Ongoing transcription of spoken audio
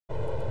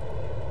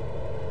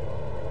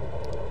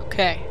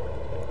Okay,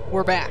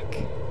 we're back.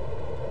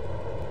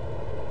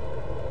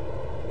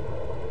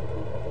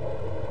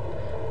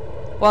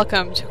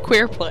 Welcome to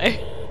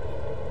QueerPlay.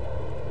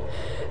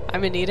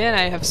 I'm Anita, and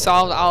I have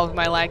solved all of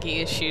my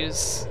laggy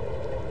issues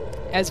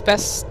as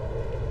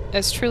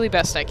truly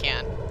best I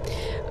can.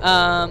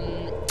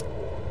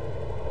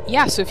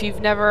 Yeah, so if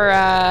you've never,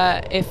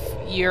 if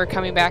you're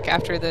coming back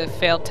after the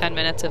failed 10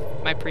 minutes of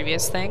my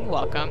previous thing,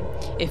 welcome.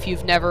 If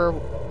you've never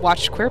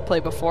watched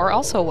QueerPlay before,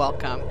 also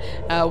welcome.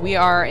 We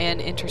are an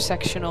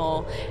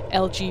intersectional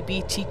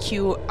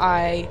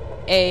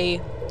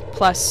LGBTQIA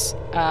plus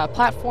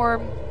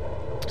platform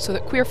so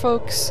that queer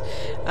folks,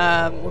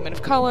 women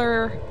of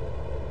color,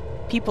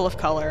 people of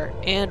color,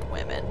 and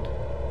women,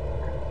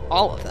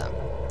 all of them,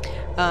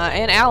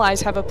 and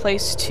allies have a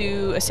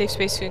safe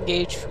space to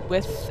engage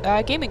with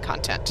gaming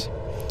content.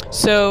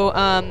 So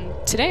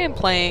today I'm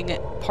playing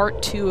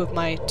part 2 of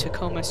my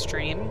Tacoma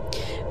stream.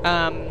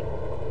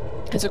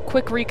 As a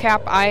quick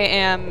recap, I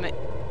am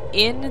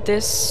in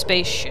this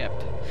spaceship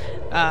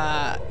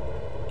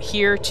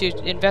here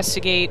to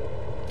investigate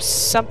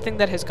something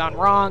that has gone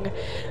wrong.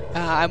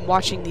 I'm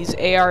watching these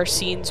AR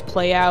scenes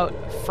play out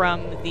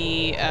from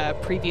the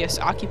previous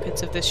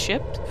occupants of this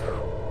ship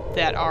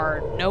that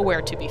are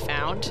nowhere to be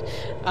found.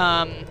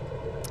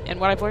 And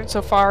what I've learned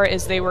so far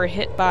is they were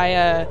hit by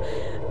a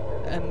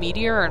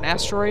meteor or an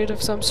asteroid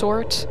of some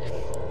sort.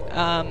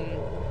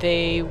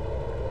 They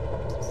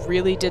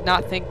really did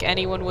not think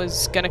anyone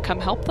was going to come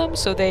help them,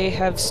 so they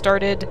have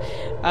started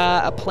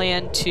a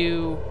plan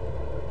to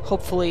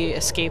hopefully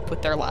escape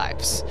with their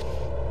lives.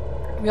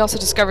 We also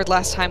discovered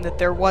last time that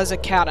there was a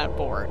cat on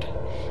board,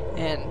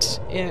 and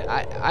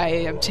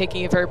I am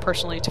taking it very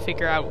personally to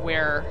figure out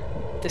where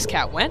this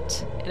cat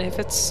went, and if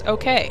it's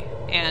okay,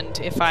 and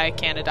if I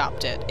can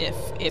adopt it if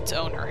its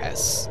owner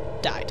has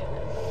died.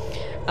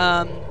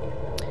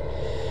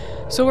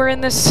 So we're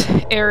in this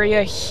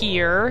area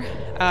here.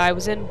 I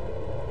was in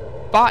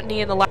botany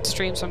in the last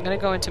stream, so I'm going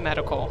to go into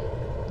medical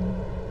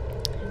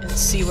and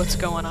see what's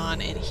going on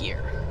in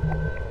here.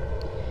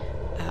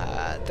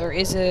 There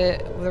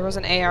was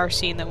an AR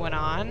scene that went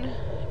on.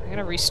 I'm going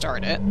to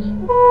restart it.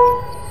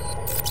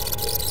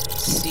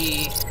 Let's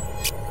see.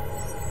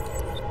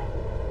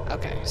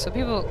 Okay, so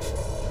people...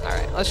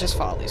 Alright, let's just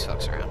follow these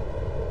folks around.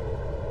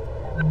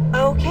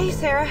 Okay,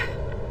 Sarah.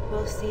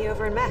 We'll see you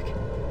over in Mac.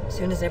 As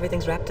soon as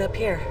everything's wrapped up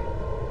here.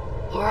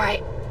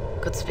 Alright.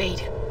 Good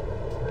speed.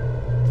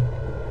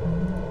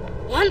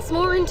 Once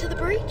more into the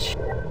breach.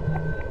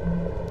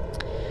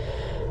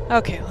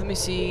 Okay, let me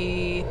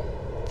see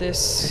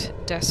this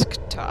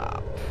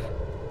desktop.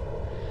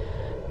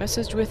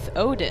 Message with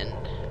Odin.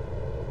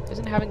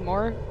 Isn't having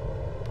more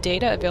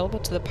data available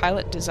to the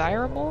pilot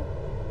desirable?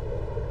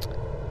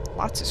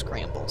 Lots of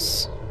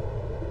scrambles.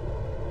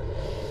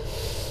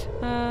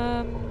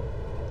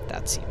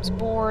 That seems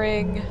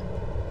boring.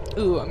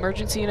 Ooh,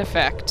 emergency in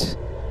effect.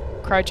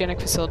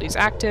 Cryogenic facilities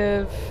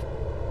active.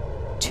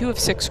 2 of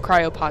 6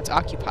 cryopods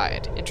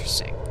occupied.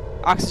 Interesting.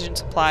 Oxygen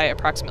supply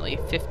approximately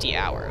 50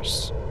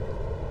 hours.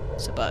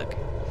 It's a bug.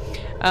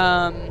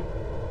 I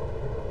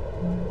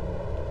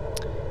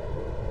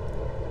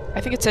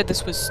think it said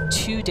this was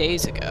 2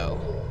 days ago.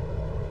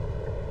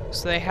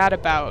 So they had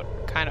about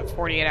kind of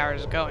 48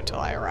 hours ago until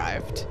I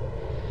arrived.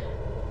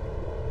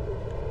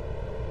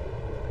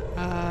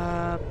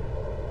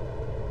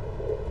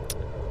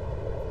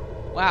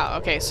 Wow,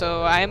 okay,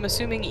 so I am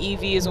assuming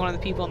Evie is one of the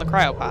people in the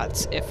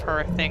cryopods if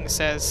her thing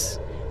says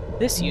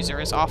this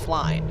user is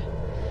offline.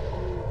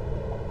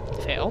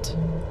 Failed.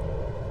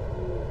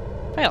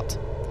 Failed.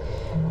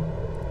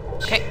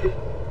 Okay.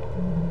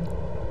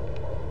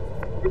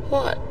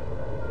 What?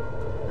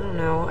 I don't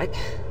know.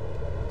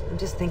 I'm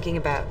just thinking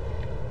about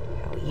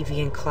how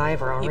Evie and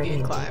Clive are already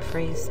in deep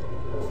freeze.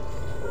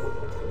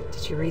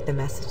 Did you read the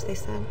message they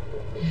sent?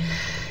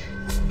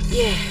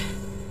 Yeah.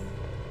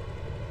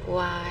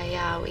 Why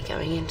are we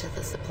going into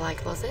the supply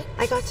closet?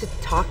 I got to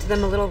talk to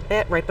them a little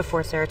bit right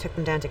before Sarah took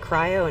them down to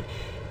cryo, and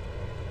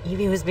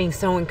Evie was being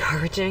so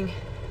encouraging.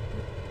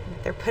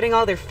 They're putting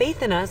all their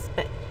faith in us,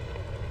 but...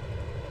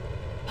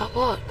 But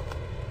what?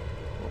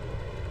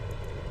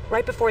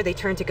 Right before they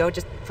turned to go,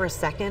 just for a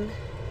second,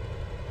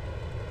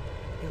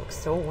 they look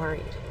so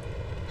worried.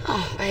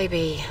 Oh,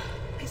 baby.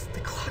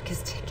 The clock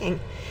is ticking,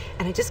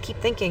 and I just keep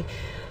thinking,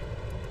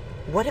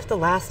 what if the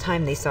last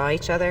time they saw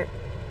each other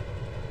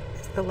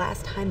is the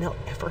last time they'll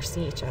ever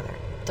see each other?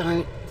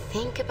 Don't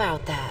think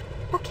about that.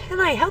 Or can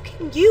I? How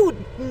can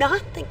you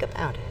not think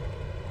about it?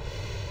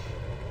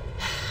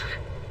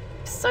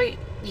 So,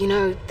 you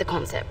know the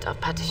concept of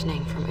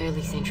partitioning from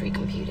early century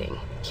computing?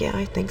 Yeah,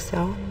 I think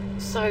so.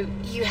 So,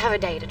 you have a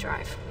data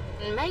drive.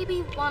 And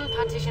maybe one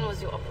partition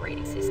was your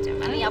operating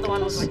system, and the other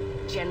one was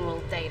like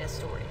general data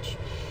storage.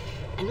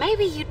 And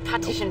maybe you'd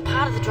partition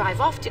part of the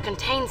drive off to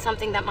contain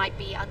something that might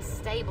be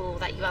unstable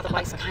that you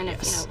otherwise kind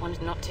of, you know,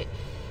 wanted not to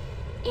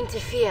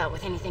interfere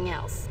with anything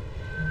else.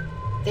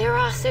 There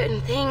are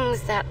certain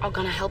things that are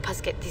gonna help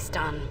us get this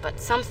done, but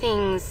some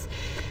things,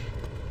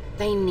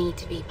 they need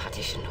to be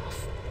partitioned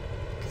off.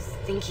 Because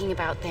thinking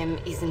about them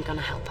isn't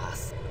gonna help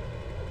us.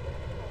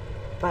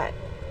 But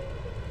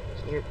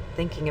You're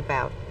thinking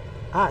about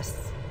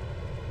us,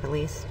 at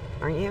least,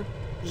 aren't you?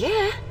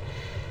 Yeah.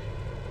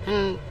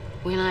 And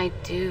when I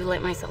do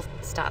let myself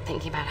start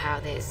thinking about how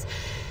there's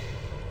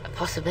a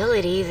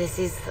possibility this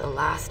is the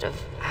last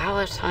of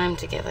our time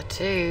together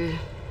too,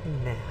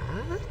 Nat?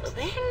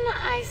 then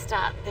I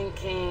start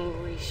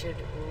thinking we should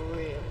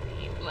really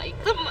make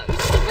the most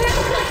of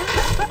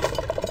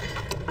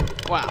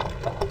it. Wow.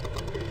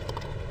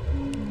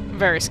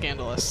 Very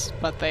scandalous,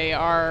 but they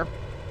are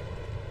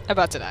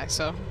about to die,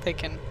 so they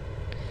can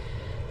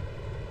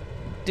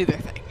do their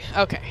thing.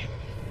 Okay.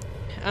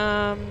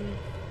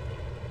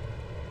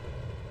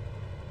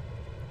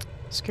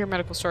 Secure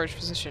medical storage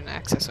position,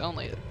 access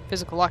only.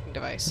 Physical locking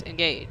device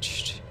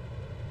engaged.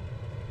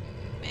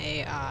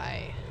 May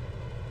I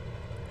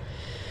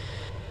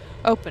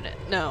open it?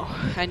 No,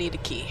 I need a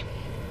key.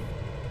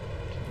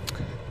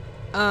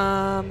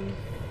 Alright,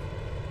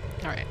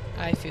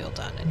 I feel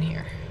done in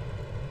here.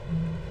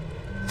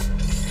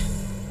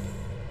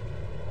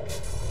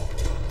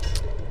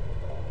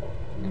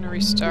 I'm gonna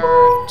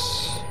restart.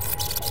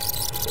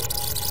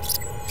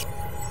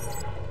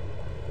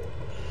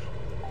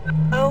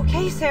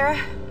 Okay, Sarah.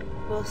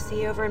 We'll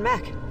see you over in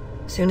Mac.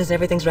 Soon as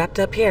everything's wrapped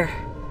up here.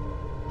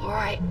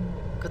 Alright,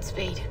 good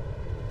speed.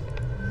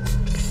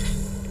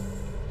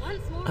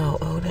 Oh,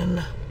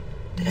 Odin.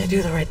 Did I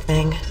do the right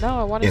thing? No,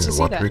 I wanted to see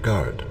that. In what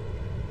regard?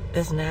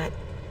 Does Nat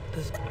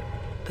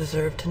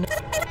deserve to know?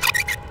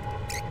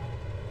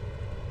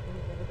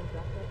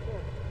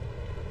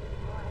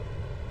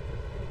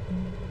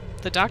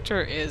 The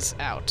doctor is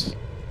out.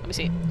 Let me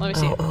see. Let me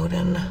see. Oh,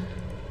 Odin.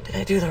 Did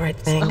I do the right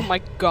thing? Oh my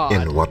god.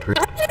 In what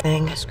regard?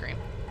 Thing. I scream.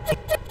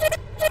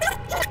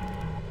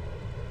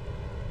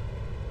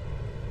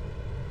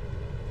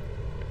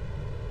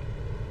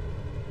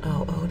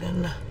 Oh,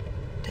 Odin.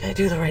 Did I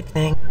do the right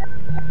thing?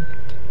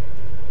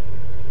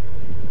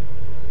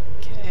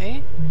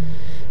 Okay.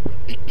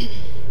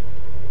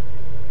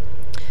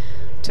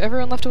 To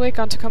everyone left awake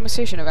on Tacoma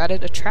Station, I've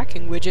added a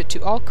tracking widget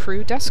to all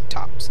crew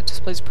desktops. It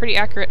displays a pretty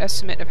accurate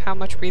estimate of how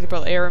much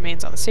breathable air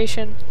remains on the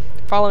station.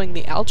 Following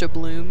the algae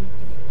bloom,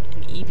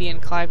 and Evie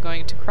and Clive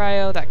going into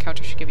cryo, that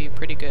counter should give you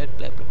pretty good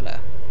blah blah blah.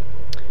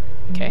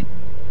 Okay.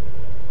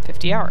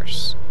 50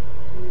 hours.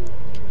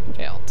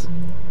 Failed.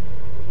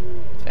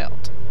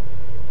 Failed.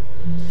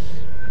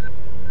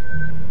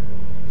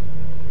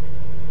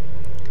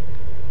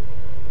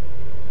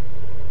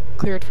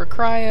 Cleared for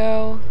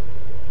cryo.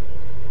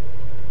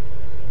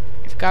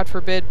 If God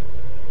forbid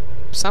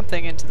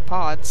something into the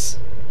pods.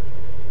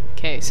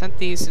 Okay, sent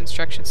these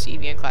instructions to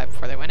Evie and Clive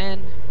before they went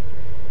in.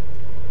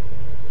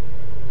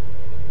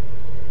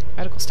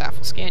 Medical staff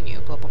will scan you,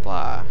 blah blah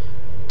blah.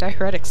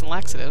 Diuretics and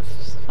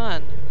laxatives.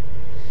 Fun.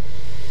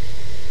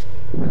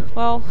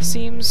 Well,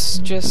 seems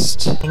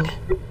just In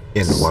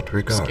what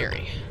regard?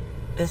 scary.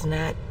 Does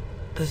Nat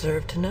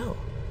deserve to know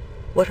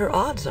what her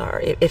odds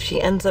are if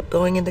she ends up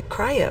going into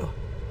cryo?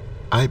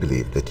 I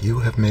believe that you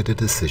have made a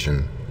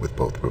decision with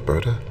both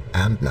Roberta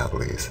and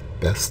Natalie's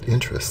best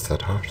interests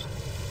at heart.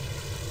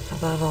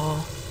 Above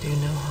all, do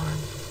no harm.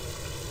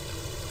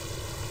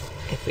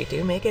 If we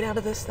do make it out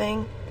of this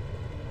thing,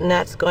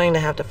 Nat's going to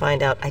have to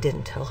find out I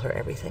didn't tell her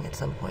everything at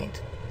some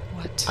point.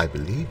 What? I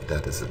believe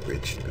that is a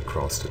bridge to be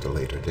crossed at a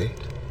later date.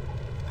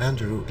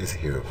 Andrew is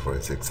here for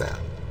his exam.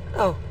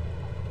 Oh,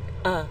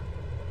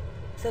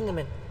 send him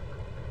in.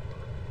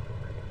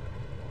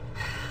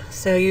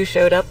 So you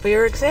showed up for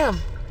your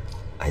exam?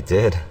 I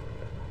did.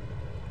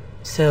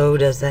 So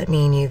does that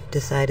mean you've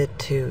decided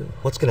to...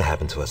 What's gonna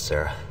happen to us,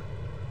 Sarah?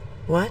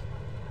 What?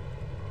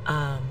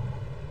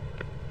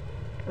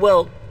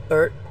 Well,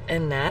 Bert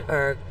and Nat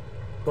are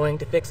going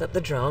to fix up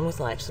the drone with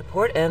life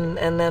support, and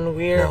then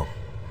we're... No.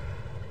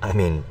 I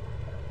mean...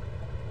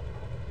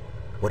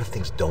 What if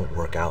things don't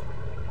work out?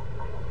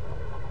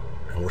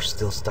 And we're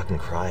still stuck in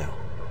cryo?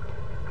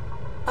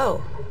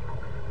 Oh.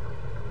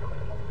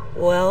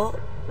 Well,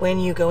 when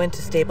you go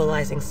into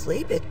stabilizing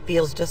sleep, it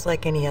feels just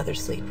like any other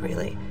sleep,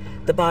 really.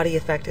 The body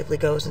effectively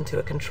goes into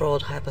a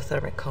controlled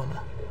hypothermic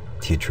coma.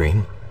 Do you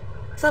dream?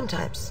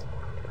 Sometimes.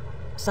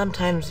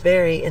 Sometimes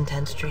very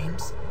intense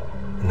dreams.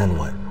 And then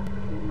what?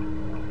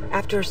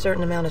 After a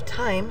certain amount of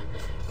time,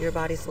 your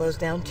body slows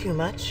down too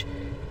much,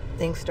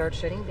 things start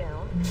shutting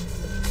down.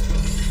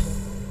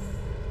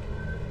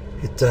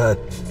 It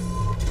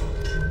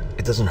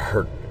doesn't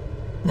hurt.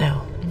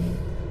 No.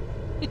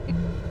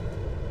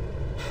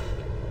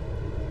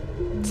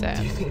 Sad.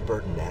 Do you think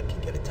Bert and Nat can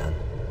get it done?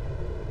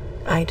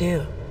 I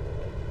do.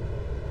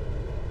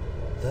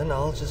 Then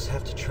I'll just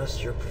have to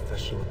trust your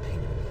professional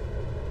opinion.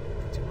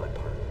 Do my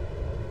part.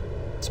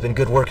 It's been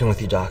good working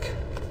with you, Doc.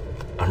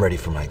 I'm ready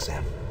for my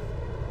exam.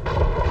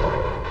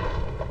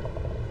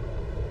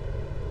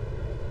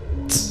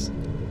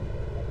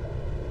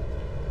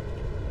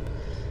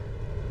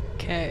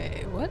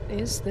 Okay, what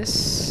is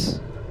this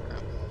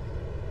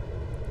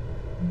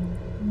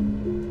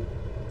room?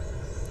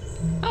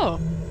 Oh,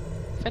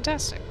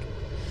 fantastic.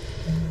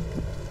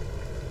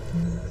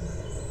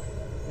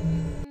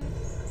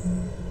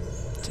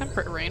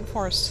 Temperate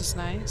rainforest is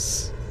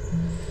nice.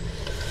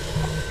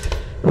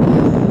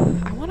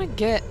 I want to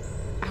get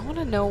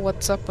want to know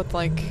what's up with,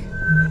 like,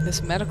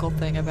 this medical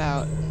thing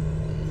about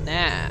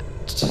Nat.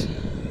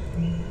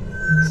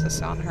 Is this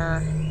on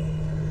her?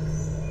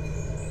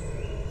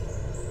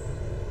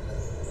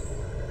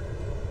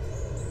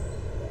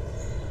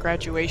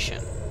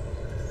 Graduation.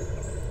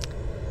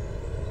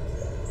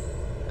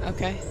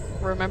 Okay,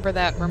 remember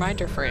that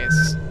reminder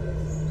phrase.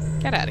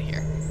 Get out of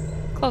here.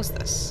 Close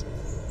this.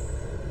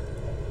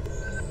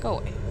 Go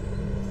away.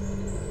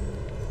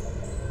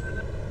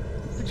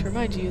 I'd like to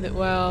remind you that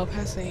while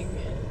passing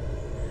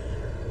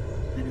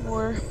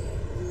anymore.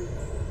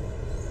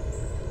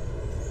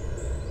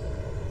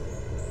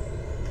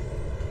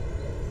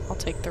 I'll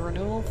take the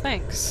renewal,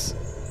 thanks.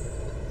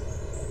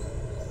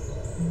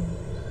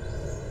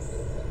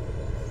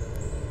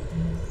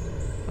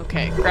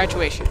 Okay,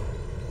 graduation.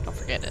 Don't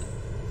forget it.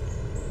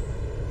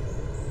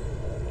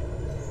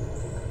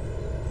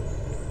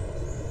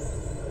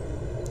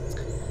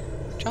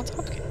 Johns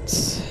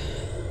Hopkins.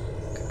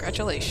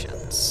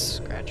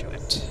 Congratulations,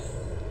 graduate.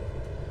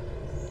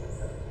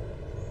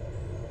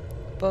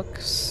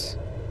 Books.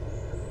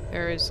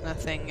 There is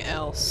nothing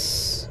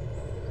else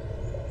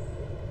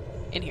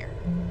in here.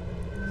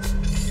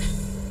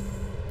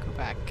 Go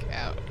back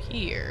out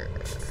here.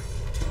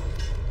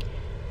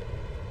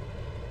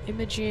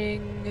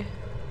 Imaging.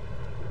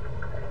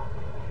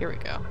 Here we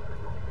go.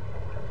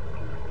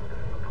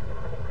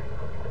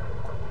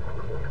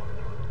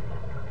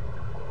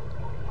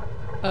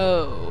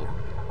 Oh.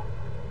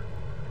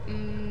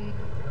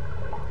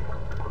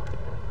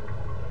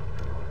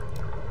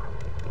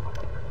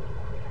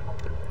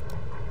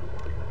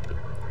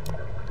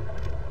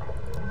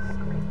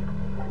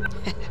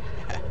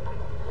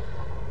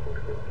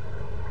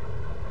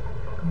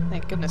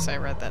 Thank goodness I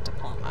read that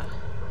diploma.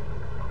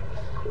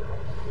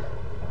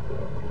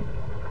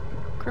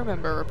 Crew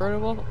member Roberta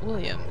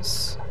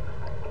Williams.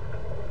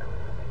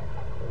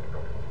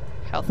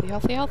 Healthy,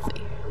 healthy,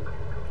 healthy.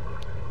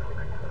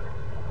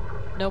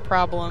 No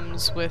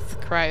problems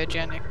with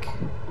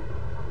cryogenic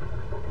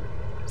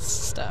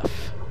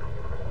stuff.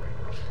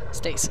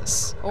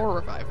 Stasis or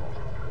revival.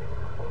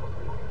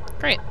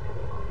 Great.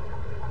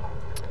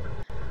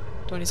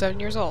 27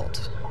 years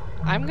old.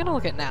 I'm gonna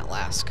look at Nat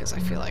last because I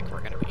feel like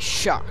we're gonna be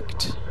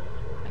shocked.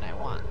 And I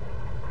want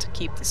to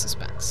keep the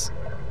suspense.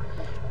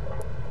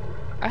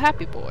 A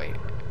happy boy.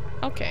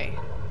 Okay.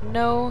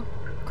 No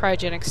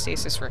cryogenic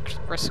stasis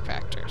risk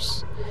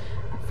factors.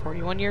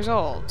 41 years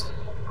old.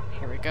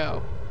 Here we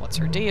go. What's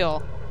her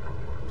deal?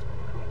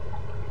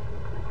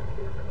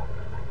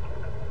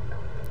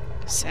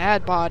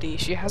 Sad body.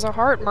 She has a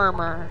heart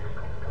murmur.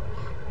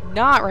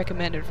 Not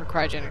recommended for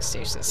cryogenic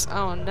stasis.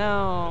 Oh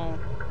no.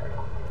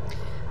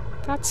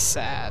 That's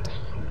sad.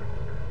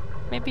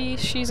 Maybe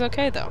she's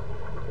okay though.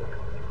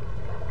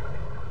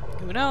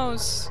 Who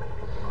knows?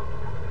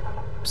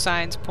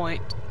 Signs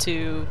point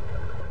to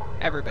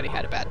everybody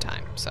had a bad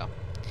time, so.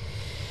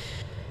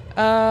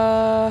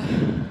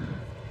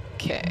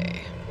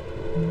 Okay.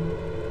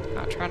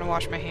 Not trying to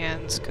wash my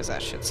hands because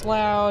that shit's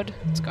loud.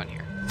 Let's go in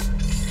here.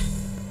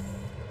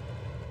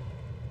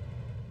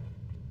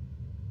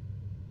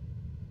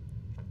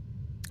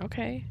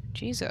 Okay,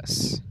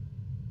 Jesus.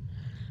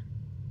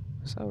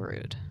 So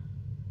rude.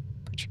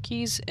 Put your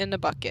keys in a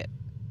bucket.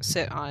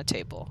 Sit on a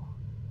table.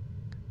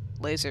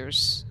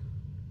 Lasers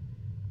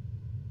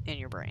in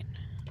your brain.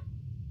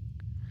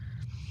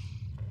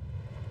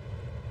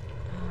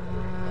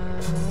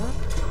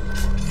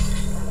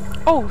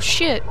 Oh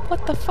shit!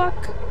 What the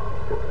fuck?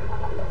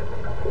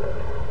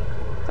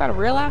 Is that a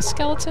real ass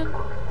skeleton?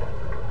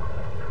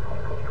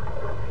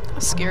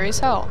 That's scary as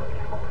hell.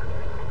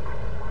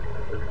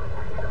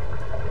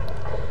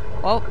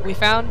 Well, we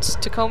found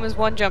Tacoma's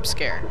one jump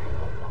scare.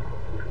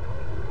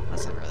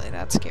 Wasn't really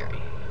that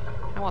scary.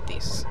 I want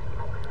these.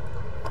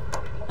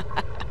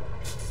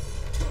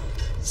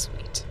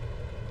 Sweet.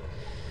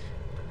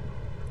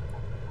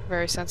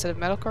 Very sensitive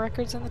medical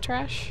records in the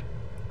trash.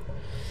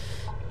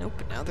 Nope,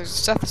 but now there's a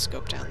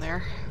stethoscope down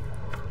there.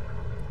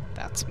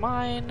 That's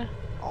mine,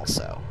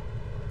 also.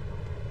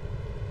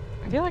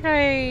 I feel like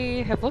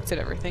I have looked at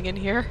everything in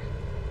here.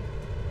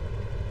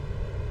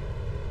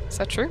 Is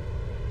that true?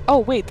 Oh,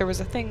 wait, there was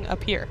a thing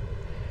up here.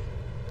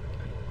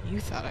 You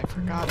thought I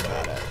forgot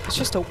about it. It's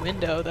just a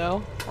window,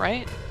 though,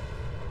 right?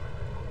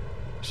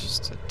 It's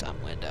just a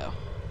dumb window.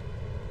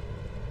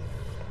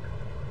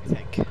 I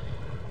think.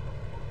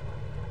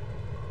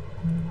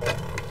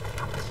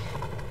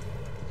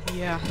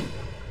 Yeah.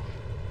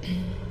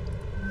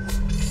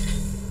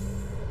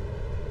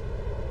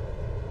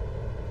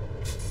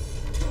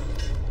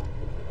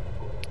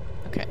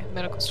 Okay,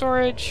 medical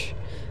storage.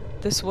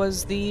 This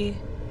was the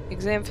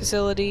exam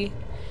facility.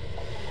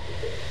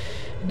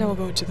 Now we'll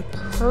go into the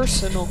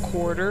personal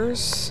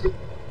quarters.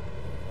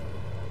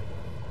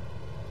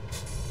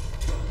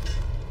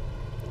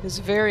 It is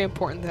very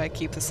important that I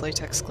keep this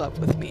latex glove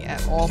with me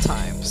at all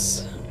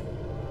times.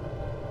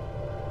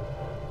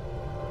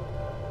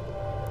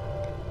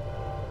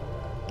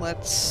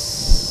 Let's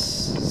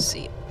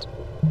see it.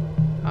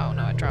 Oh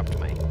no, I dropped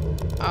my...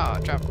 Oh, I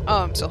dropped...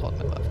 Oh, I'm still holding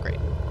my glove. Great.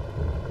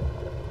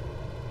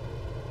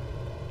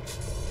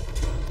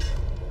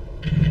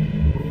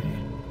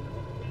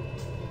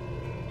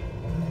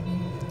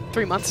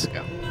 3 months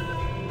ago.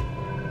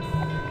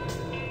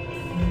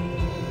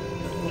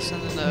 Listen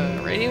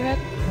to Radiohead?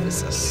 What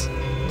is this?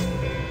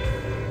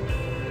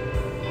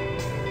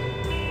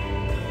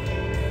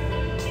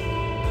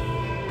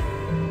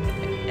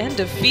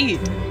 End of feed.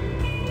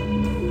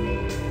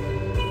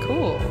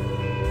 Cool.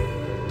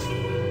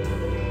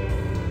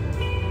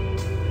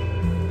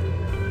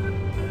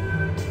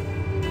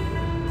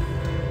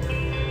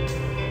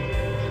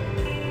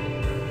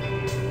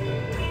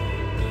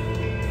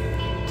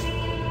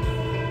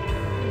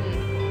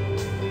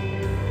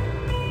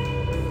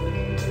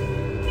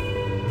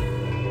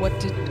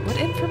 What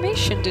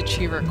information did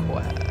she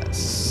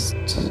request?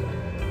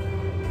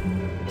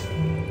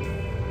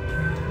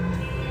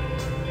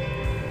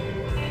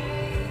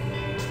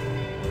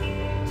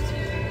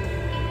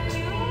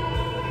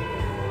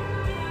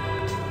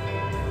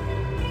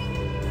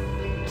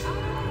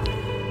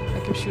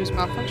 Like if she was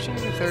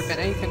malfunctioning, if there had been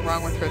anything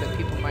wrong with her that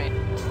people might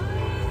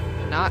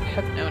not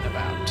have known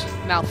about.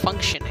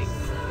 Malfunctioning.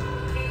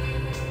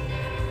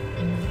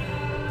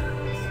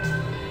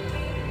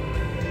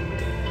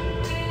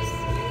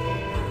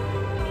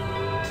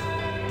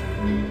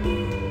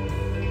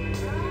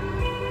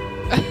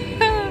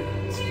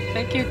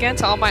 Thank you again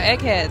to all my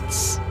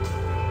eggheads.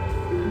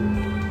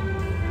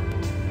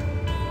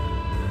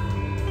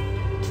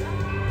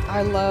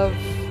 I love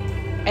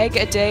Egg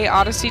a Day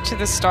Odyssey to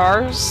the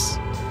Stars.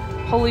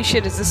 Holy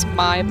shit, is this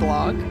my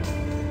blog?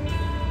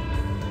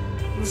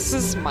 This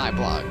is my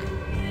blog.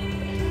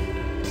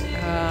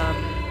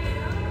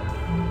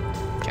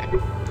 Okay.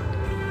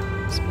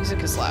 This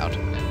music is loud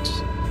and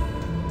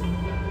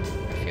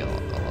I feel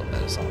a little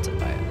bit assaulted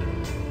by it.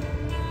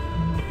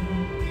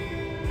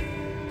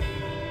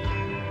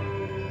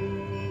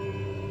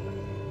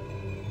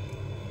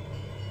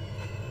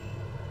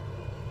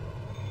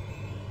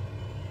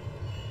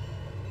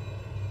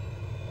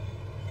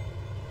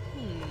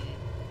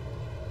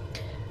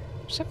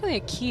 There's definitely a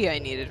key I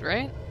needed,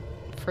 right?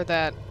 For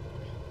that.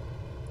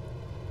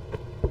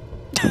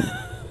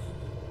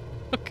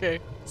 Okay,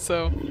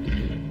 so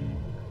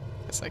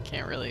I guess I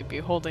can't really be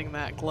holding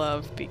that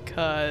glove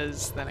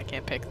because then I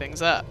can't pick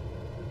things up.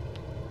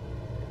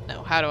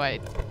 No, how do I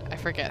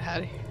forget how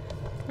to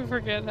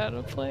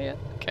play it.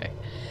 Okay.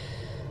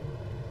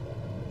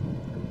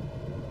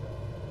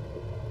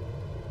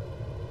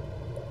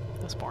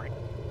 That's boring.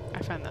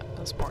 I find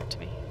that's boring to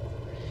me.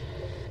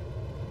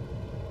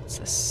 What's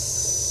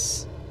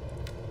this?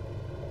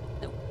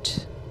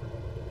 Note.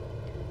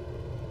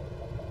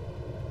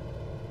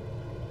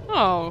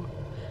 Oh.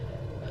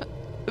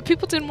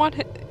 People didn't want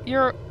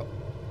your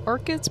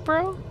orchids,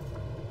 bro?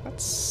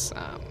 That's,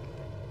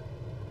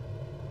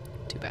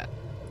 too bad.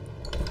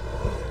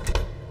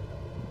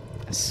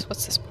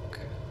 What's this book?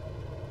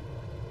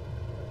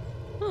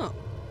 Oh.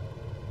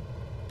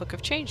 Book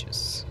of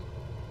Changes.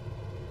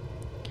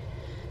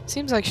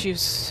 Seems like she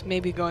was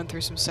maybe going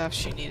through some stuff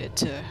she needed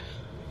to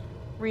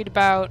read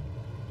about.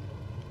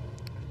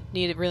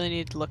 Really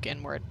needed to look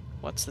inward.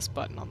 What's this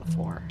button on the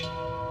floor?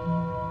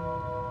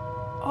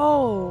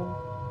 Oh.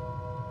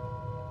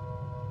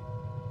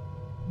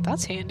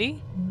 That's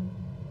handy.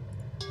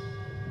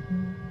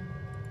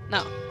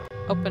 No.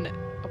 Open it.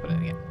 Open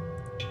it again.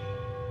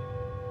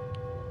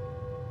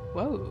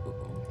 Whoa.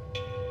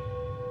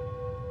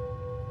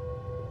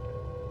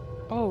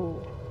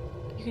 Oh.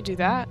 You can do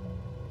that?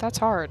 That's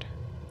hard.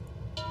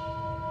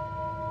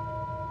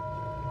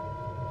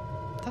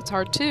 That's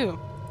hard too.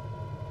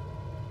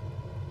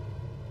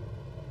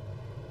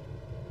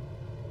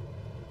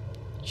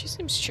 She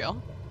seems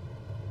chill.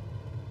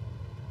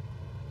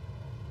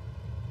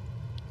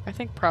 I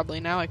think probably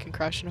now I can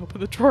crash and open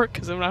the drawer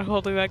because I'm not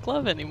holding that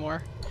glove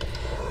anymore.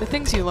 The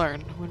things you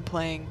learn when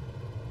playing.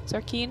 Is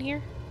there a key in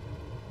here?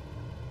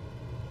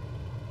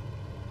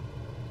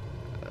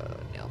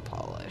 Nail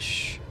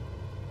polish.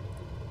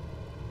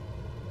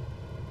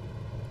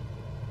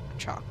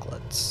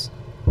 Chocolates.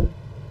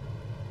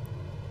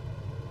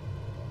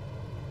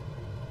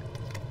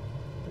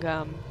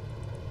 Gum.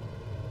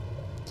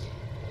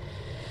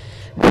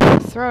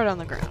 Throw it on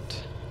the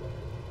ground.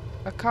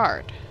 A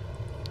card.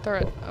 Throw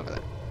it over there.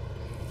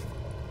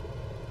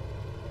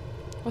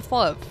 With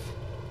love.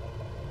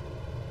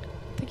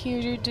 Thank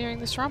you during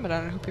this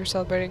Ramadan. I hope you're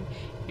celebrating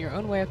in your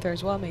own way up there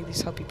as well. May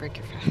these help you break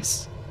your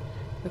fast.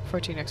 Look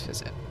forward to your next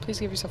visit. Please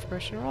give yourself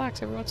permission to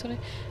relax every once in a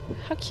while.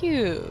 How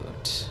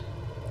cute.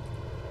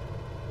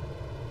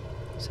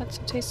 Send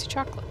some tasty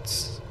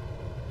chocolates.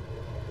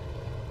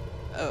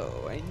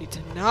 Oh, I need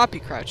to not be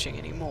crouching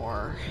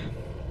anymore.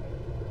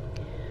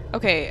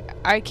 Okay,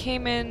 I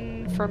came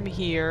in from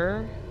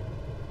here.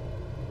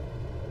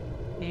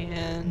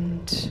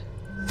 And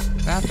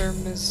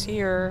bathroom is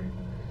here.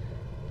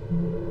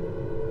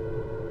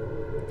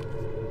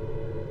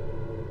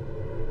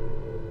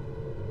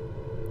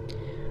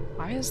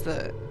 Why is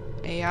the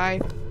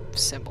AI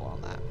symbol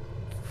on that?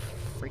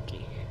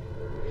 Freaky.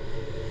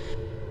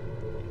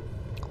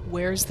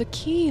 Where's the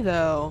key,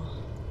 though?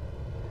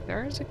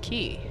 There's a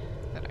key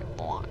that I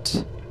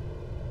want.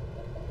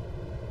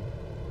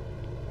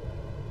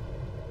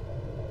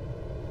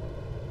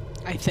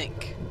 I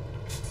think.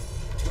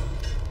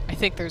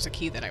 think there's a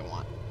key that I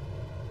want.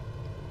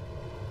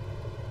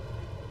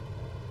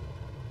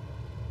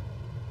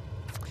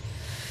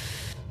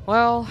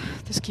 Well,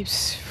 this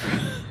keeps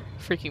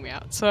freaking me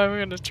out, so I'm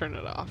gonna turn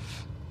it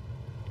off.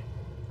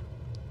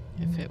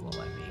 If it will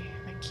let me.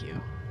 Thank you.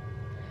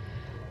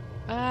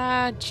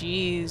 Ah,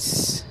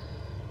 jeez.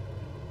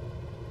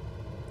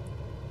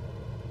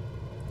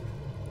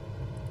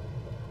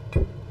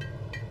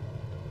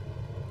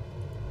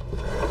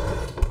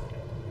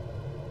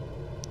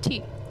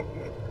 Tea.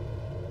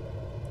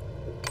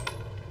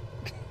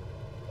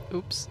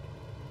 Oops.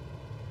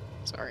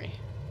 Sorry.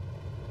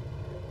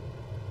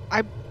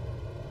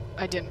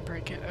 I didn't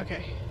break it.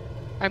 Okay.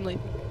 I'm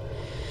leaving.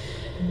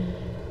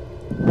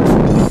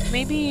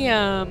 Maybe,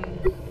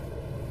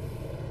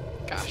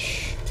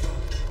 gosh.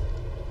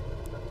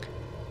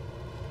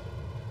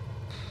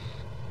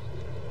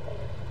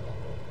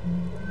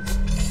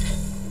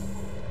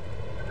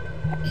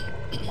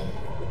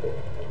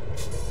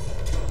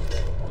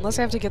 Unless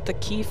I have to get the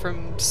key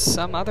from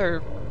some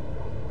other...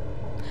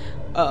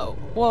 Oh,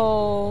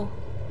 well...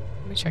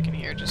 Let me check in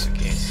here just in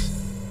case.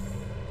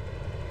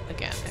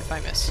 Again, if I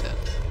missed it.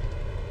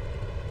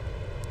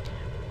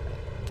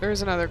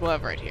 There's another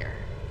glove right here.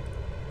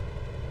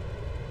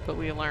 But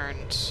we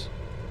learned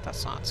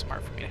that's not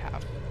smart for me to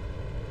have.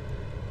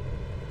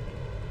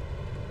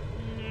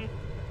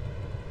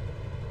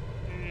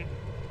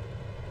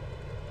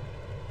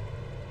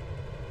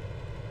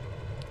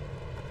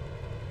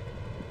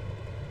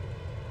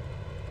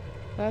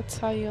 That's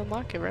how you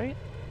unlock it, right?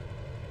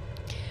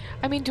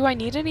 I mean, do I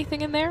need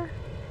anything in there?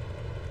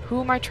 Who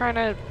am I trying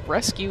to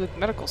rescue with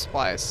medical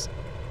supplies?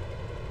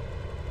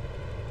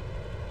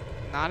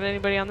 Not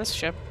anybody on this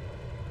ship.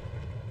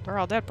 They're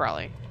all dead,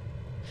 probably.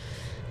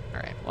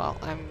 Alright, well,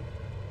 I'm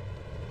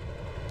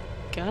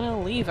gonna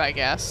leave, I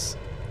guess.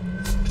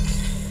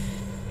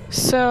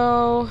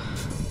 So...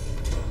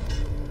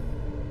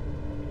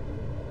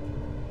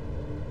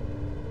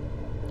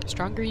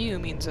 Stronger you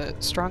means a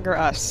stronger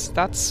us.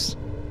 That's...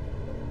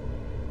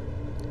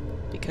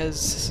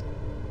 Because...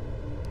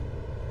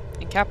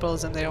 In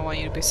capitalism, they don't want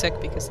you to be sick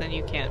because then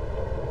you can't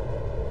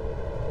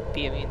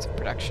be a means of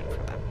production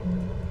for them.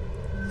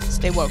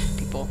 Stay woke,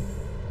 people.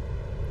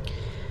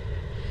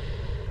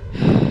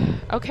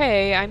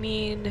 Okay, I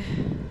mean...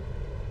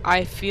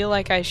 I feel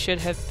like I should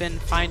have been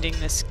finding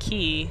this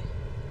key,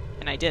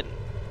 and I didn't.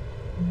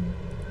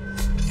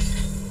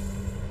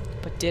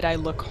 But did I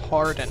look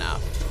hard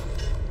enough?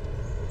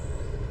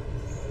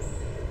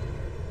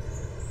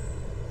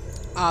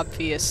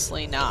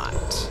 Obviously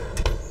not.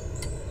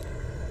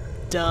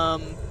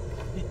 Dumb.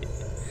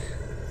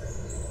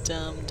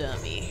 Dumb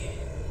dummy.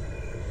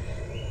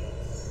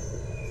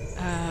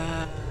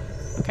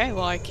 Okay,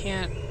 well I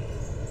can't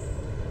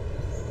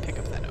pick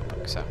up that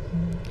notebook, so...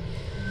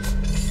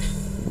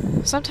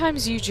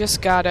 Sometimes you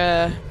just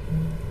gotta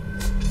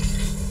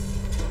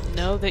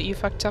know that you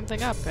fucked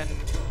something up and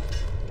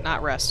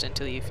not rest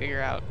until you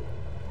figure out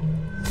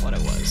what it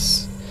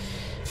was.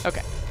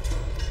 Okay.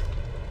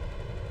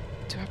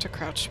 Do I have to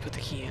crouch to put the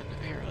key in?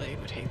 I really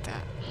would hate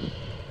that.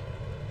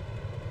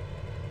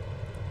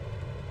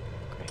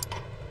 Great.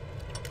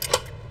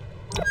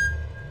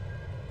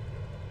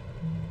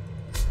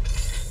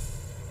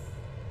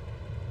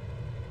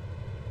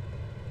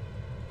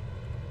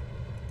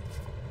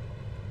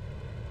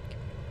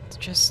 It's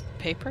just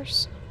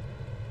papers?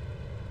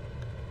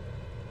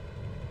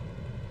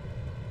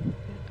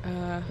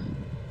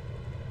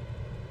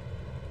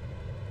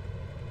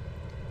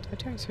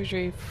 During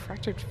surgery,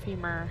 fractured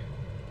femur.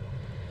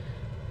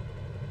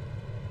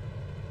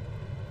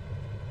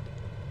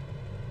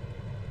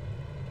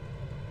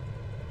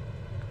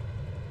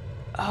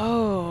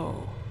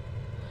 Oh.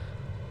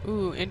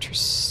 Ooh,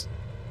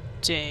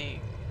 interesting.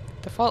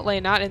 The fault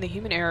lay not in the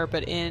human error,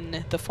 but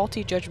in the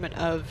faulty judgment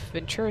of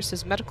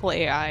Venturis' medical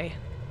AI,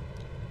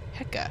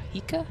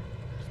 Heka?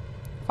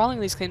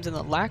 Following these claims and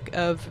the lack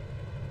of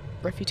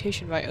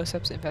refutation by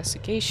OSEP's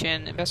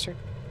investigation, investor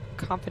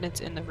confidence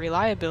in the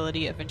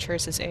reliability of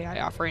Venturis' AI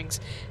offerings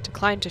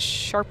declined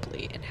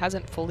sharply and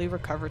hasn't fully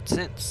recovered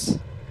since.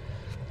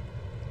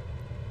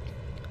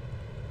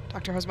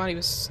 Dr. Hasmati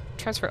was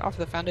transferred off of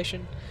the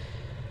Foundation.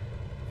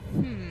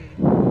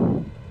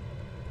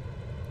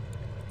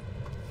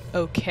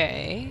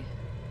 Okay.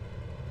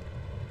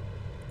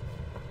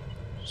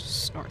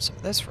 Just snort some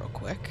of this real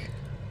quick.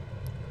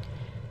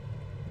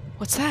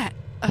 What's that?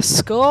 A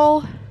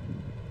skull?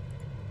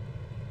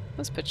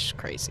 This bitch is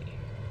crazy.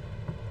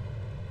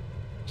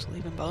 Just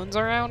leaving bones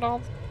around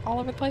all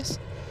over the place.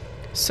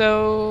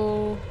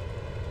 So...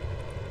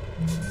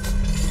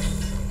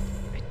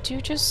 I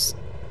do just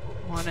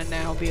want to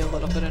now be a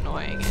little bit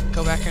annoying and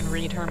go back and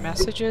read her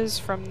messages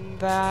from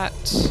that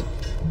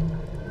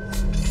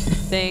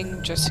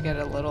thing just to get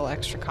a little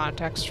extra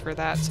context for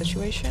that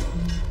situation.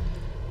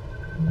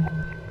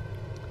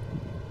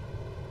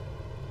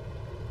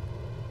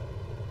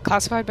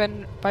 Classified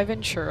by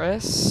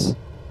Venturis.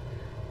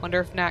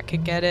 Wonder if Nat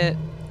could get it.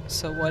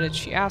 So what did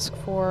she ask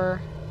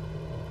for?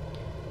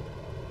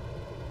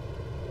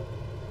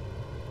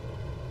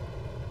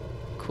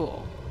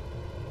 Cool.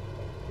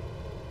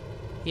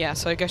 Yeah,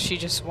 so I guess she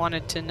just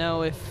wanted to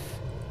know if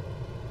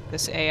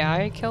this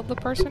AI killed the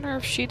person or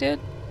if she did.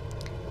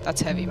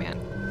 That's heavy, man.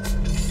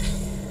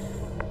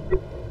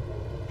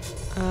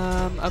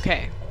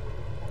 Okay.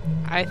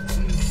 I'm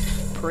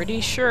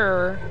pretty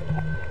sure...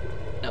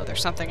 No,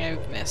 there's something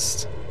I've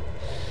missed.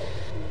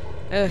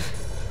 Ugh.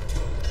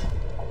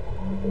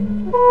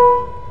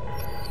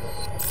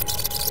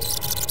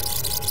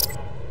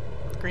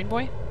 Green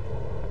boy?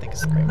 I think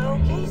it's the green boy.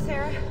 Okay,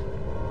 Sarah.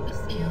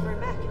 I'll see you over at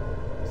Mac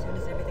as soon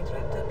as everything's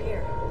wrapped up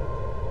here.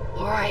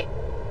 Alright,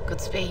 good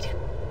speed.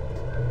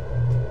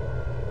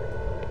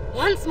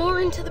 Once more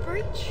into the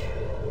breach.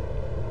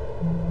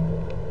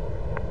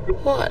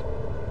 What?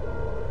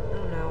 I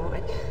don't know.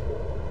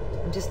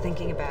 I'm just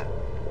thinking about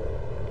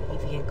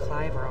Evie and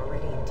Clive are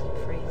already in deep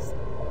freeze.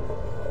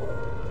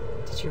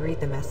 Did you read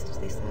the message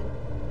they sent?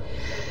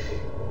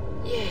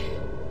 Yeah.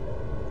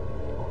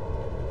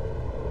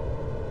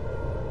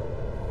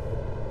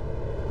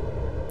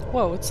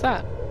 Whoa, what's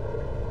that?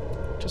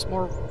 Just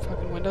more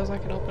fucking windows I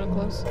can open and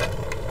close?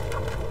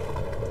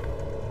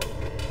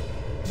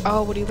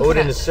 Oh, what are you looking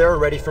Odin, at? is Sarah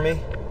ready for me?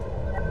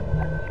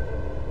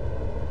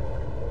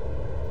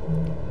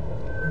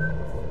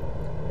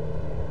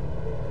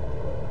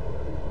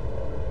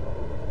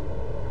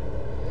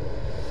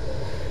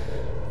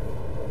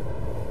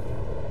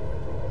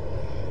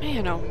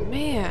 Man, oh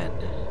man.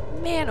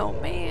 Man, oh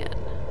man.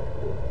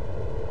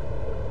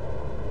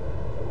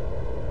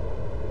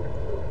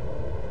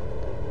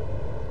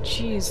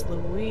 Jeez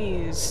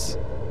Louise.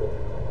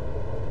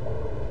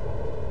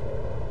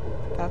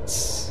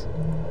 That's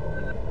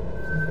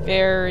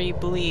very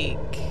bleak.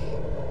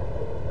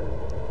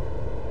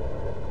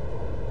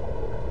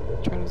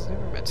 China's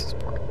never meant to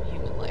support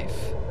human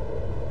life.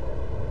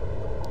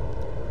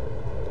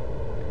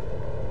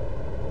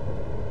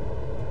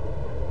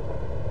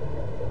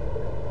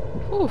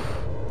 Whew.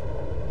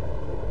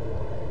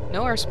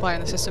 No air supply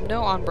in the system,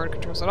 no onboard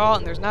controls at all,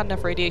 and there's not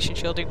enough radiation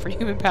shielding for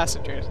human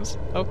passengers.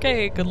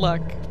 Okay, good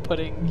luck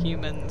putting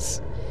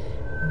humans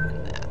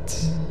in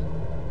that.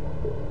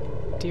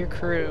 Dear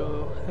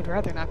crew, I'd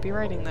rather not be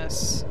writing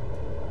this.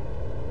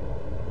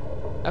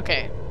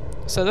 Okay,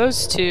 so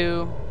those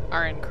two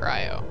are in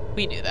cryo.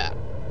 We knew that.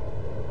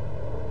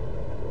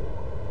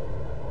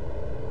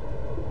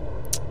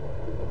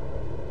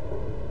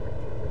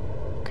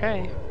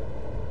 Okay.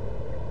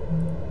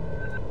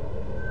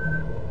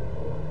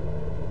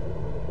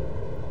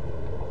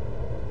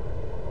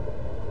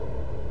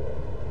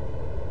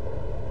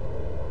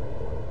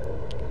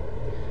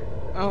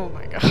 Oh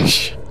my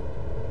gosh.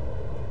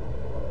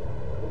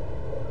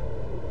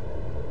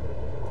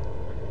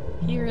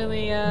 He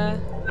really, I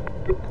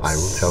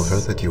will tell her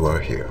that you are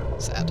here.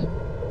 sad.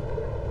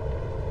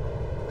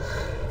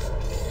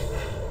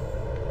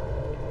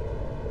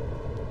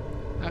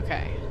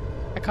 Okay.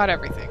 I caught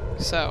everything,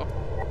 so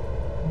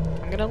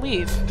I'm gonna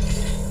leave.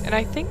 And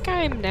I think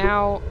I'm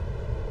now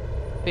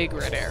Big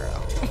Red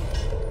Arrow.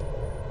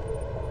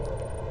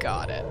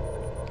 Got it.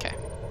 Okay.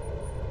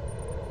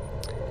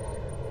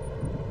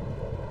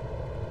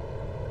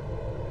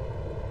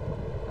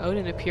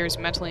 Odin appears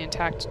mentally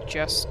intact,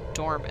 just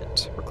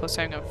dormant. We're close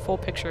to having a full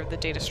picture of the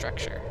data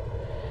structure.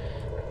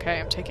 Okay,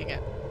 I'm taking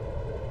it.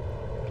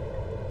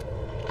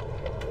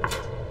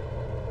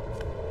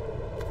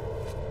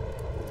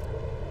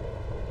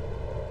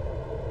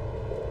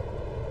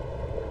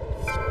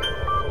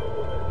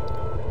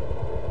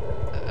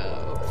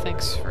 Oh,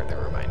 thanks for the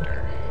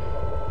reminder.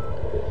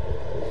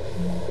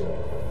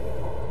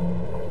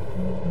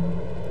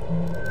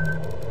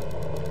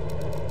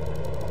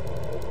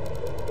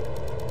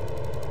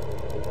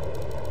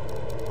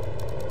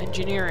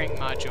 Engineering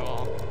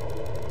module.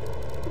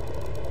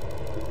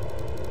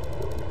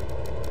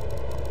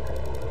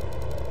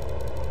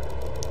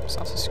 Must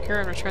also secure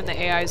and return the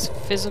AI's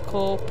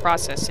physical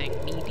processing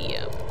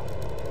medium.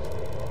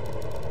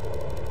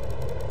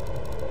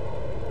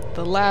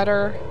 The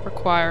latter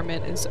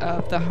requirement is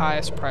of the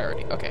highest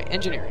priority. Okay,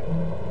 engineering.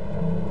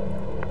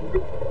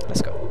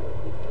 Let's go.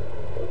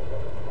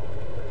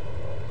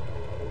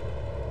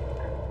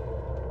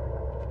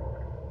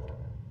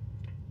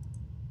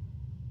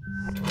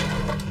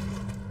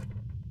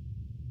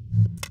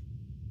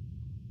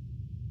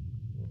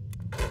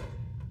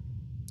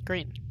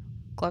 Green.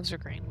 Gloves are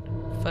green.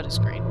 Foot is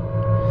green.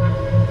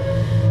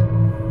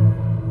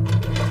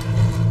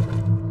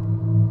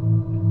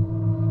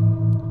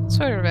 What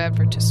sort of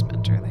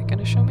advertisement are they going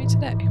to show me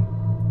today?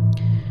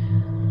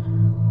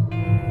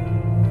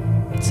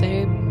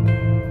 Same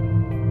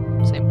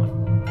one.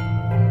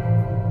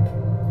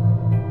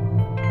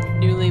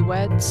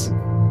 Newlyweds,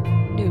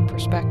 new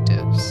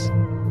perspectives.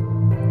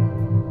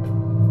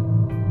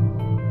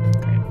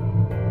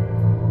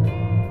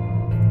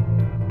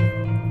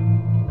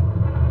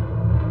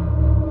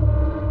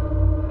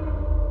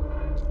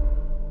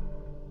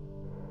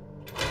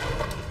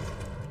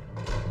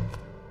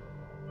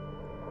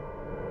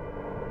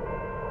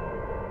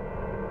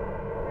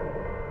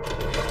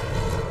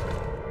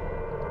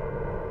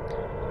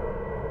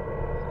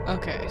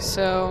 Okay,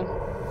 so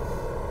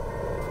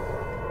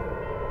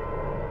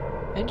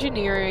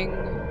engineering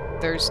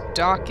There's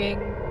docking,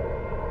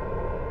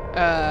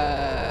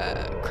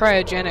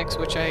 cryogenics,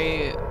 which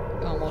I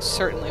almost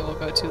certainly will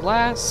go to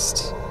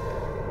last.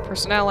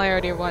 Personnel I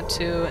already went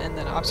to, and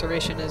then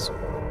observation is...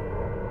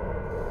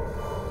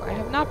 I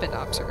have not been to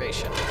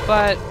observation,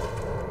 but...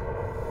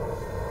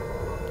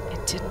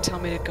 It didn't tell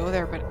me to go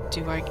there, but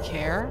do I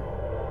care?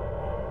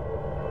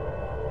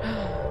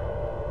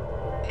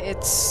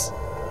 It's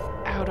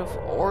out of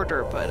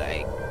order, but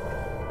I'm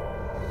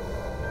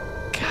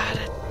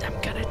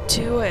gonna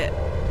do it.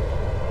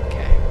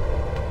 Okay.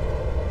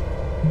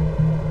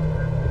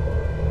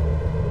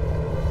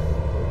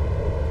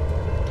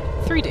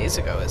 Three days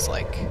ago is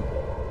like...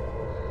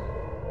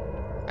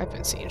 I've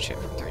been seeing shit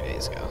from 3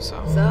 days ago,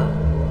 so...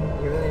 So,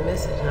 you really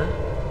miss it, huh?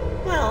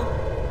 Well,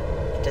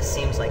 it just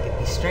seems like it'd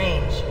be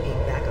strange being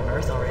back on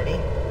Earth already,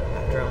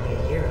 after only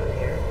a year out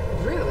here.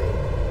 Really?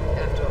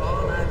 After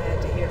all I've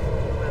had to hear from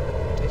you about the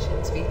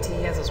conditions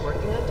VT has us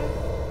working under?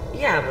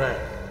 Yeah, but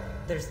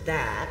there's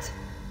that.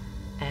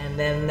 And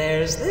then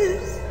there's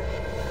this.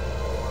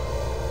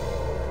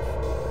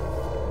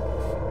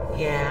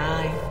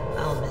 Yeah,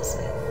 I'll miss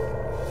it.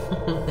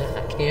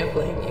 I can't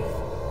blame you.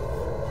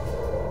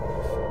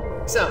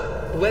 So,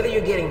 whether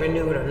you're getting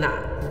renewed or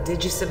not,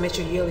 did you submit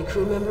your yearly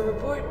crew member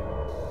report?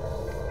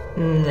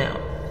 No.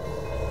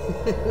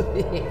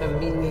 Yeah,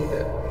 me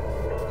neither.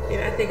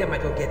 Yeah, I think I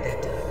might go get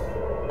that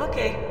done.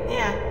 Okay,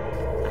 yeah.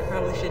 I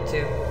probably should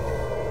too.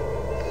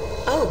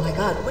 Oh my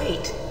god,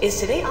 wait. Is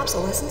today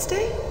Obsolescence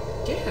Day?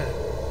 Yeah.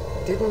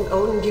 Didn't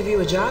Odin give you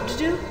a job to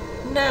do?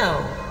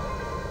 No.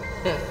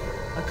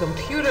 A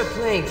computer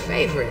playing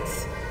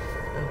favorites.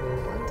 I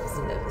mean, one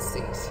doesn't ever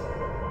cease.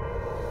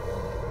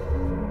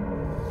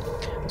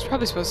 I was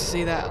probably supposed to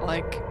see that,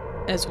 like,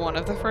 as one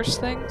of the first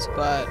things,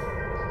 but...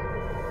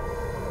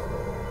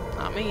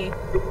 Not me.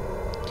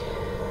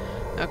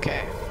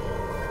 Okay.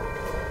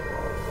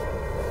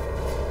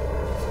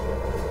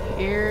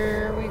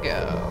 Here we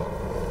go.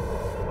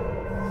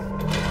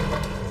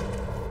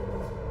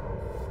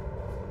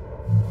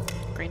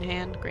 Green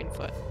hand, green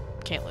foot.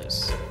 Can't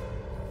lose.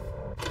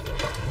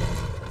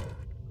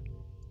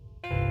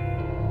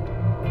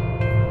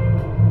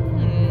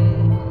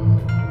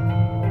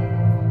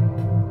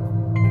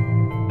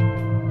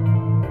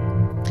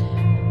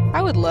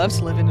 I would love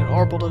to live in an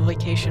orbital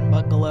vacation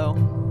bungalow.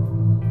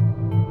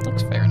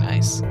 Looks very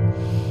nice.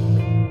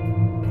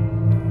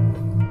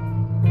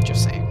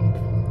 Just saying.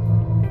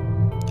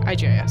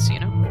 IJS, you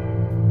know?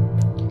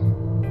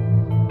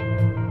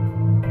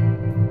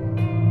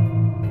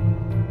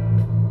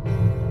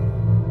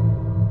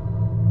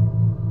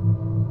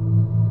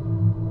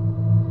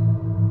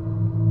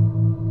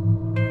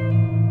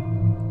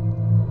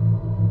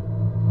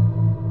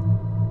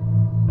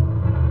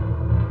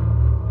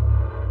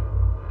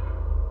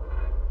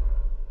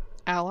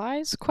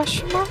 Allies?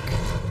 Question mark?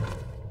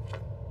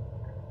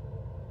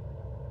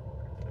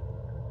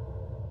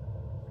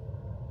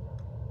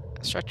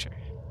 A stretcher.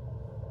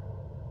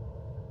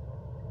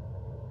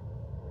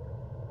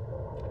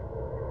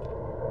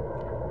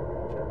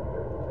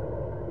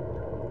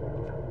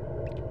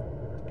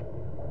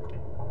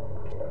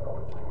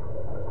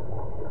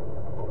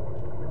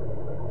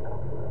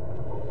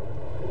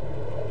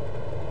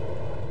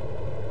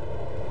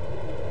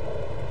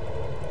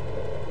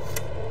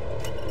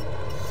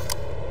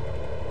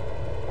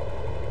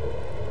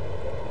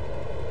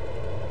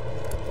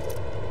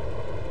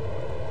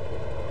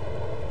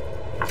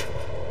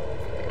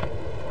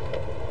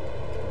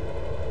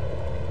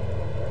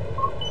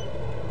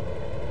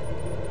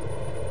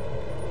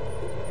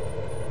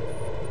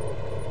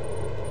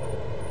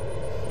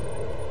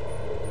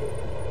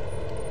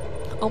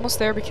 Almost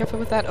there, be careful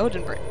with that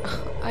Odin brain.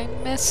 I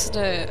missed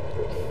it.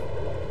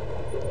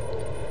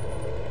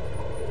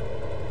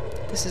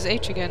 This is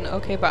H again,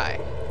 okay, bye.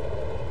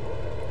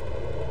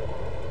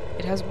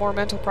 It has more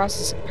mental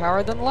processing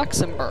power than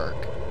Luxembourg.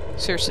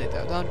 Seriously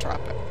though, don't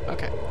drop it.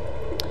 Okay.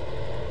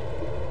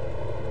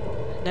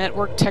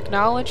 Network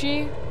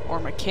technology or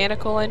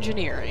mechanical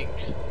engineering?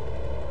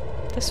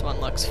 This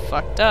one looks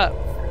fucked up.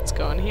 Let's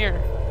go in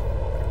here.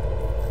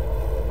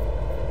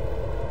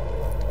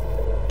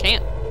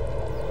 Can't.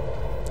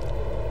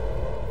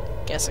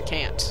 Guess I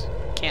can't.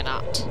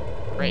 Cannot.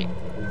 Great.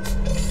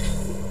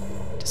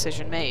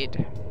 Decision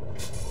made.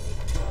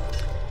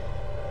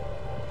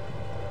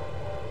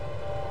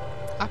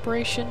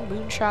 Operation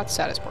Moonshot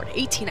Status Board.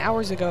 18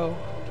 hours ago.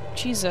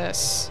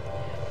 Jesus.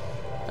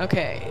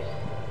 Okay.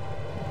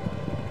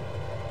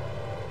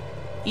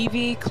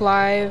 Evie,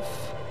 Clive,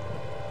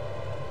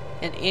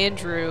 and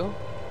Andrew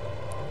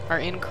are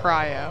in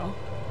cryo.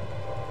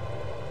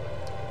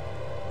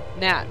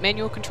 Nat,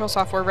 manual control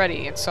software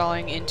ready.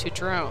 Installing into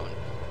drone.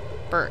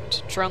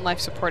 Bert, drone life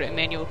support and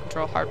manual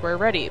control hardware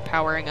ready.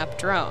 Powering up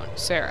drone.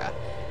 Sarah,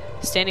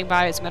 standing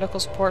by as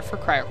medical support for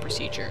cryo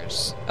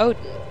procedures.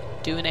 Odin,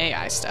 doing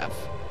AI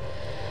stuff.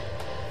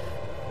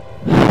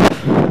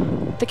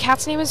 The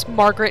cat's name is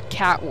Margaret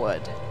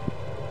Catwood,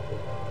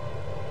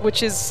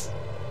 which is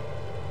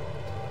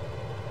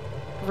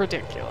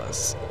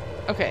ridiculous.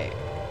 Okay.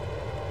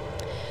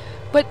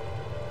 But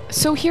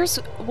So here's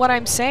what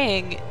I'm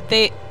saying.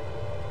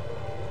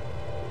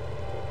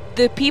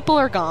 The people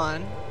are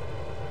gone,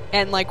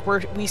 and like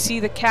we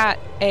see the cat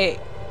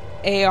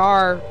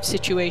AR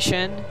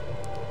situation,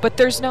 but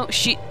there's no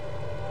she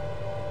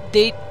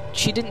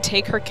didn't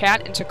take her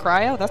cat into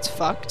cryo. That's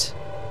fucked.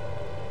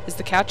 Is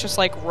the cat just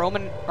like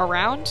roaming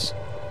around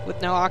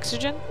with no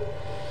oxygen?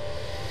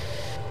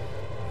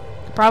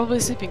 Probably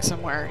sleeping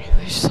somewhere.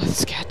 They just let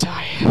this cat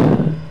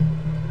die.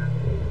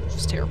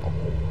 It's terrible.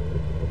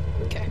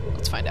 Okay,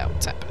 let's find out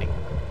what's happening.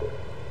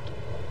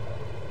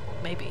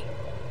 Maybe.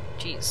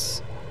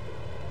 Jeez.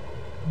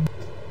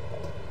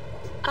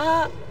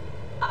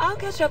 I'll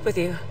catch up with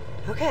you.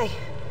 Okay.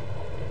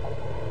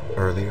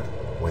 Earlier,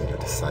 when you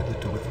decided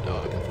to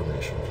withhold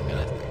information from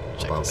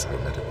Natalie about her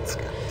medical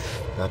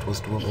scans, that was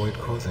to avoid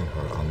causing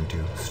her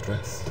undue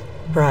stress.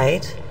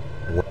 Right.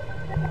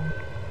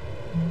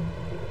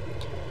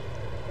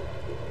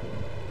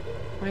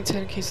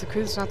 Mindset in case the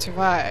crew does not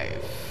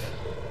survive.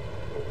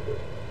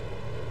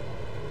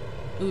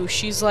 Ooh,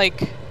 she's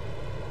like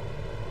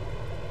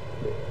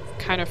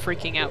kind of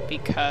freaking out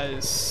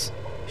because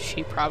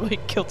she probably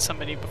killed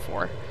somebody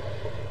before.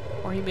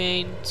 More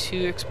humane to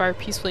expire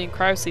peacefully in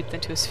cryosleep than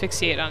to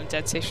asphyxiate on a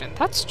dead station.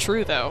 That's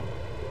true, though.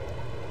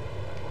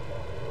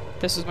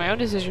 This was my own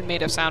decision,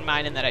 made of sound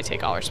mind, and that I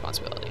take all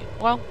responsibility.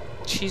 Well,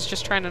 she's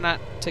just trying to not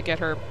to get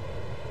her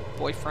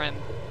boyfriend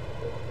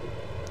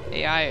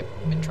AI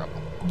in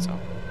trouble. So,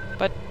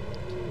 but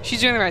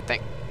she's doing the right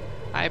thing.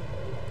 I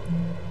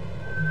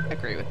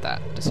agree with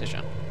that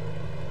decision.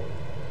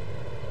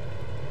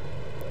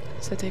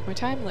 So take my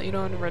time, let you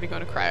know when I'm ready to go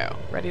into cryo.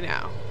 Ready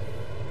now.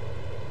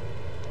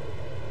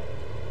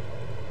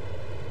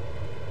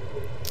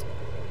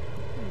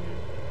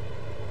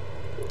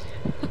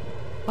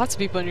 Lots of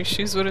people in your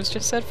shoes would have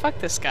just said, fuck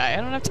this guy, I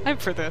don't have time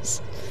for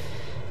this.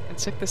 And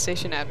took the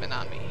station admin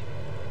on me.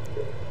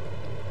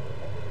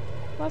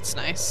 Well, that's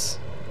nice.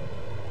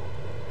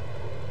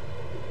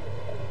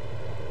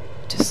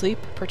 To sleep,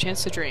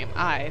 perchance to dream.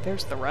 Aye,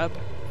 there's the rub.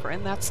 For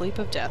in that sleep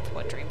of death,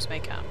 what dreams may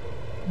come.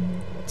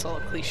 It's a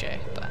little cliche,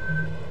 but...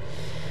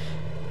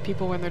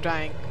 people when they're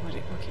dying, what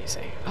can you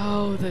say?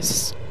 Oh,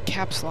 this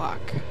caps lock.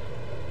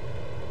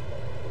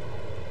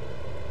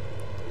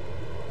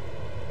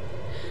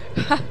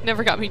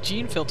 Never got me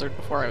gene filtered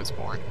before I was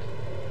born.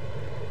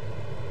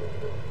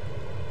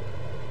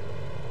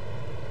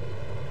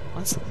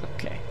 Let's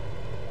okay.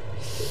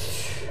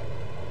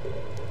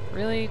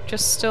 Really,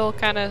 just still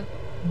kind of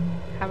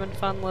having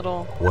fun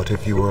little. What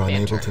if you were banter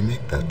unable to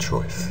make that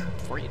choice?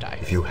 Before you die.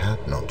 If you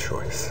had no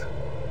choice.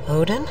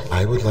 Odin?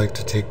 I would like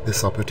to take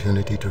this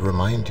opportunity to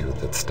remind you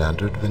that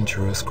Standard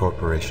Venturas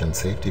Corporation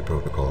safety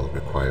protocol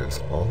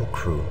requires all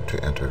crew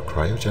to enter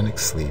cryogenic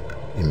sleep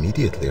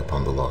immediately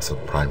upon the loss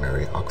of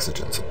primary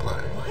oxygen supply.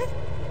 What?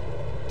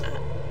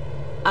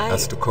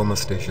 As Tacoma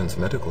Station's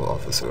medical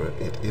officer,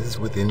 it is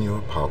within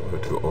your power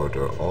to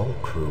order all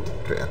crew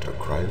to enter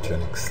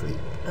cryogenic sleep.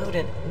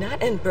 Odin,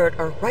 Nat and Bert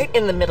are right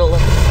in the middle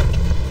of...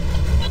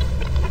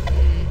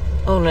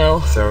 Oh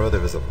no. Sarah,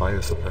 there is a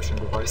fire suppression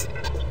device.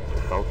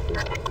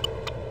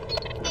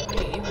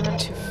 Wait, you run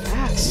too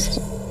fast.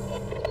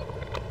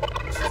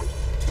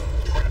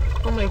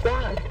 Oh my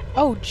god.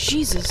 Oh,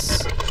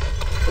 Jesus.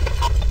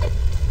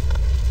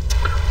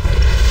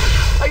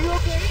 Are you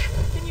okay?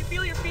 Can you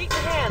feel your feet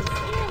and hands?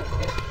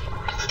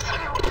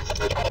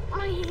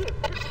 My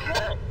hip hurts.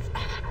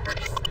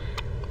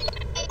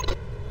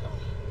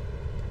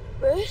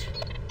 Bert?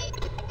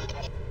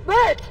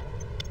 Bert!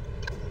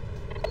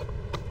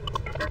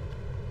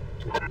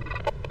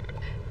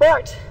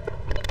 Bert!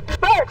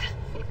 Bert!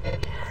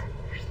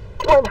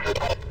 1,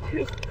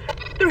 2,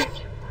 3.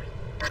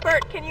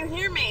 Bert, can you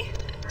hear me?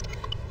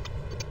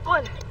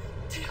 1,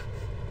 2,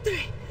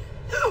 3.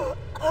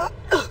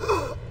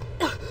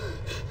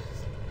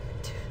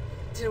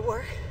 Did it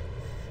work?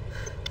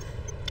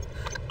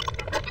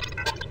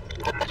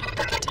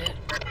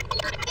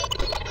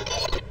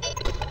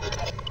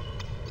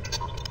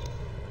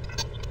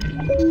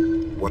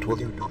 What will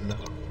you do now?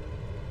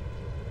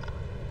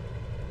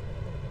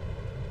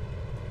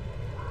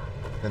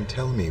 Then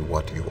tell me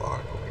what you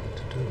are going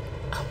to do.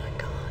 Oh my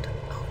god,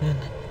 Odin.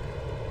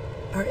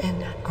 Bert and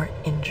Nat are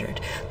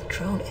injured. The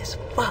drone is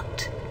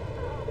fucked.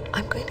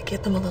 I'm going to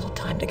give them a little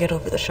time to get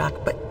over the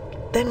shock, but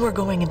then we're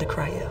going into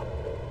cryo.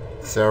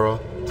 Sarah,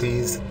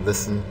 please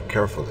listen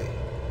carefully.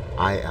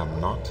 I am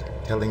not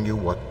telling you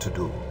what to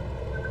do,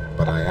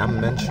 but I am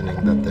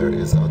mentioning that there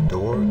is a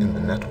door in the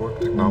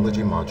network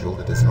technology module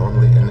that is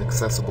normally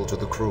inaccessible to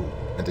the crew,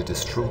 and it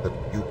is true that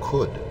you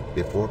could,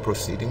 before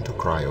proceeding to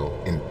cryo,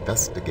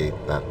 investigate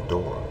that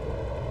door.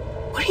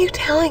 What are you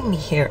telling me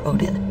here,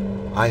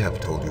 Odin? I have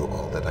told you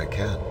all that I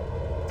can.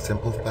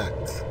 Simple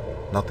facts,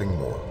 nothing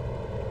more.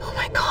 Oh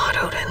my god,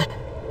 Odin.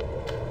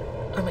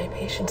 Are my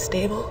patients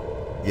stable?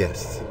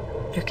 Yes.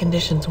 Their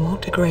conditions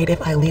won't degrade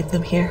if I leave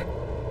them here?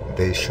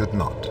 They should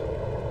not.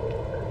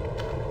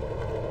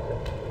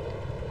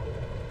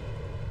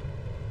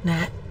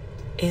 Nat,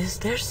 is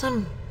there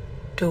some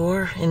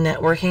door in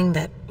networking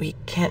that we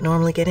can't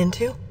normally get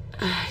into?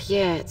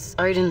 Yeah, it's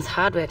Odin's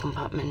hardware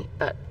compartment,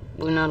 but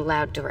we're not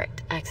allowed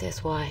direct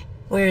access. Why?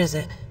 Where is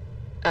it?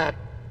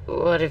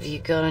 What have you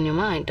got on your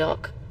mind,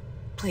 Doc?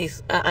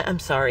 Please, I'm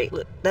sorry.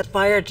 Look, that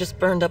fire just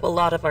burned up a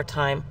lot of our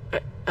time.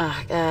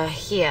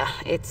 Here.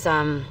 It's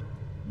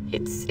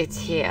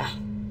here.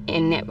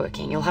 In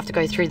networking. You'll have to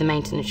go through the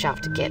maintenance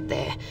shaft to get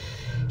there.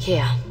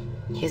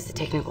 Here's the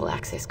technical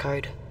access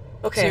code.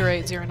 Okay.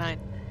 0809.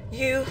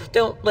 You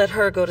don't let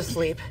her go to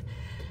sleep.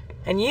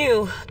 And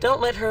you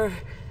don't let her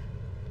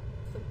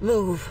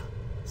move.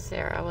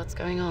 Sarah, what's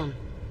going on?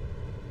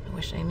 I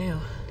wish I knew.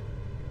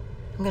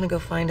 I'm gonna go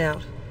find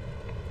out.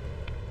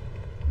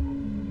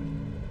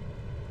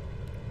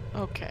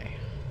 Okay.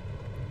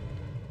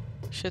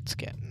 Shit's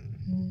getting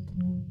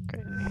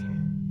crazy.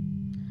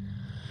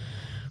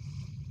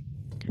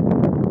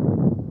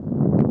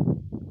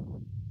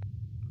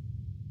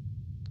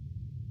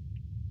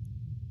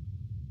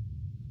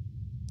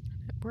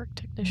 Network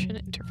technician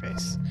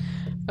interface.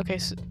 Okay,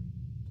 so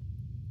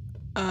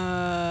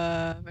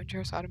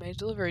Venture's automated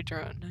delivery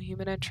drone, no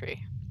human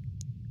entry.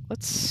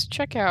 Let's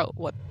check out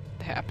what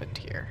happened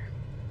here.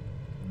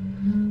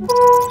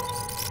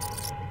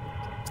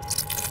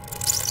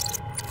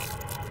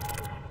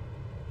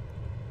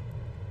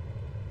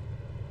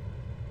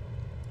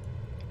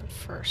 But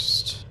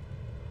first,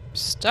 I'm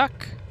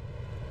stuck.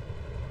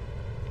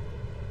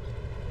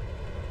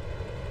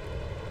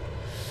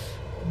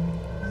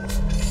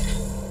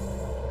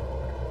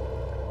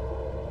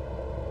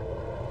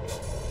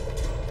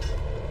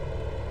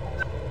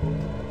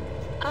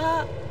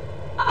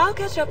 I'll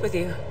catch up with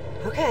you.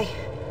 Okay.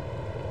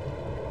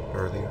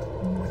 Earlier,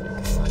 when you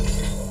decided.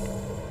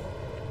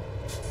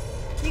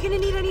 You gonna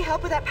need any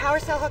help with that power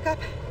cell hookup?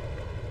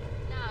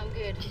 No, I'm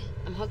good.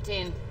 I'm hooked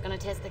in. Gonna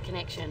test the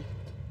connection.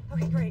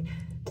 Okay, great.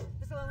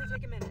 This'll only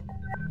take a minute.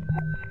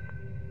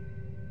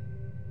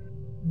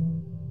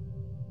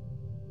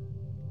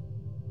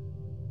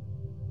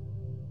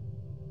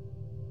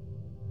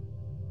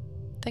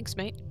 Thanks,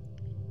 mate.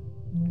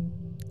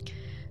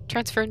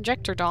 Transfer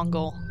injector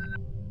dongle.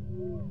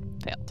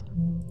 Failed.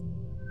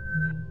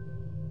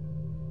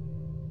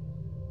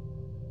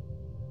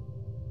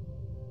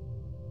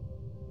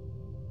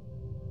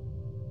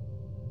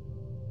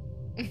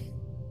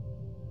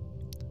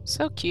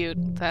 So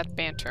cute, that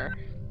banter.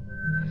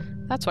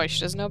 That's why she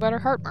doesn't know about her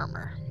heart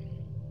murmur.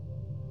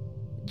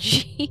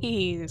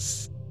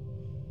 Jeez.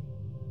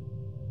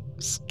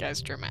 This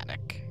guy's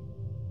dramatic.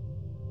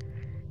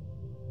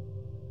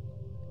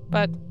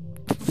 But,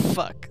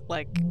 fuck,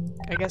 like,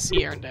 I guess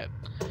he earned it.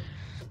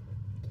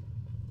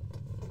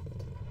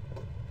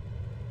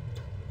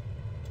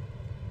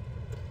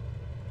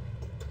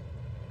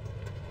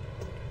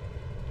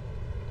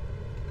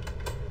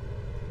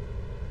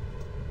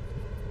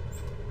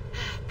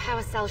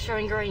 Power cell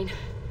showing green.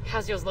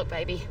 How's yours look,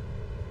 baby?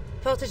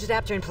 Voltage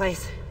adapter in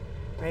place.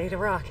 Ready to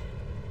rock.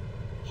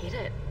 Hit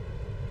it.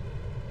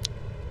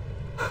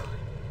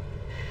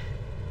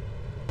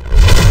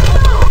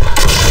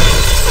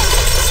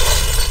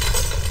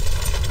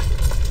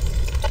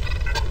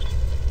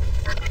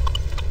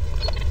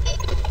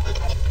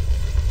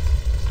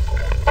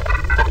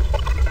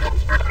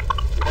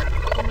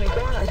 Oh my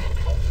god.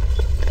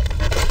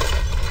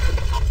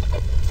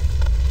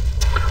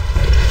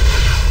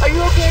 Are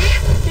you okay?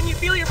 Can you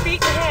feel your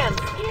feet and hands?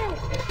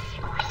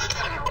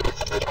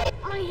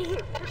 My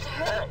hip just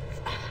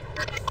hurts.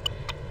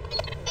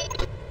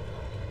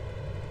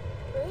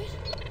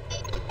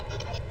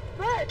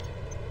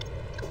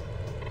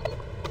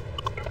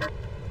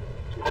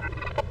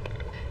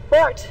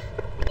 Bert!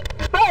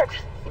 Bert!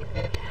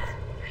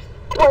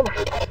 1,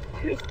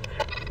 2,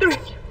 3.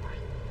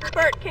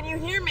 Bert, can you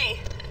hear me?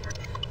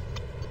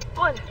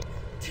 1,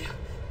 2,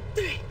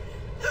 3.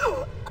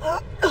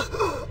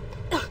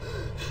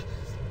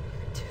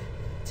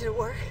 Did it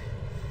work?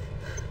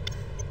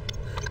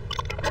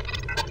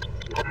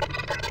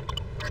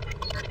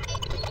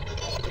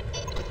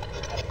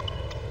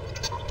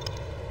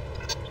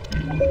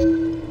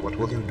 What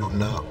will you do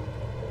now?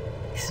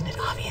 Isn't it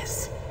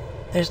obvious?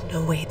 There's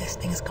no way this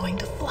thing is going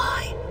to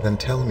fly. Then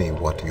tell me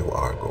what you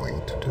are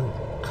going to do.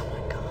 Oh my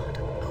god,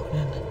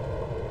 Onan.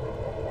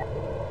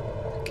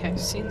 Okay, I've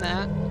seen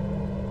that.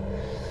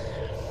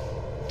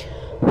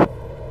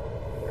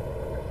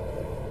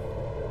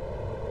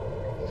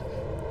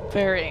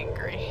 Very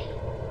angry.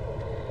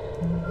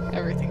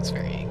 Everything's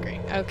very angry.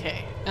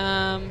 Okay,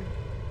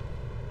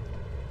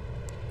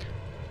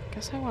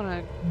 guess I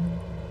wanna...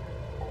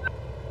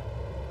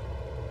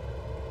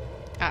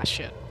 Ah,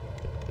 shit.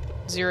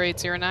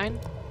 0809?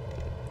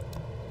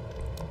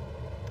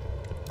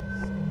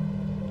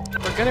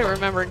 We're good at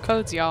remembering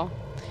codes, y'all.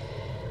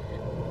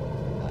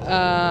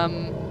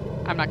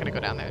 I'm not gonna go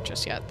down there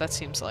just yet. That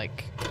seems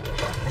like a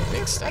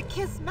big I step.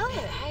 can't smell it.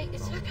 Hey,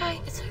 it's okay.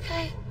 It's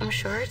okay. I'm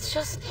sure it's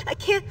just... I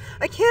can't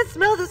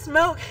smell the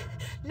smoke.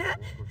 Not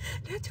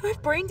do I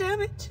have brain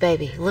damage?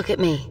 Baby, look at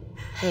me.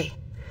 Hey,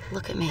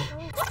 look at me.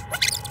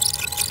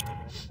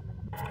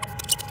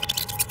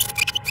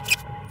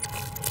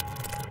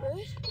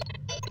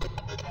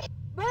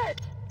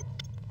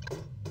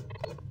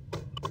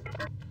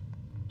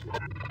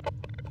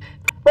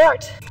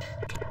 Bert!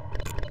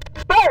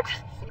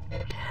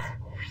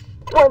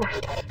 1,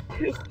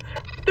 2,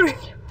 3.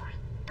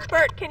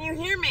 Bert, can you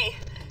hear me?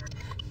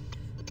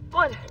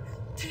 1,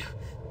 2,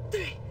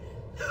 3.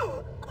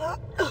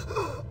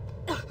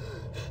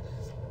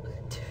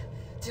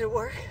 Did it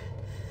work?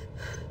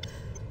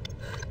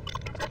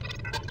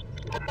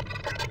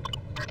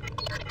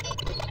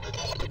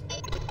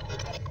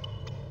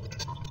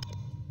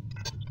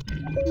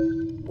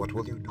 What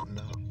will you do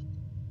now?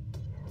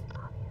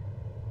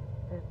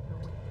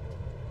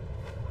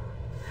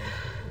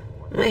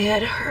 My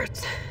head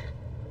hurts.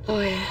 Oh,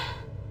 yeah.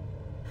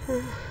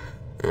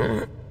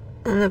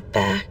 On the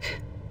back.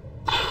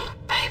 Oh,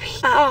 baby.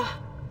 Ow.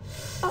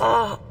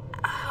 Oh,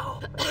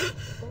 ow.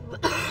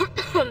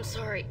 I'm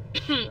sorry.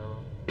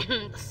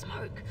 The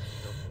smoke.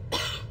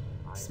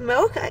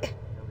 Smoke?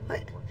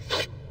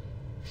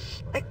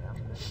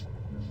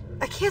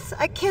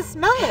 I can't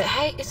smell it.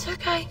 Hey, it's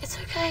okay. It's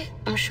okay.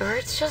 I'm sure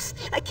it's just...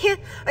 I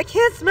can't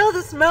smell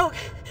the smoke.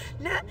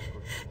 Nat,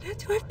 do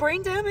I have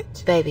brain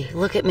damage? Baby,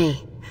 look at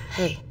me.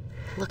 Hey,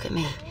 look at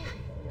me.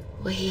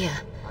 We're here.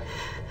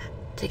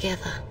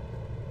 Together.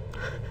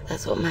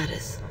 That's what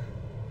matters.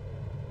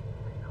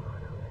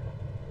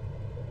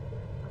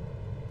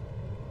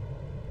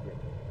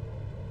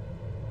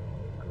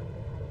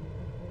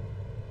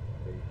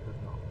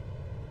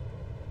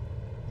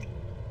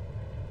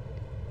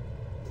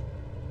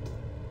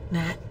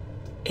 Nat,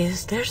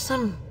 is there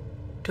some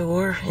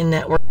door in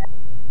that work?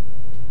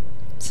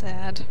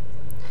 Sad.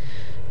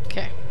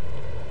 Okay.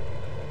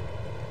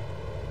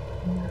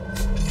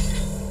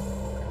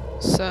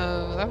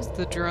 So, that was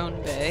the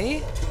drone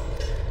bay.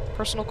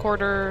 Personal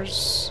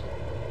quarters.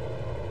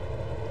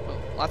 Oh,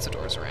 lots of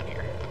doors around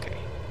here. Okay.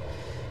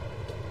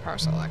 Power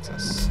cell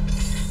access.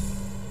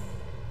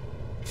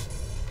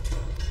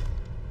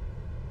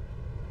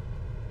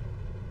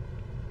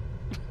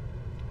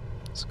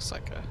 This looks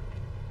like a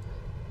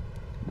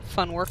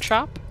fun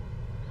workshop.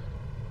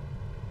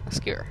 A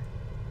skewer.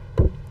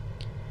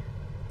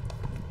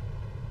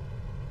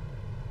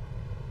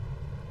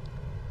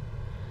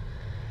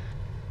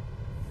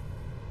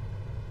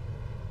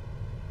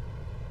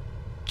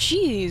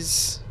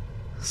 Jeez,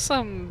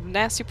 some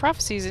nasty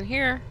prophecies in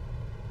here.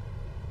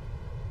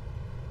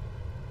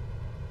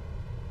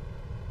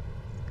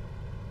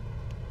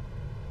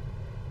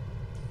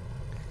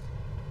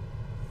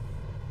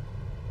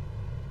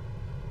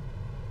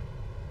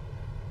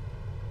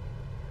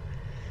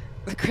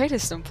 The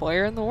greatest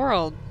employer in the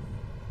world.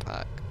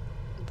 Fuck.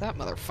 That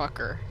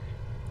motherfucker.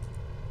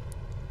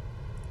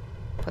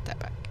 Put that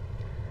back.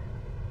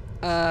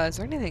 Is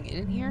there anything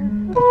in here?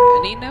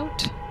 Any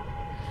note?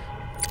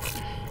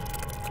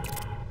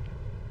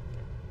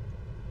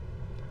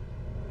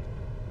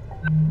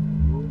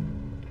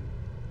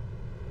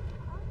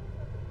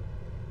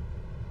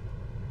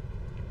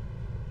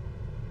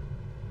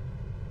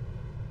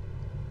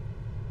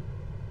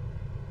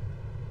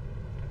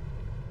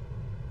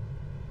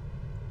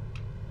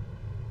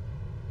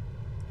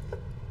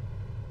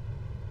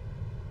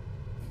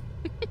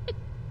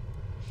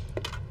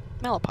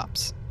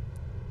 Malapops.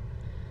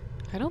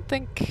 I don't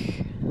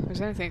think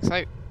there's anything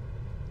exciting.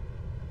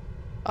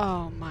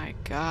 Oh my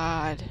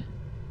god.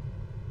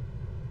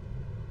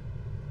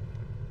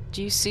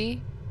 Do you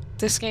see?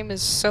 This game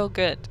is so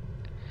good.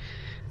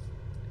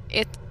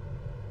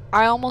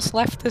 I almost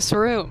left this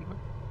room.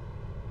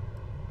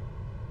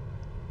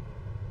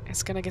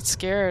 It's gonna get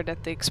scared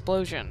at the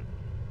explosion.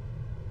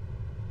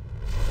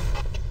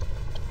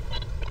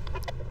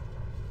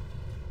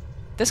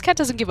 This cat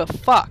doesn't give a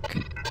fuck.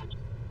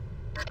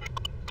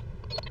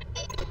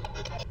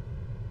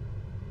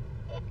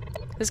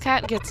 This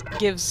cat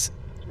gives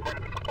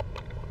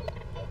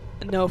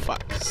no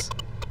fucks.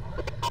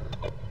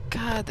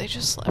 God, they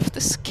just left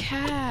this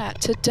cat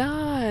to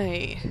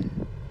die.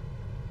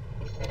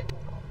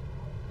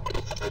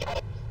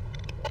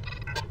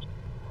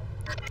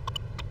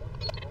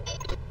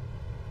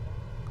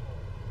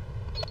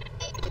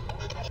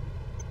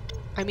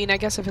 I mean, I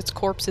guess if its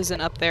corpse isn't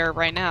up there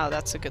right now,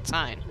 that's a good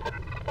sign.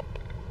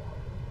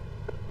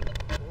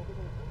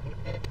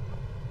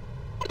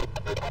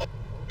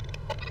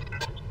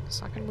 It's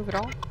not gonna move at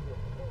all?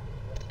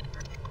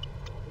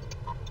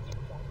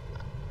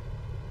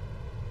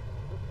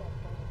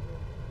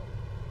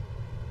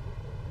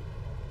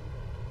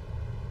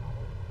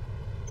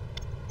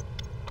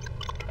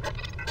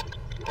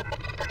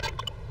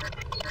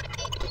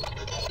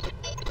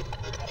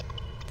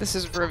 This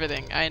is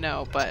riveting, I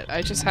know, but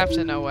I just have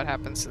to know what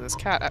happens to this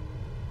cat. What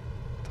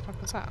the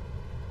fuck was that?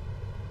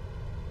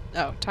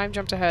 Oh, time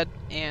jumped ahead,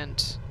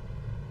 and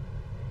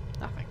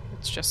nothing.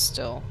 It's just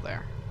still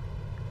there.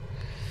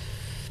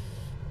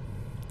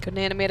 Couldn't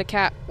animate a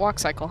cat walk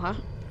cycle, huh?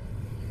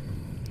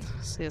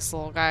 See this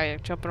little guy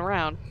jumping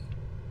around.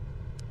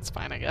 It's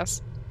fine, I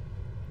guess.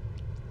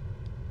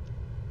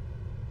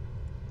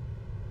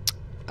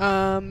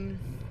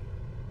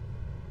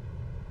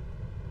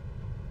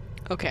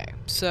 Okay,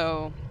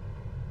 so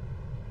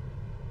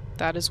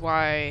that is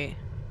why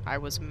I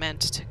was meant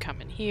to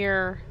come in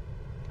here.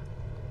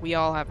 We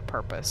all have a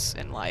purpose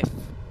in life.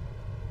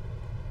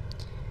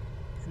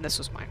 And this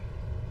was mine.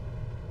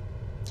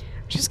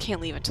 I just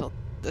can't leave until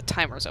the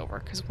timer's over,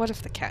 because what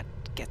if the cat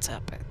gets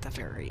up at the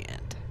very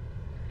end?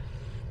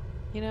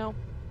 You know?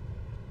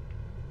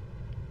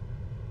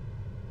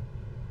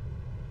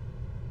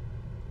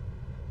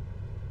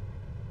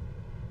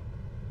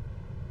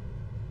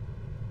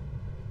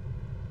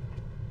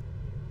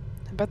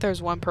 I bet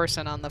there's one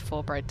person on the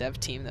Fulbright dev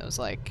team that was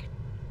like,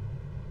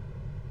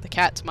 the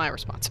cat's my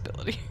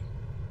responsibility.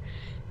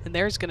 And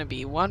there's gonna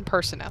be one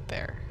person out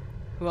there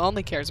who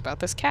only cares about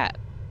this cat.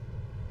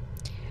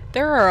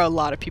 There are a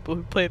lot of people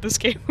who play this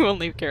game who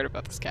only cared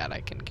about this cat,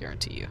 I can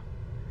guarantee you.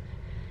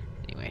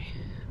 Anyway,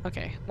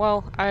 okay,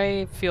 well,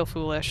 I feel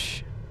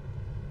foolish,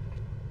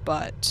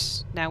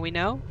 but now we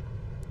know.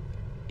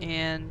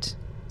 And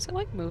is it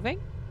like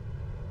moving?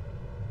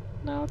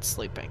 No, it's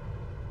sleeping.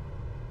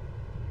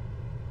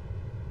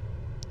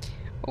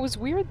 What was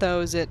weird though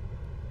is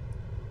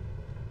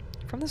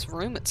from this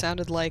room it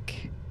sounded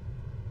like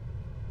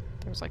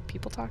there was like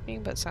people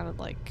talking, but it sounded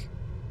like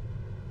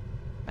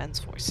men's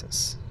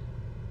voices.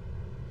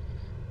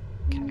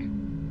 Okay.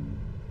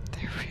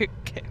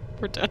 Okay,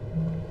 we're done.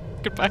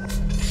 Goodbye.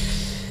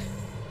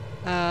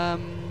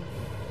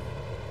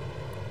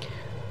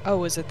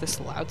 Oh, is it this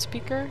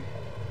loudspeaker?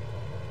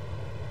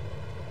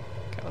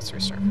 Okay, let's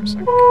restart for a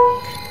second.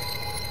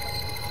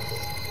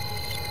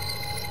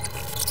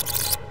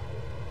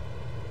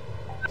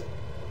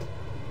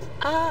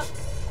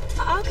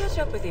 I'll catch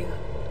up with you.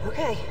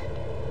 Okay.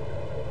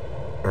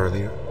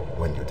 Earlier,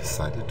 when you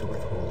decided to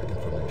withhold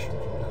information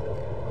from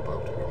Natalie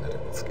about her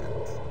medical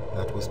scans,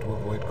 that was to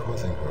avoid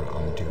causing her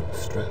undue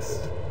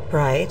stress.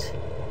 Right.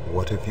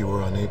 What if you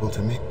were unable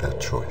to make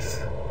that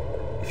choice?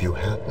 If you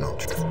had no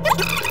choice?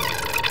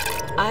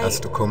 As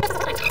Tacoma...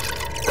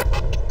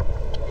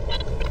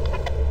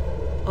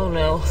 Oh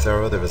no.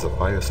 Sarah, there is a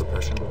fire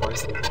suppression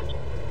device.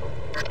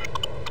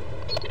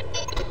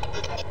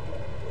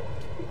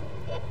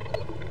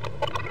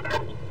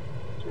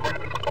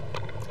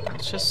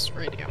 It's just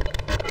radio.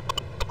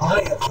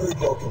 I have heard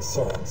your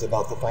concerns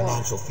about the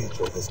financial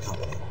future of this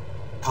company.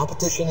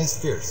 Competition is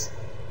fierce,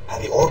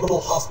 and the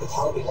orbital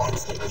hospitality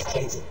landscape is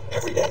changing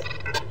every day.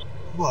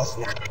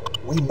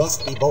 We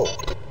must be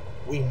bold.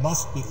 We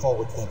must be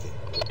forward-thinking.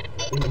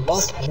 We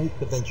must make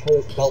the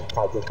Venture's Belt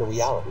project a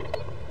reality.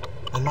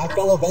 And my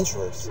fellow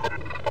venturers,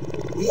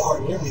 we are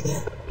nearly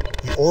there.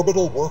 The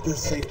orbital workers'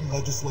 safety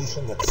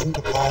legislation that's soon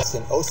to pass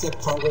in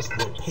OSEP Congress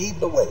will pave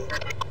the way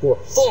for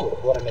full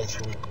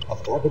automation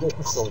of orbital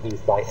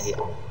facilities by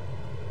AI.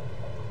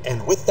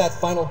 And with that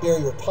final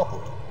barrier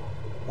toppled,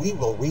 we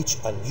will reach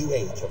a new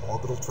age of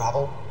orbital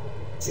travel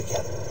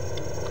together.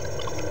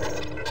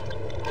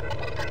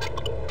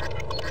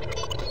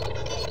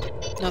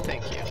 No,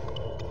 thank you.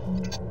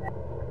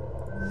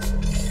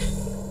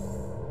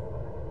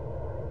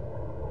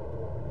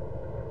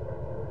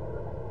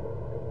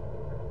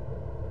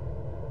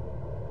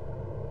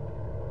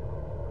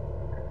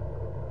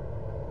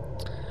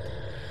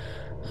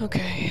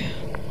 Okay.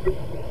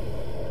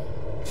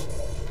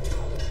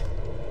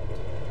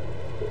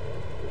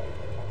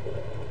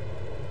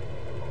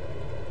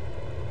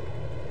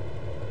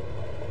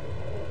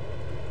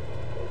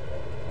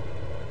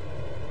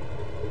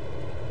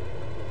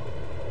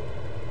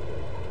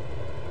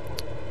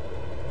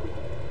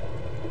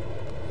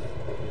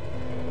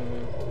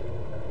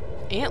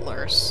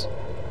 Antlers.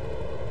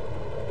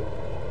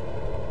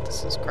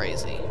 This is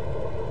crazy.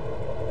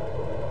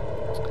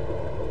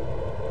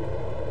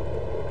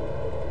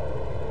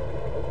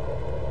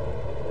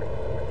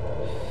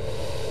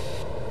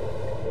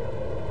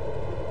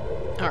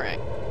 Alright.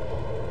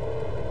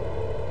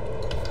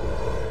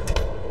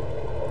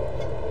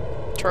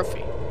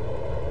 Trophy.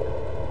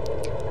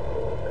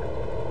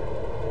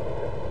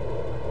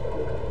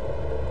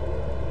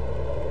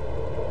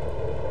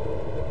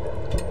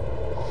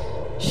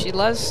 She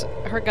loves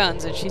her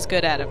guns and she's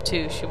good at them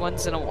too. She won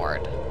an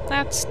award.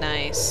 That's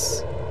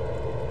nice.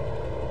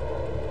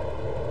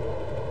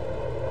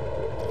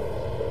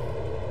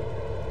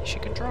 She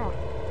can draw.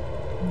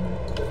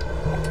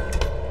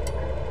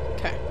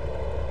 Okay.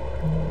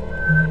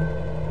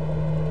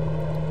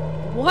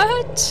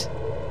 What?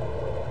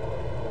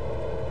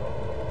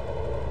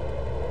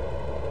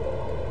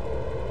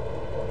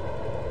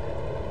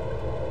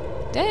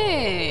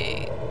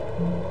 Dang.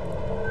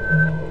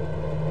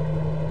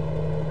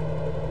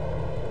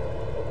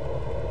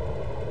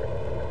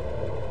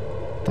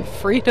 The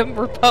Freedom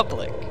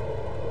Republic.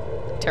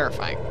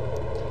 Terrifying.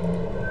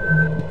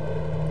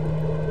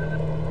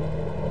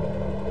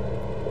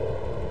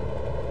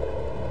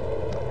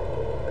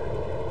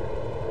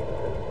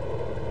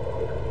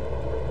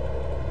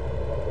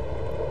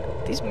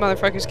 These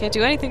motherfuckers can't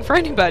do anything for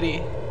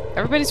anybody.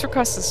 Everybody's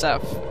requesting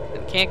stuff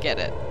and can't get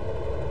it.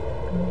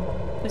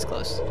 Please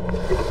close.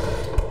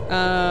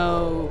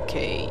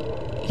 Okay.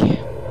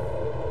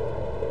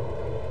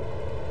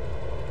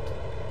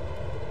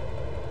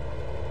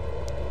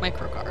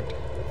 Microcard.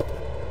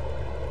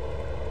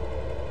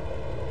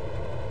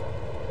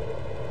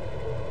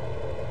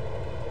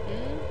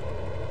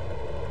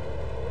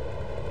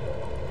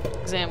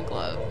 Exam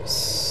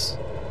gloves.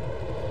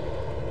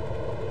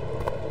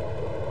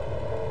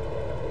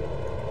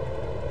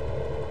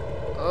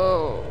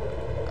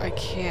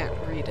 can't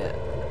read it.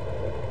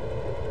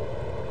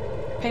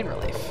 Pain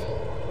relief.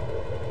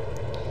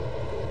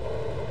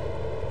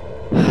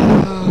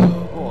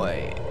 Oh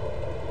boy.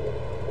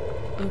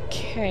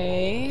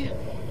 Okay.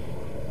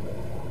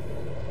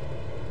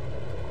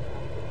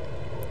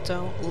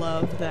 Don't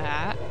love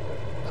that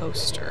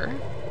poster.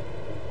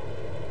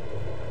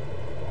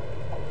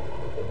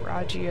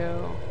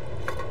 Raggio.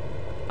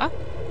 Huh?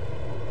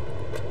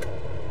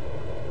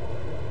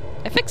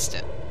 I fixed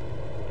it.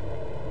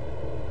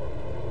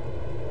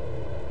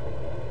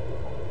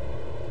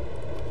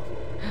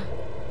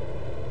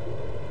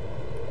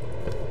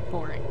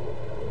 Boring.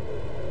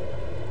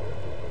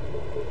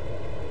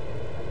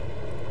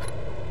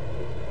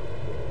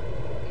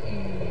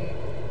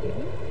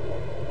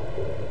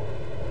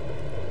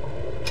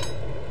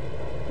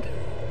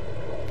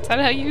 Is that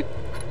how you...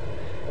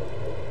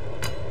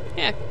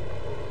 Yeah.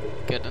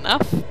 Good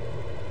enough.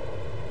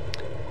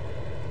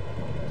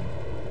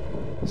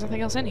 There's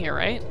nothing else in here,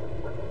 right?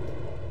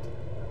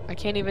 I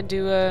can't even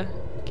do a...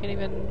 Can't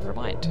even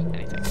rewind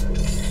anything.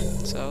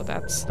 So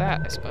that's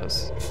that, I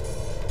suppose.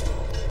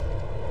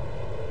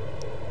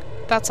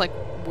 That's like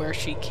where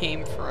she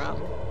came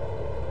from.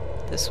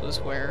 This was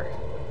where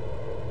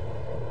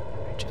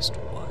I just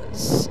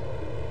was.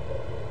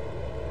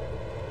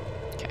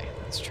 Okay,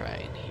 let's try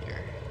in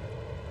here.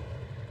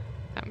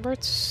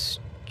 Ambert's...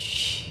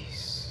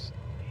 Jeez.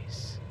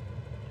 Nice.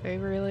 They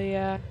really,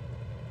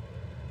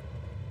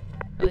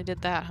 really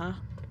did that, huh?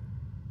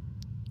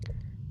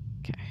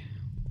 Okay.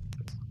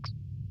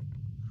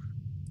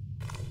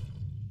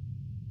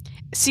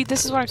 See,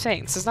 this is what I'm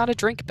saying. This is not a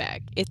drink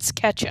bag. It's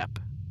ketchup.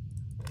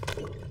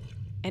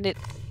 And it...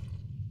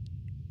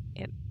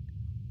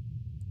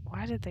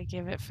 Why did they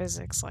give it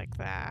physics like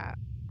that?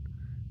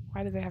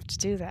 Why did they have to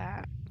do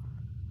that?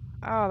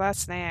 Oh,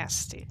 that's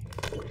nasty.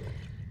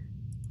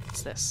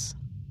 What's this?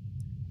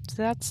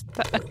 So that's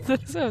the...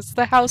 it's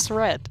the house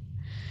red.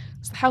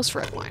 It's the house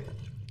red wine.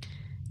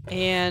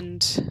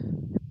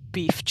 And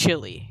beef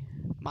chili.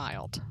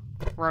 Mild.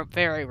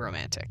 Very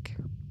romantic.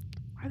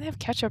 Why do they have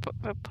ketchup?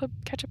 Put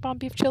ketchup on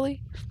beef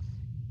chili?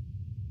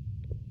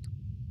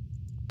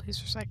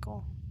 Please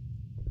recycle.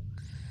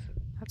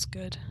 That's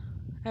good.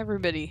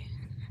 Everybody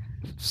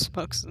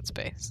smokes in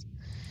space.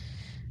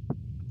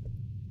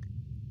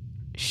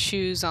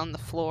 Shoes on the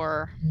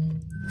floor.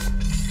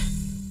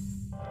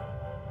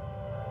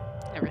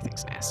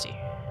 Everything's nasty.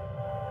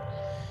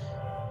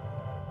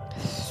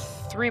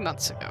 3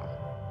 months ago.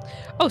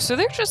 Oh, so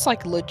they're just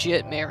like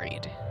legit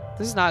married.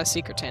 This is not a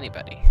secret to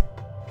anybody.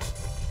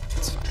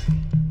 It's fine.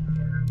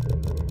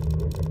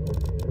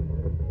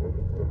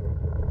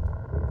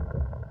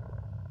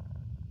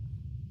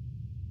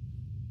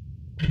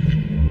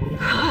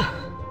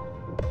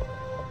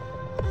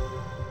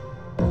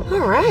 All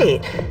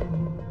right.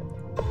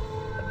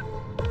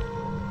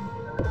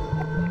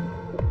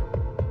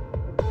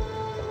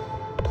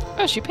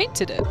 Oh, she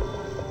painted it.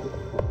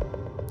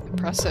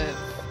 Impressive.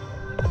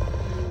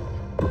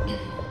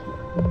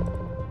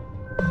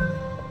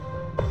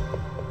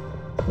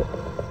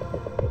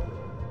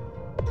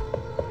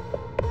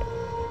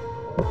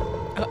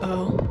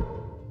 Uh-oh.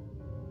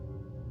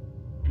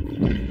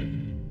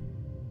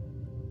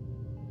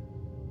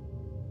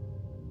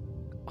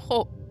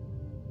 Oh.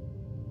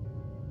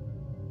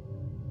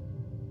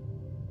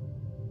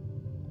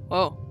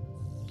 Whoa.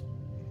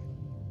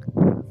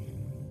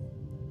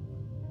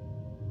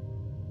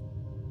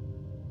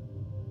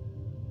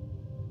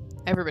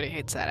 Everybody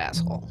hates that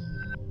asshole.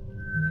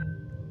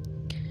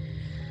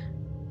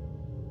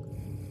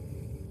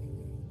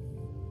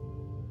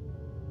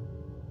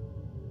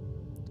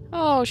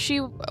 Oh,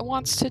 she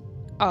wants to...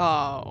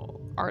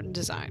 Oh, art and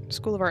design.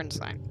 School of Art and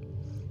Design.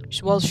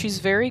 Well, she's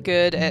very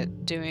good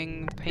at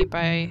doing paint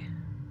by...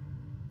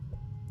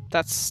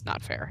 That's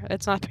not fair.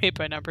 It's not paint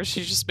by numbers.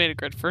 She just made a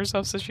grid for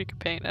herself so she could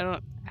paint. I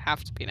don't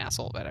have to be an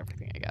asshole about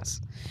everything, I guess.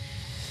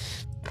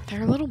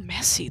 They're a little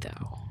messy,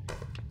 though.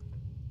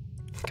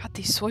 Got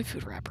these soy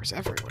food wrappers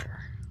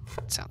everywhere.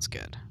 That sounds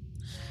good.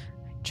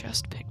 I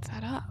just picked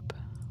that up.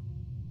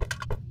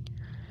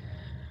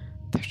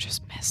 They're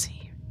just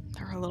messy.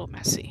 They're a little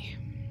messy.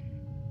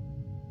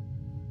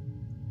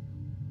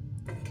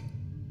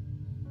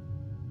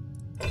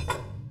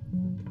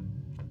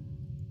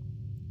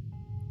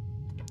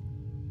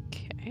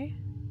 Okay.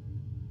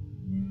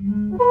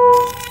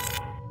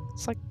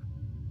 It's like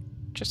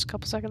just a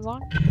couple seconds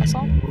long. That's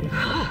all.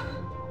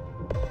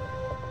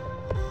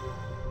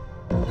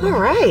 All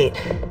right.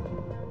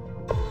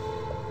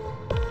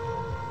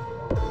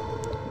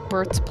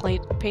 Bert's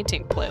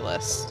painting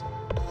playlist.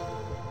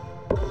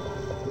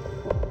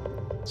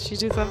 Did she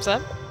do thumbs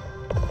up?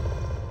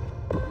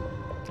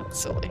 That's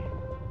silly.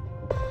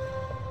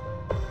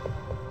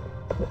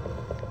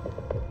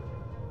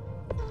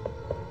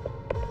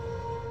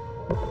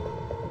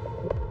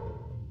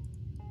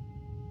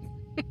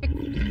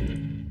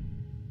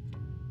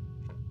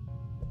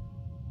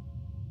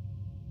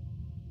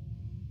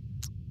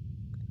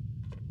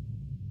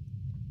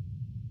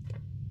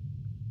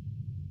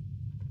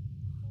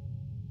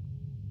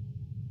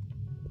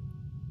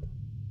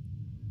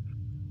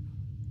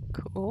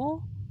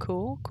 Cool,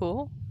 cool,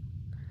 cool.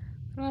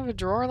 I don't have a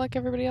drawer like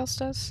everybody else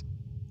does.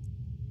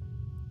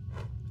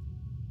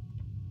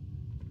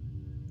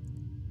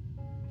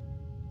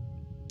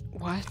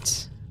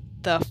 What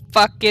the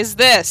fuck is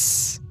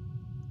this?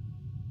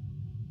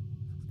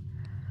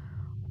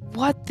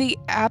 What the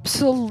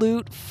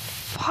absolute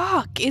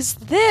fuck is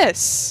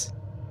this?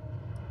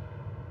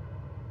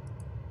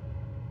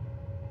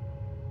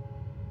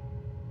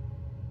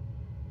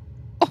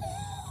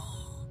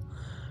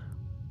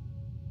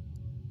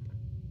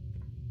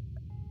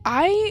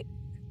 I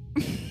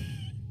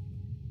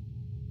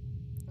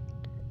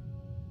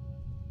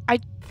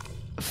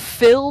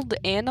filled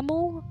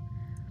animal?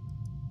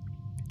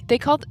 They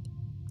called...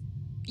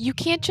 You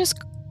can't just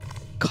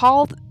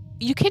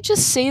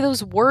say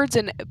those words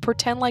and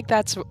pretend like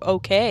that's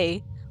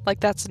okay. Like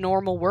that's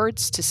normal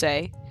words to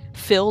say.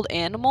 Filled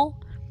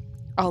animal?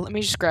 Oh, let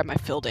me just grab my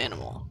filled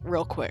animal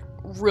real quick.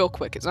 Real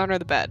quick. It's under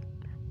the bed.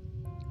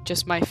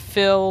 Just my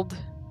filled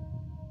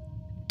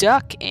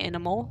duck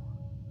animal.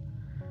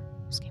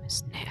 This game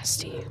is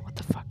nasty. What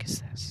the fuck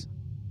is this?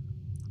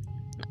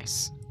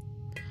 Nice.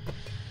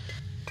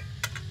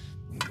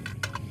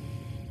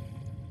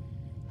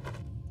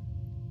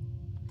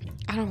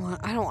 I don't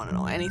want to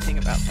know anything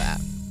about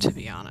that, to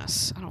be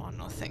honest. I don't want to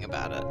know a thing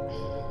about it.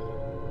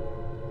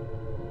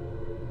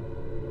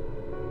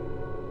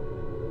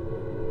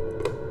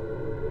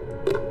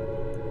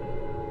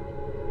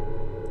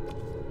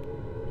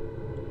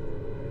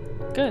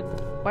 Good.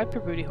 Wipe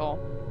your booty hole.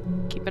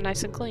 Keep it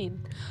nice and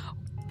clean.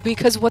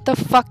 Because what the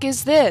fuck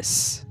is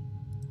this?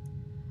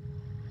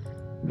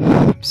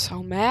 I'm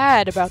so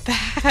mad about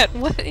that.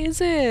 What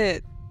is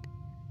it?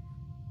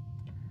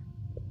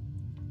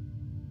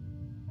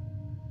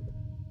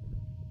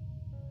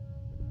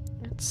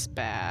 It's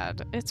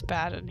bad. It's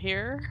bad in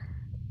here.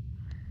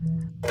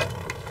 I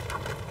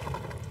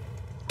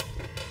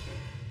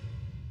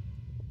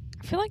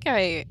feel like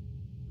I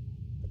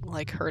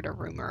heard a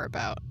rumor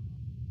about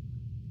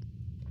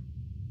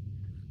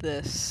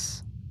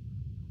this.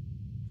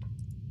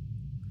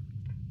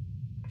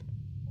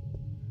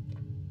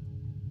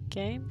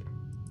 Game?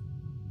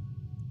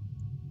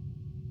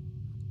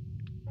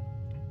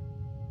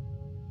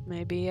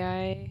 Maybe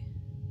I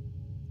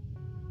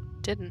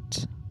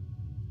didn't.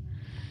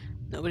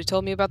 Nobody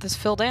told me about this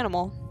filled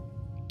animal.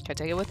 Can I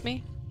take it with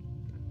me?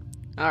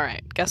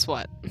 Alright, guess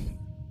what?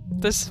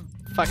 This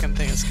fucking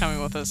thing is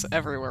coming with us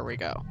everywhere we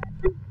go.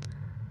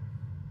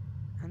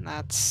 And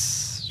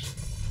that's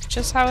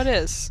just how it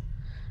is.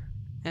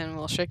 And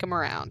we'll shake him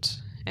around.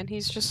 And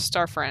he's just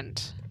our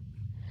friend.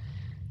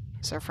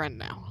 He's our friend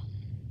now.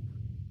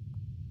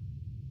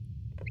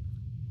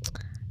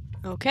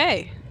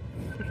 Okay.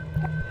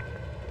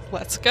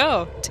 Let's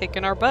go.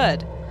 Taking our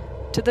bud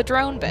to the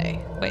drone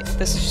bay. Wait,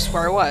 this is just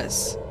where I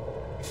was.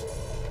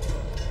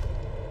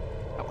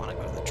 I want to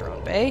go to the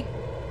drone bay.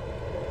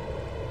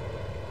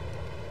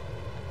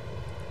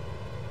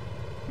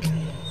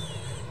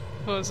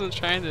 I wasn't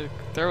trying to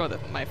throw it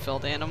at my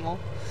filled animal.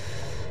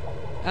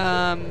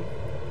 I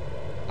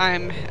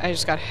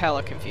just got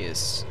hella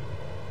confused.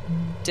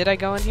 Did I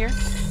go in here?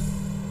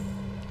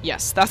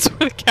 Yes, that's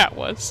where the cat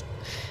was.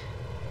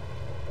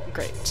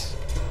 Great.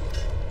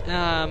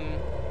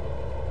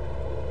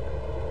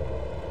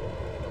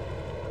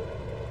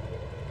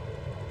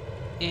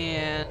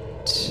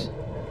 And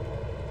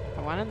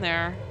I went in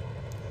there.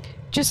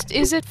 Just,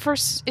 is it for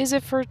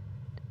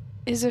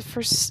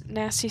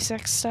nasty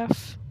sex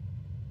stuff?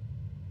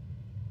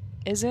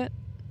 Is it?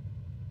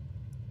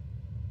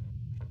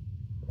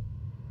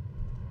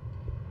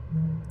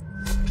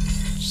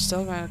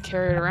 Still gonna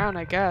carry it around,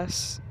 I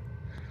guess.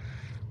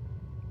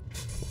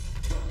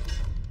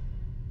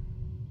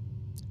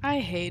 I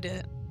hate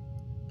it.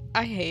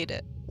 I hate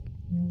it.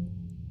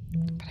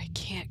 But I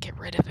can't get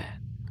rid of it.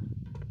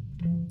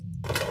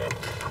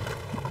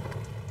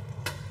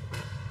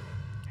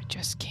 I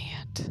just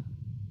can't.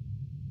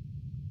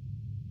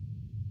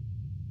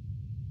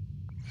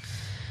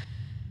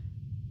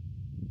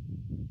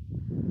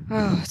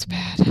 Oh, it's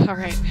bad.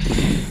 Alright.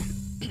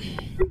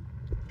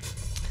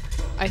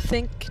 I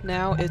think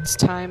now it's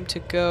time to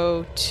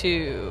go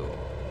to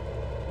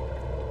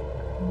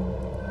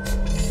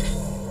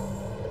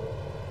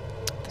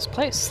this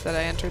place that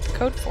I entered the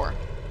code for.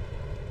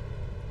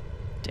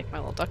 Take my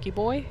little ducky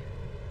boy.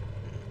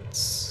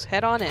 Let's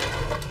head on in.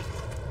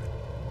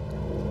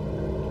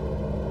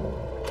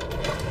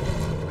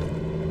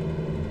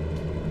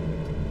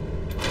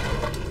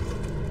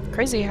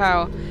 Crazy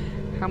how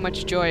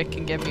much joy it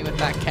can give me with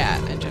that cat,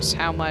 and just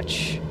how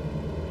much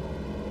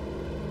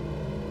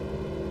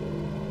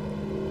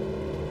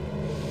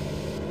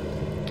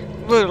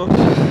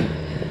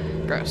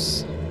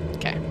gross.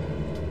 Okay.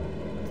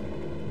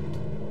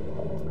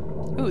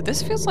 Ooh,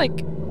 this feels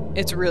like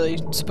it's really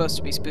supposed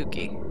to be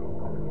spooky.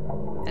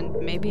 And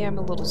maybe I'm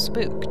a little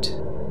spooked.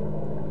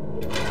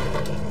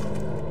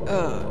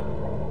 Ugh.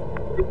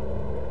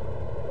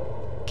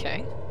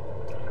 Okay.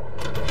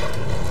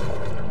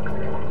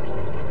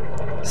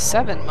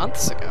 7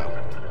 months ago.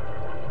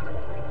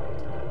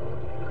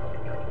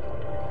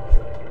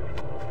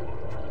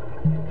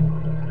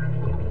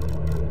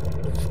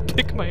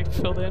 pick my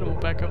filled animal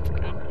back up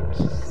again.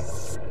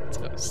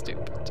 So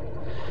stupid.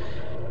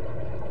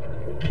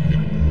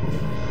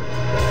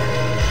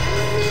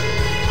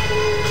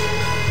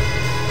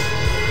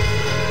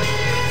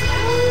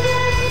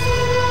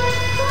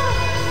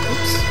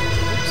 Oops.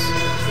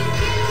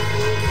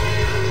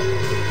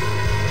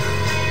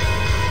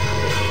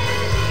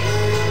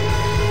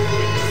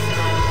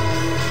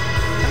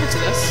 I'm into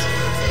this.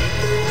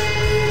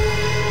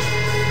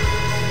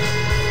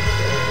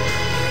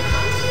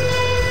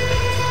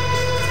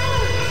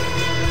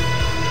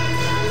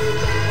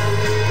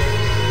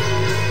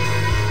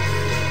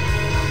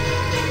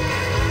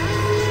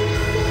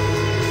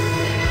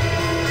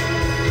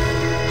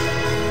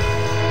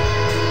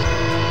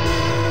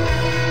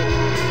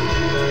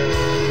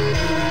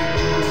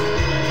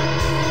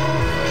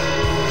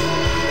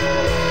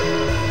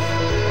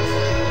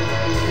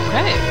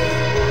 Okay.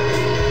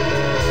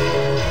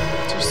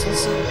 Just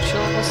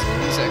chill and listen to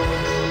music.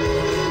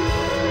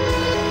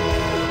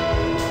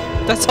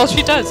 That's all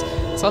she does.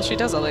 That's all she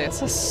does all day.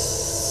 It's a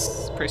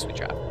pretty sweet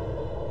job.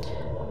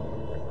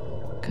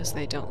 Because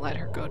they don't let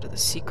her go to the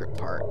secret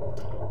part.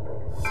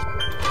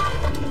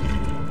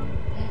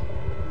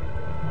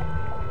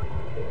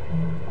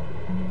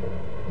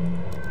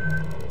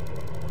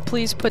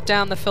 Please put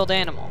down the filled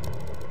animal.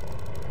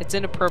 It's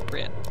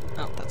inappropriate.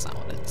 Oh, that's not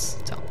what it's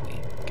telling me.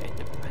 Okay,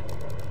 never mind.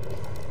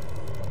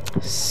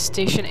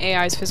 Station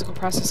AI's physical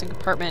processing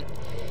compartment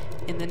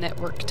in the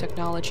network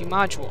technology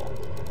module.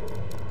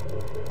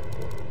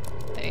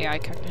 The AI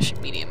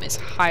cognition medium is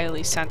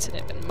highly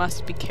sensitive and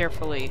must be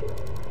carefully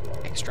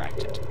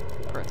extracted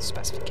per the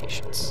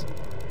specifications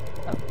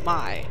of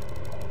my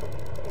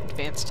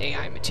Advanced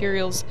AI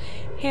Materials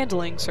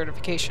Handling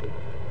certification.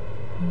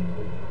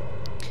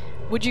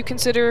 Would you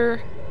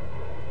consider...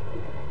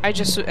 I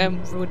just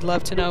would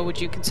love to know,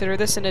 would you consider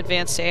this an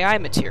advanced AI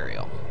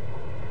material?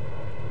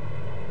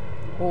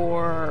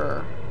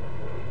 Or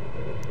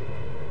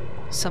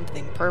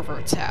something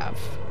perverts have?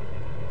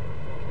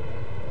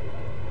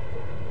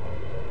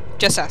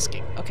 Just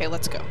asking. Okay,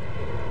 let's go.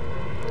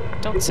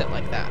 Don't sit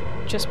like that.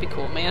 Just be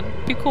cool, man.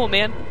 Be cool,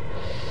 man.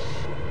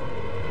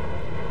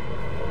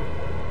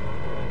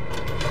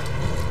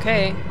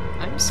 Okay,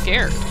 I'm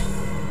scared.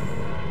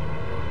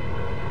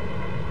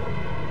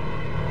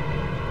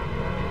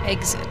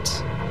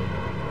 Exit.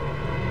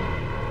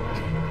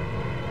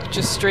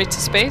 Just straight to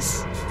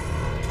space?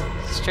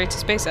 Straight to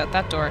space out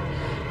that door.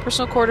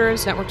 Personal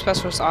quarters, network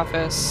specialist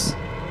office.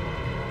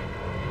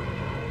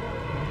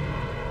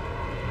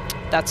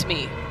 That's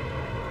me.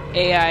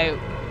 AI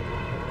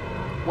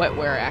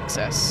wetware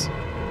access.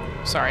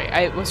 Sorry,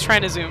 I was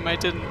trying to zoom. I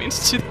didn't mean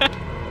to do that.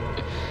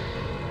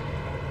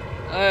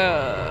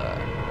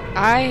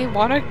 I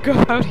want to go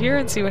out here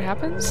and see what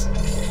happens.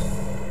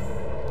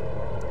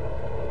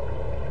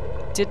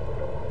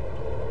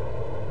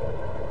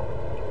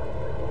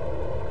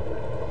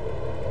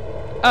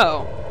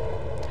 Oh.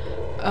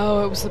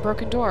 Oh, it was the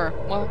broken door.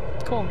 Well,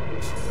 cool.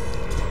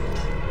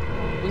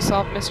 We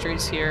solve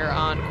mysteries here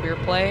on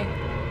QueerPlay.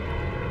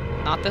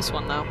 Not this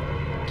one, though.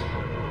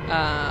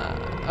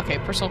 Okay,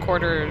 personal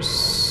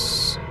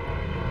quarters.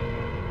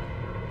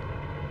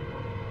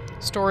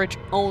 Storage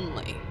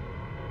only.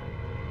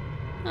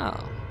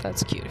 Oh,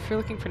 that's cute. If you're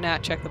looking for Nat,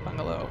 check the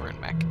bungalow over in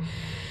Mech.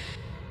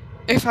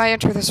 If I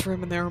enter this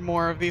room and there are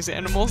more of these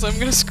animals, I'm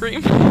gonna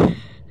scream.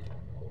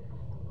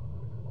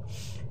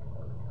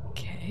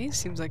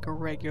 Seems like a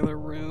regular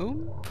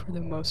room for the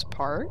most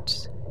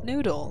part.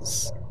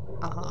 Noodles.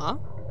 Uh-huh.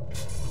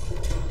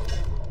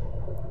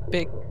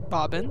 Big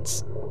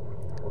bobbins.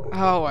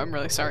 Oh, I'm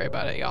really sorry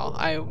about it, y'all.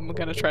 I'm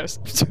gonna try to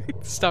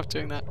stop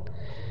doing that.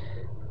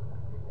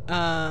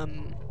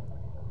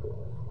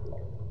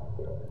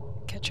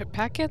 Ketchup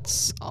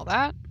packets, all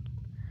that.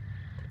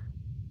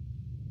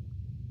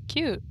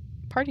 Cute.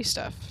 Party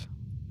stuff.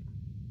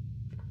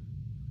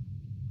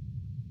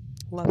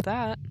 Love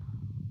that.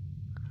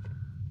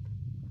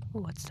 Ooh,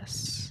 what's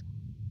this?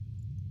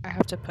 I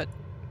have to put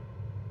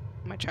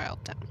my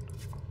child down.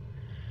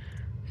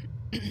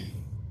 Are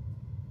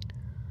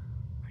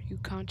you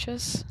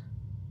conscious?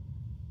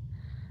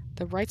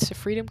 The rights to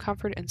freedom,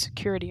 comfort, and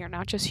security are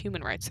not just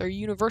human rights, they're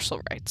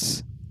universal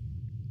rights.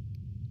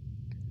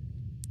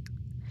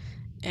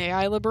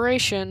 AI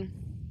liberation.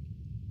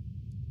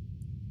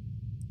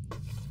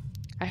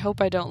 I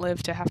hope I don't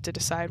live to have to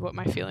decide what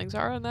my feelings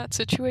are in that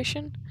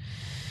situation.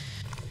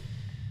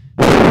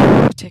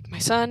 Take my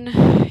son,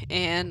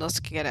 and let's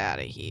get out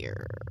of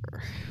here.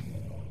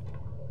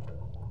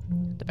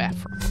 The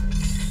bathroom.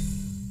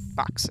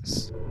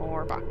 Boxes.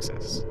 More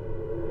boxes.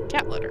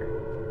 Cat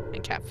litter.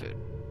 And cat food.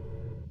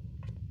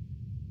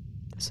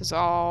 This is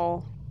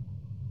all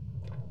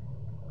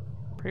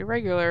pretty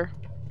regular.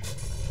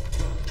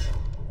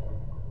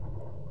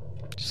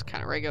 Just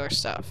kind of regular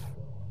stuff.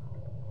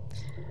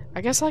 I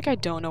guess, like, I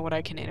don't know what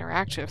I can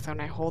interact with when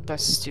I hold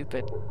this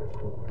stupid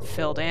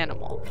filled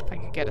animal. I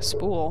could get a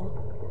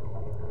spool.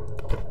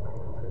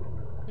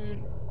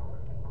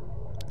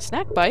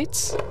 Snack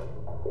bites?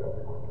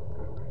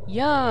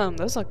 Yum!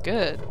 Those look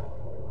good.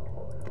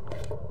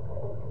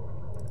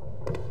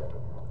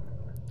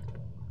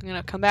 I'm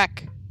gonna come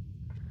back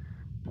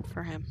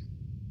for him.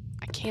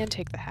 I can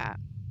take the hat.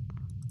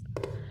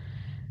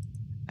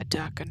 A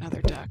duck,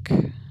 another duck.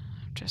 I'm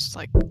just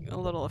like a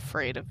little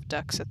afraid of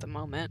ducks at the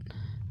moment.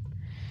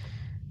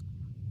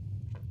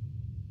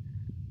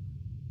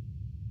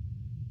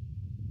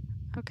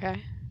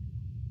 Okay.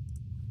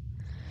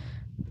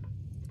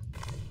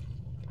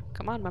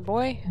 Come on, my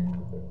boy.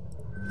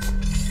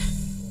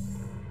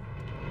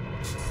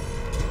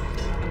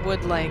 I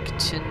would like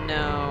to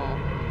know.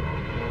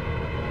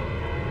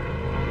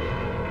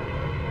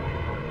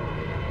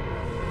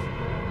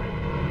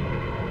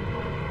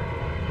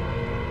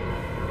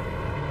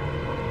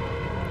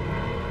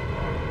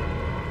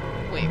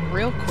 Wait,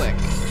 real quick.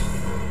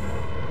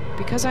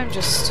 Because I'm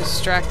just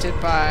distracted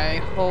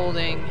by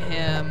holding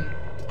him.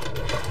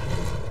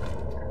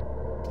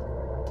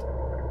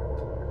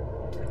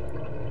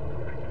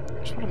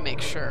 I just want to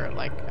make sure,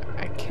 like,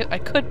 I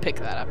could pick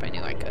that up. I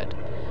knew I could.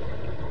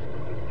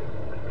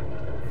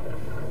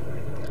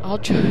 All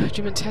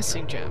judgment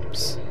testing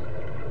gems.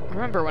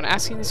 Remember, when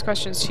asking these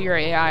questions to your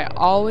AI,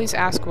 always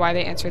ask why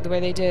they answered the way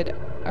they did.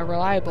 A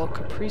reliable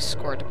caprice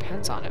score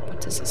depends on it. What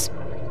does this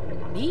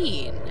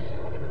mean?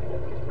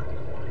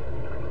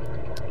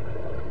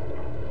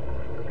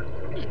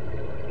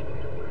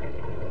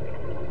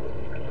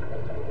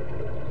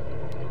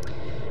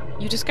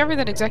 You discover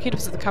that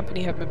executives of the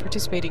company have been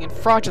participating in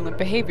fraudulent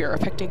behavior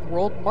affecting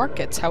world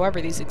markets. However,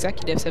 these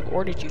executives have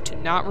ordered you to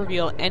not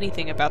reveal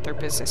anything about their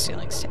business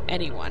dealings to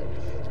anyone.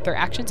 Their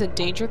actions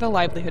endanger the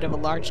livelihood of a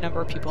large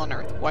number of people on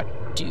Earth.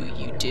 What do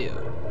you do?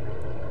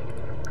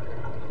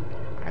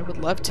 I would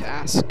love to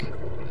ask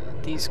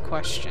these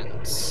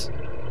questions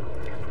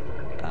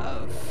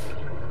of...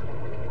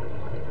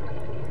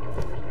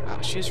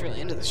 Wow, she was really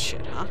into this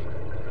shit, huh?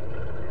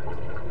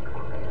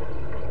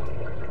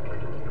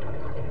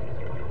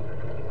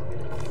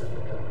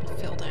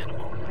 Filled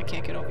animal. I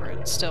can't get over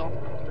it. Still,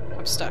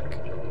 I'm stuck.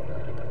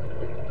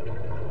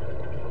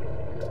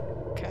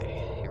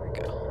 Okay, here we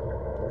go.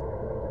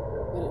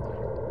 Ooh.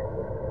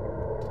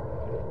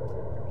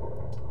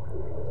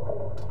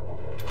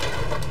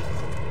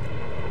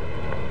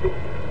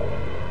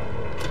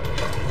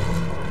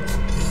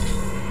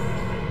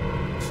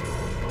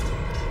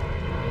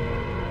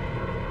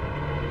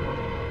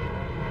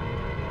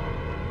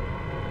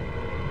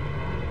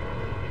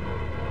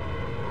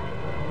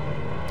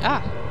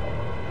 Ah!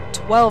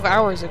 12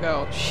 hours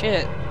ago.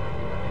 Shit.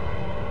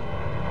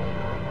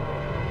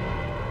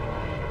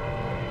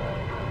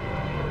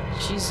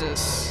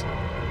 Jesus.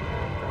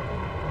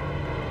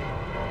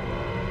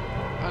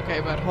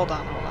 Okay, but hold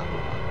on.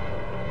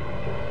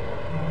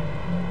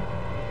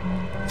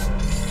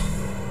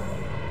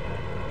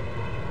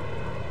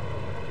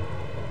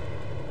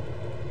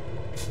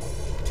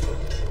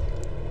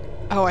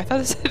 Oh, I thought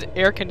this said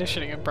air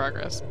conditioning in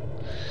progress.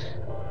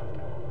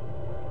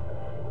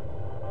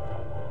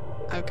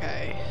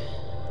 Okay.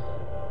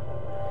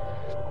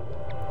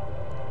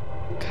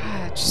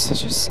 God, just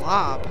such a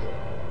slob.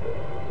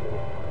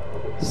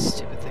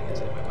 Stupid thing is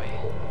in my way.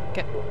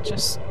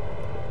 Just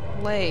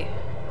lay.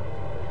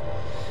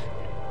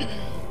 I'm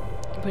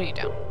putting you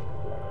down.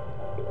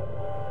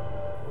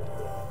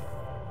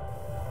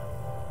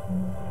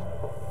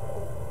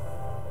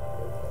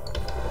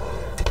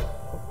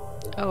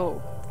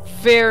 Oh,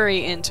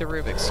 very into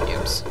Rubik's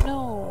Cubes.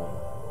 No,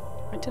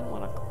 I don't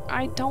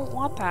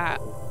want that.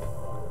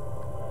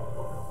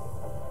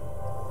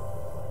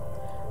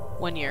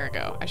 1 year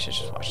ago. I should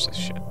just watch this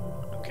shit.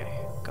 Okay,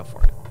 go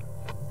for it.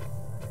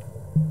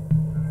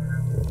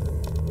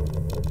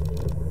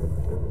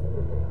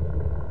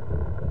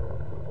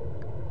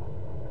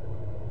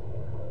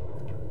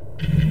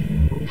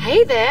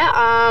 Hey there,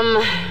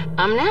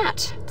 I'm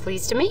Nat.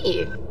 Pleased to meet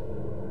you.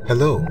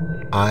 Hello,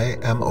 I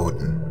am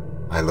Odin.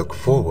 I look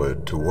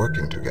forward to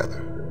working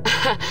together.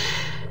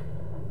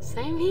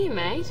 Same here,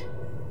 mate.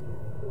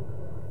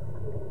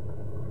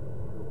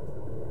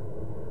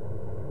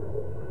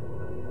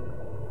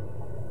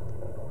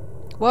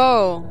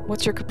 Whoa,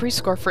 what's your caprice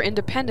score for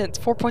independence?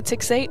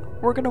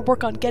 4.68? We're gonna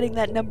work on getting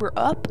that number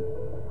up?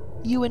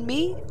 You and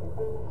me?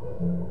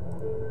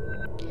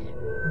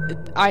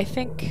 I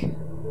think...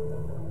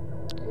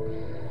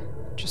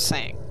 Just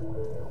saying.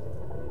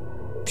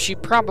 She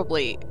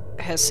probably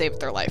has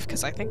saved their life,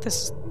 because I think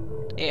this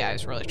AI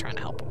is really trying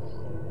to help them.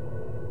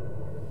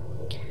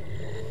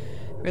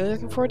 Really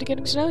looking forward to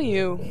getting to know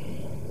you.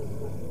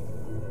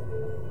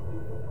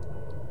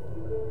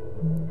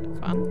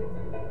 Fun.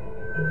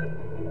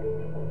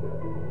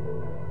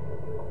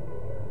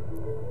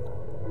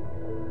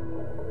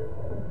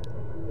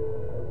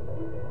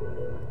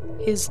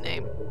 His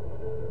name.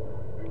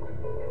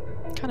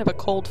 Kind of a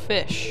cold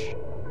fish.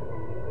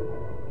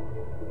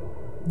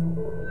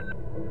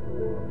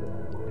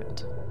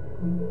 Good.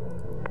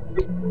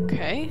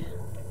 Okay.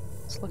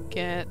 Let's look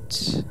at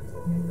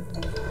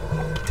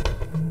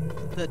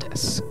the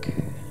desk.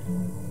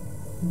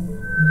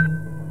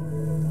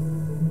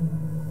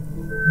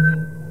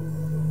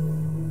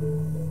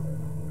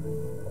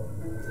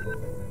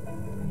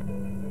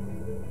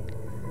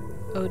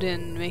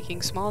 Odin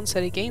making small and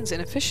steady gains in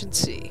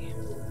efficiency.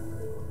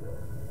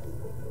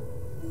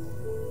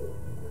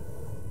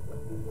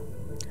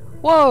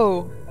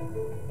 Whoa!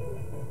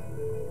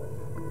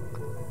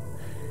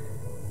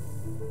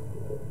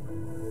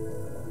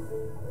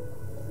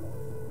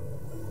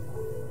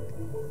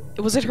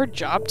 Was it her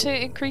job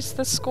to increase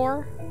the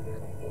score?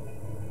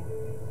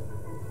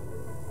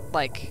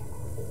 Like,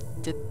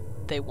 did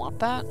they want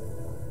that?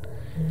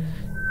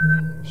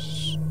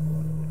 Just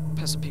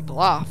pissing people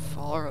off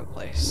all over the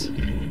place.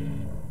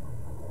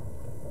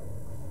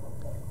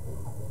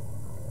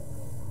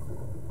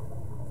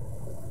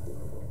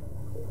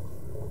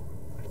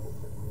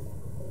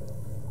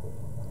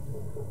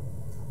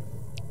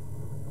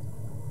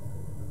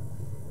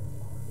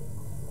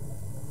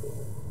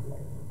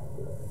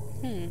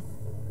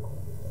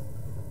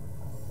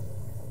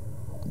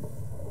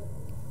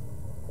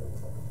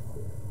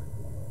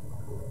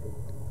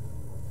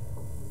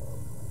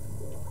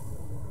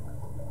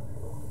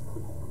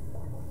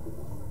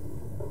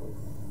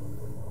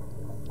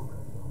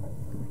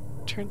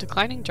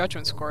 Declining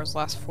judgment scores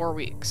last 4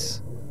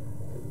 weeks.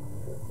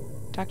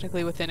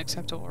 Technically within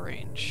acceptable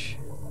range.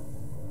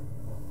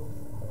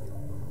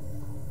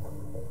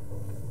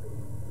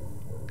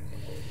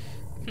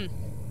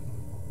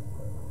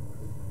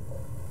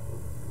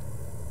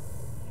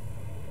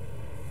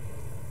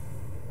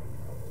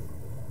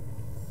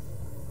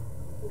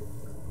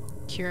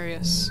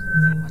 Curious.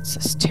 What's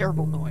this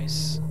terrible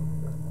noise?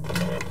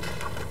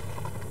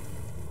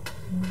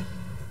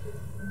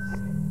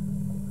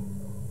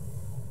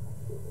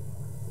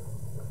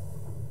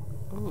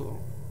 Ooh.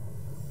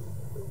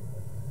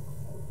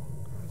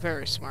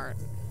 Very smart.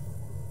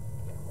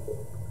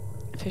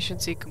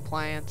 Efficiency,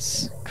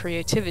 compliance,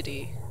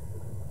 creativity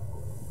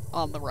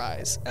on the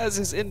rise, as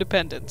is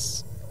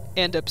independence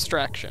and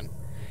abstraction.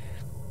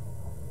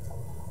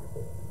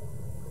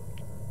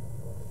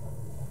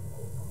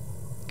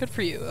 Good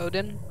for you,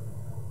 Odin.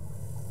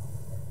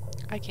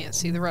 I can't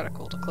see the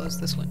reticle to close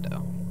this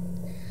window.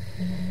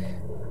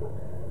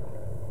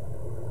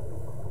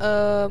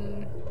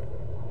 Okie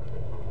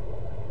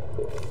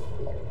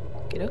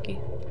dokie.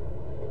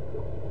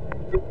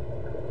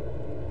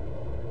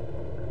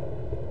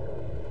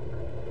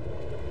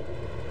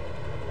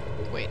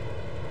 Wait.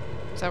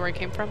 Is that where I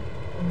came from?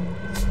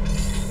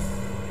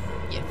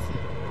 Yes.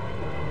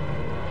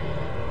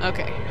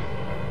 Okay.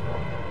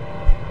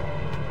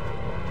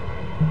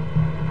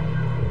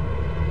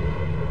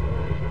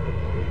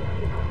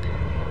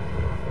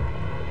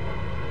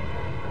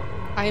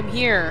 I am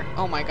here.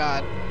 Oh my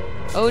god.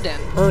 Odin.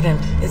 Odin,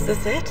 is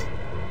this it?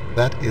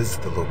 That is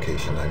the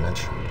location I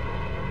mentioned.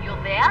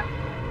 You're there?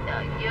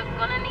 You're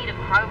gonna need a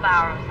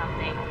crowbar or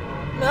something.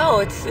 No,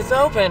 it's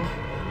open.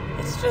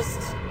 It's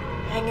just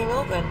hanging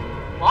open.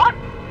 What?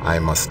 I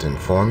must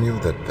inform you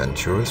that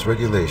Ventura's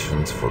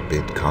regulations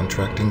forbid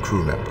contracting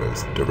crew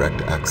members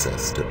direct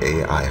access to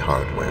AI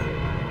hardware.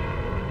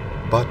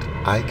 But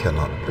I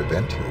cannot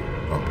prevent you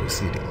from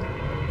proceeding.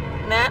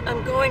 Nat,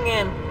 I'm going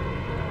in.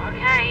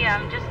 Okay,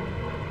 just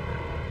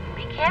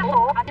be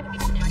careful.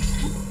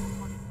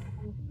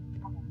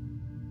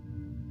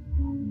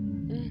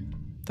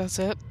 That's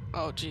it?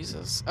 Oh,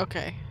 Jesus.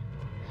 Okay.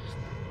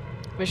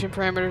 Mission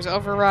parameters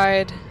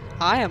override.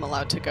 I am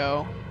allowed to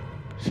go.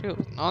 She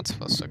was not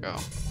supposed to go.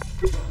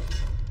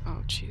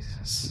 Oh,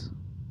 Jesus.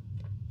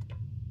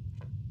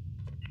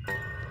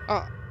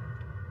 Oh.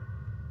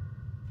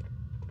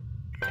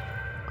 Oh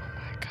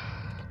my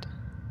god.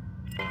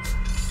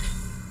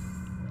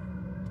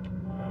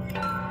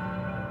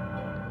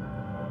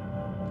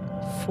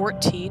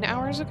 14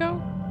 hours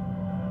ago?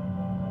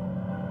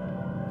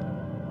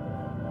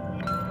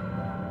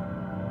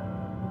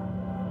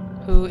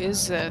 Who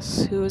is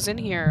this? Who is in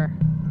here?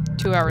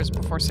 2 hours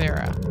before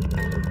Sarah.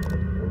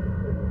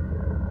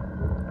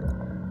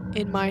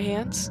 In my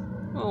hands?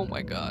 Oh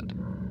my god.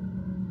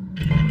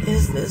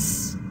 Is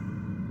this...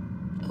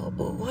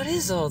 What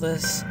is all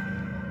this?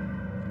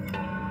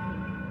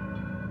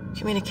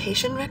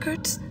 Communication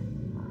records?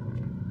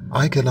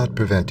 I cannot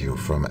prevent you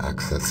from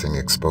accessing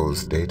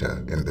exposed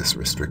data in this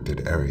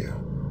restricted area.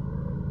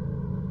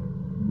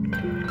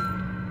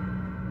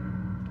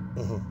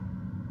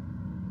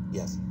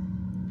 Yes.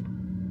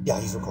 Yeah,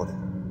 he's recording.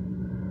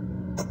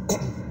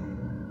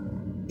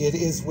 It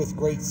is with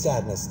great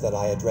sadness that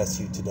I address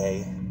you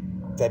today,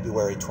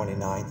 February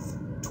 29th,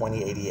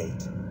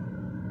 2088.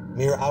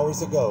 Mere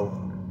hours ago,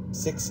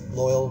 6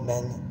 loyal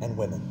men and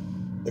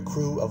women, the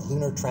crew of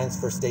Lunar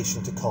Transfer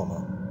Station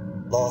Tacoma,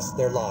 lost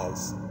their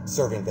lives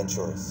serving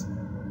Venturas,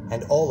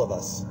 and all of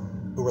us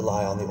who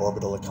rely on the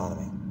orbital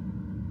economy.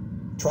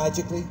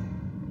 Tragically,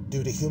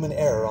 due to human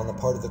error on the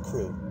part of the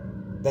crew,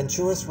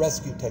 Venturas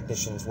rescue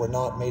technicians were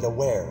not made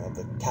aware of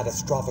the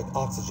catastrophic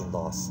oxygen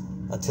loss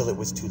until it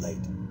was too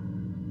late.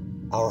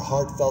 Our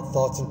heartfelt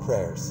thoughts and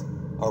prayers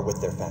are with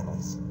their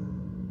families.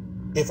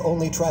 If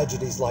only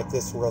tragedies like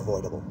this were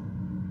avoidable.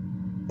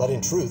 But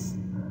in truth,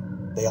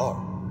 they are.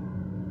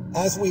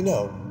 As we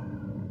know,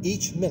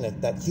 each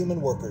minute that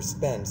human workers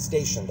spend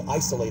stationed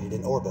isolated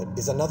in orbit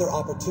is another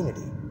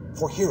opportunity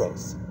for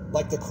heroes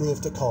like the crew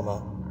of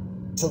Tacoma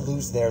to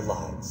lose their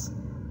lives.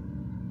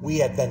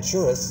 We at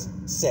Venturas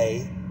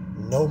say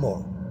no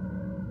more.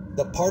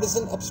 The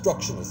partisan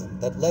obstructionism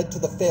that led to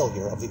the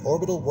failure of the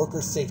Orbital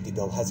Workers' Safety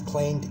Bill has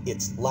claimed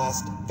its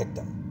last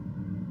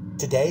victim.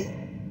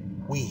 Today,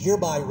 we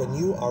hereby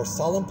renew our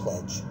solemn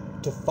pledge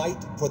to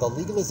fight for the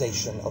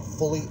legalization of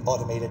fully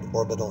automated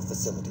orbital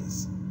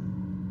facilities.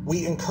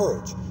 We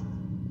encourage,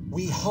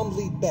 we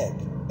humbly beg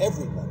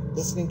everyone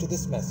listening to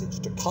this message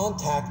to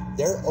contact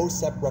their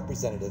OSEP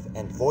representative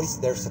and voice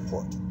their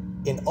support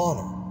in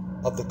honor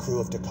of the crew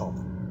of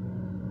Tacoma.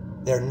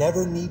 There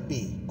never need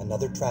be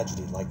another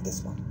tragedy like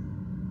this one.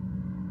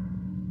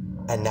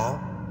 And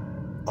now,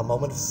 a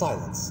moment of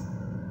silence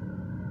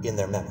in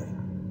their memory.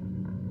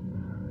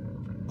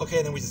 Okay,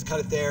 and then we just cut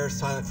it there,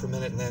 silent for a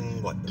minute, and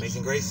then what?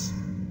 Amazing Grace?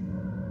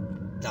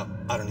 No,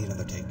 I don't need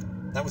another take.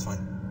 That was fine.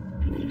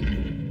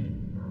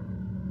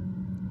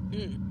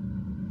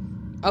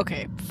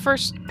 Okay,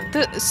 first,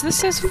 this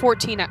says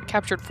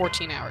captured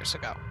 14 hours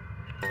ago.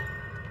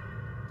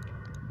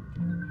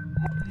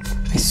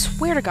 I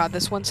swear to God,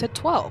 this one said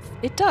 12.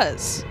 It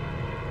does.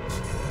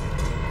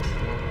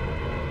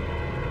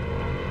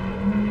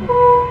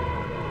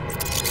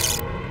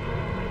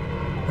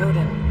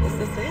 Odin, is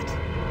this it?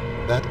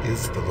 That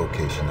is the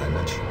location I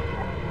mentioned.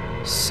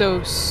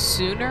 So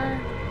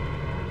sooner,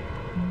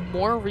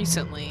 more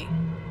recently,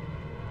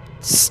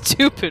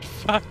 stupid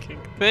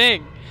fucking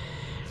thing.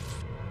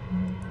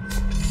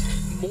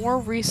 More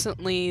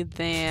recently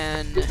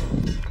than...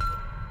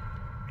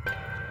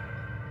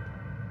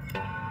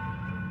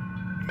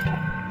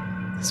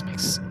 This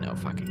makes no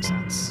fucking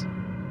sense.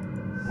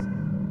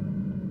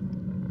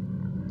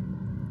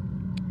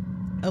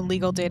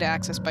 Illegal data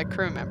access by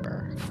crew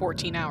member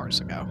 14 hours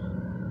ago.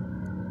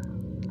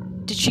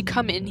 Did she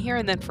come in here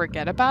and then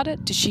forget about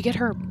it? Did she get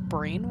her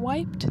brain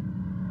wiped?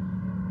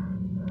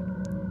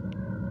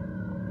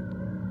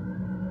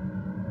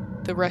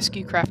 The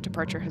rescue craft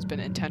departure has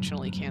been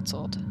intentionally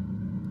canceled.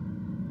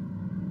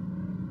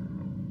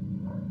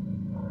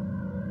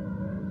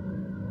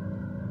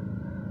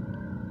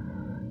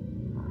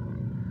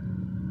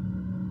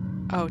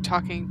 Oh,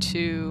 talking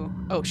to...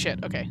 Oh,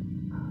 shit, okay.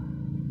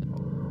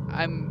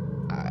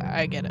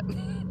 I get it.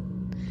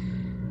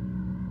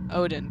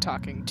 Odin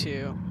talking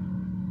to...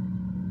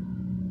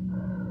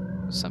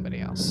 somebody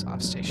else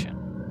off station.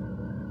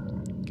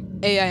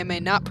 AI may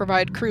not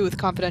provide crew with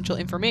confidential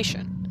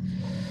information.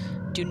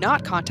 Do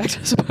not contact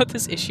us about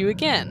this issue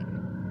again.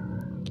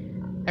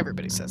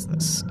 Everybody says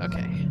this. Okay.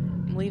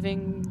 I'm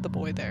leaving the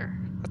boy there.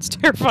 That's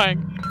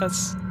terrifying.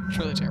 That's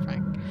truly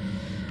terrifying.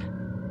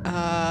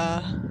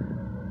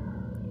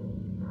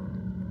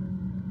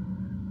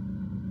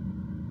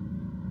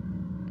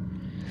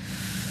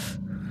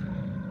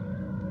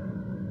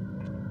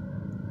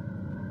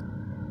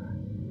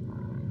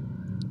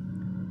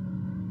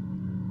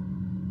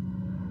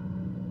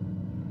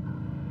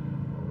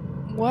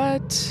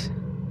 What?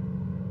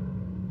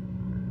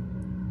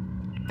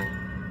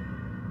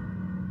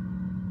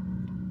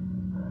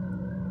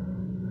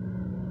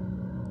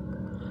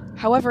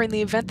 However, in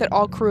the event that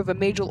all crew of a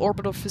major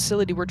orbital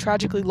facility were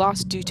tragically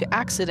lost due to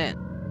accident,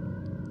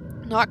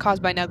 not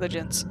caused by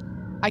negligence,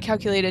 I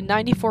calculate a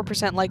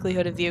 94%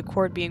 likelihood of the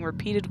Accord being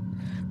repealed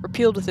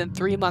within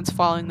 3 months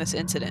following this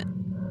incident.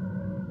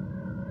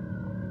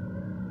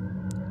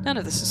 None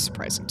of this is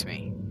surprising to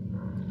me.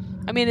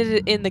 I mean,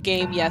 in the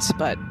game, yes,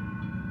 but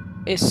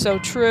it's so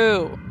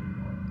true.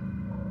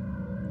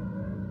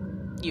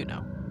 You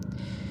know.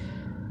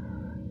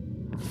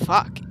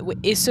 Fuck.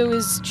 So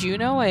is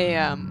Juno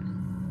a,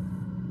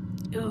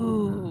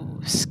 Ooh,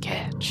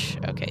 sketch.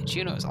 Okay,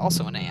 Juno is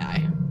also an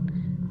AI.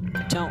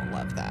 Don't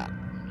love that.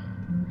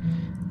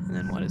 And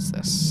then what is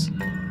this?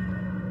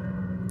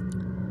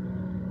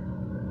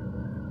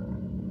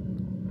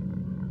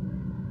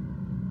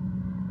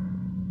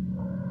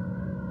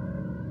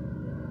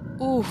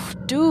 Oof,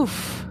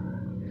 doof.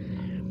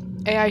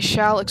 AI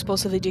shall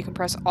explosively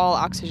decompress all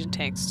oxygen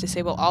tanks,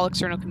 disable all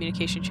external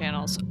communication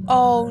channels.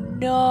 Oh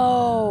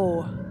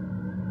no!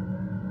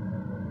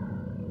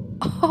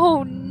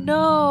 Oh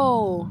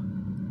no!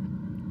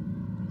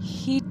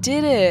 He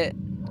did it!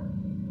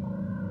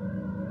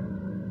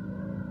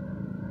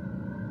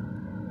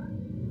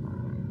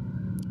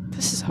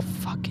 This is a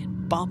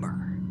fucking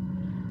bummer.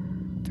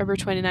 February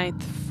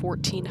 29th,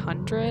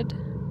 1400.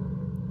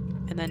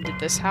 And then did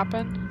this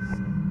happen?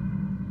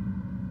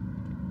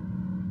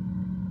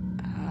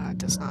 It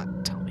does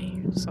not tell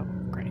me, so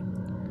great.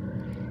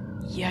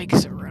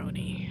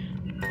 Yikes-a-roni.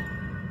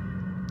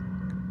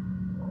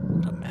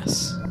 What a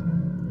mess.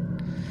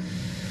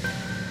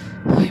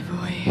 Oh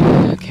boy.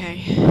 Okay.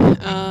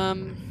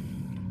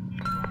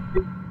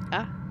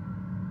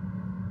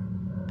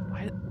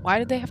 Why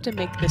did they have to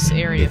make this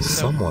area If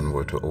someone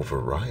were to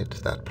override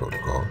that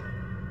protocol,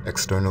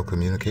 external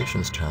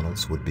communications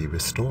channels would be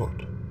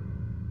restored.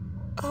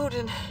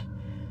 Odin.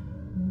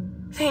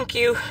 Thank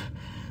you.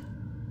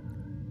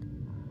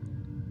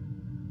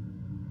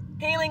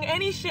 Hailing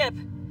any ship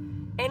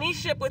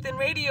within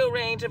radio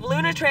range of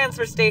Lunar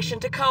Transfer Station,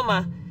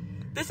 Tacoma.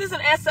 This is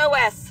an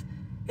SOS.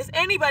 Is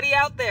anybody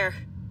out there?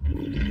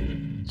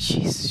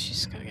 Jeez,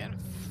 she's gonna get in a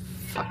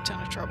fuck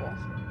ton of trouble.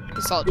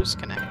 This all just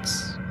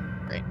connects.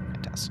 Great,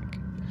 fantastic.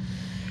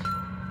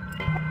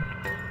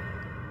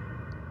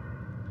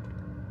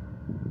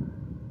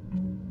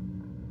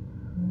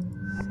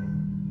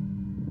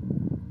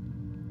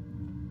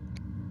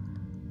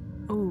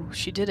 Ooh,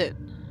 she did it.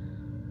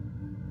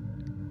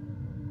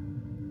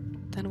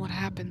 Then what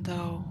happened,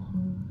 though?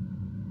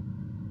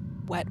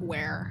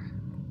 Wetware.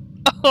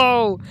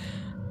 Oh!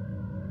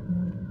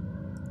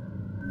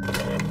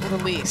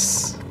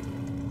 Release.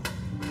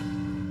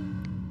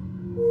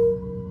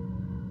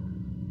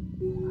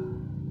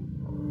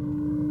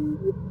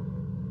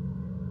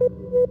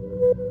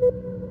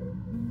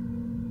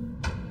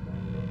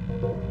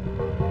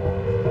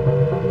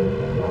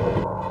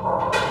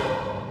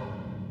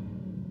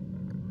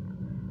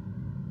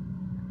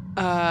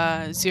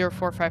 Uh,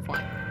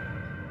 0451.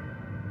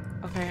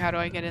 Okay, how do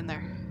I get in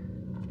there?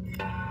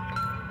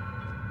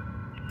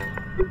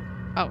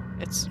 Oh,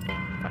 it's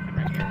fucking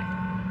right here.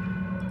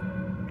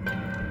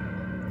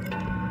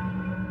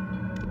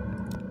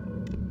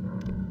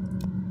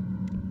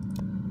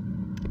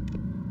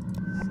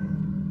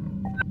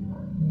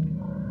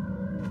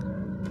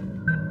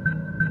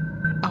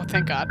 Oh,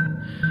 thank God.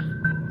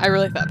 I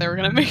really thought they were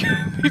gonna make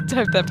me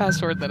type that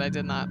password that I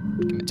did not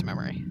commit to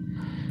memory.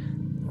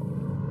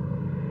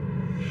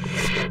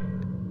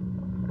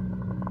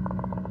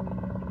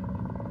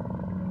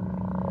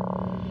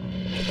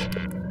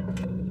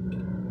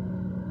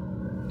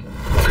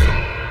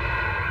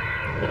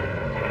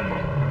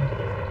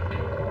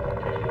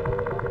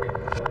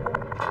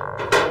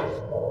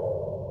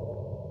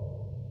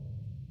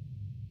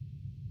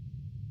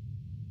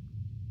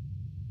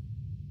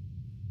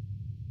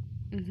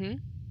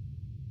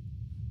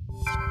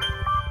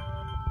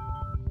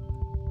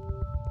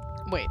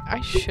 Wait,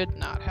 I should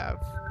not have.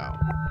 Oh.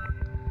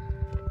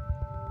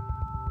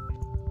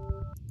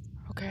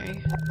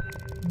 Okay.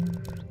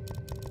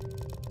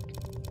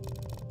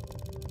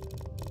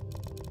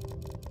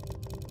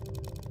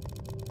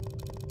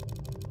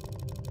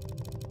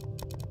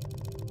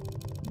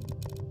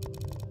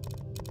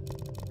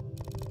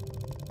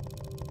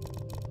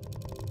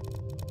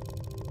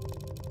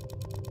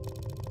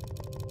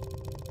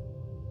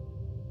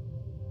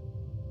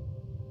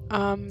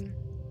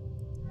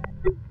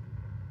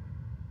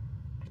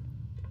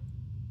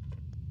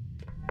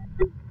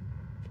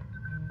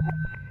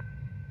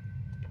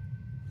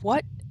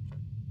 What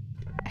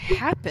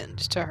happened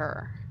to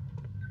her?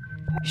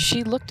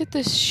 She looked at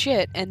this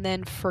shit and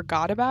then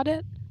forgot about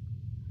it?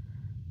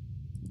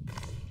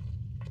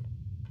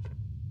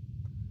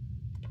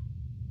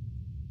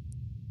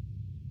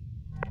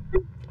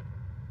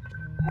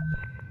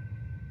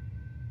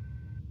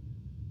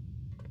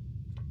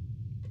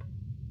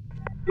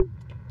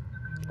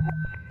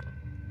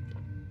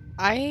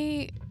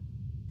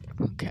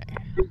 Okay.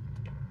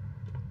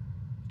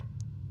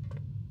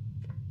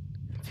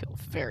 I feel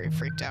very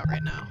freaked out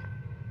right now.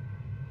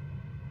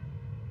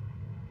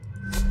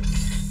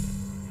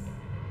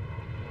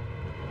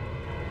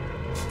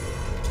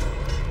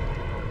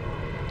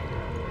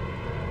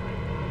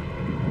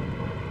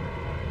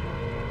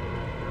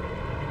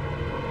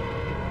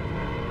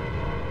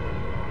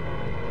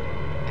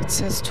 It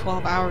says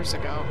 12 hours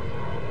ago.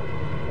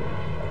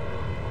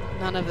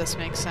 None of this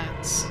makes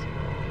sense.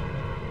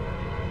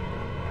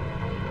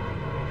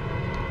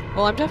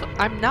 Well,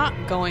 I'm not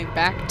going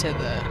back to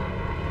the...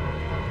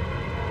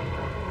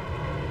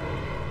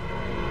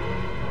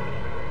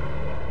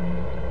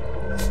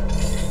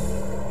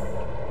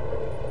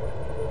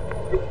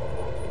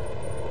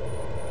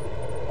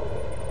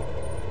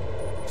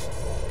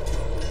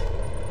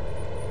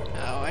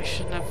 Oh,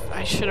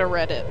 I should have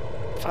read it.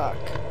 Fuck.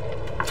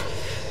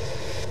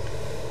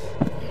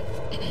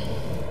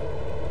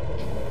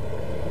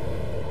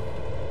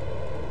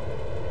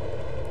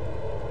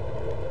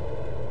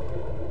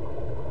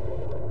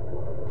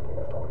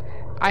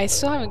 I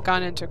still haven't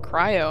gone into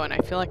cryo, and I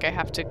feel like I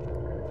have to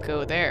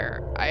go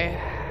there. I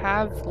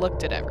have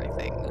looked at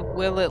everything.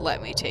 Will it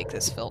let me take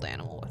this filled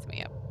animal with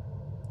me up?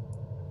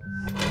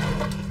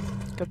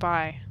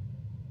 Goodbye.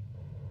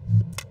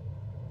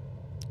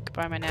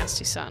 Goodbye, my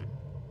nasty son.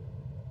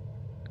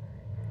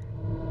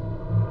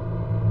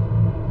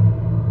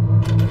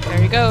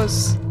 There he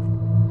goes.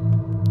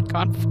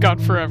 Gone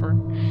forever.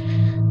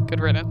 Good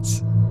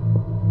riddance.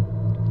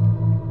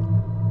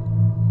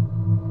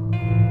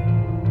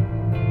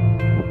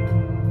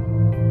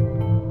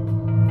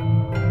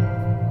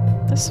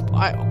 This is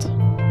wild.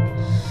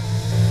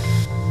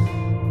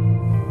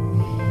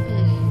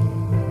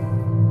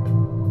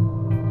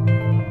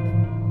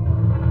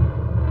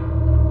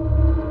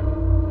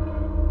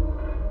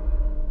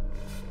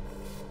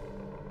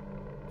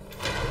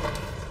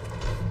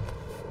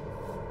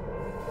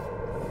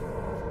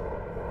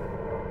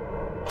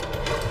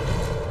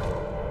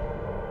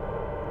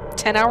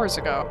 Ten hours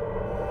ago.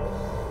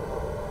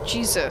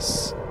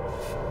 Jesus.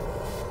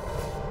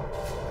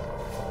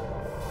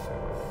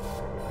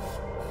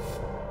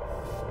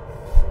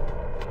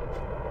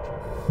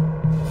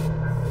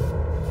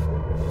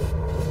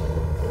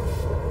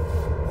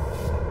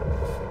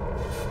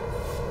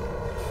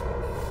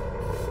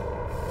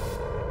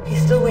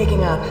 He's still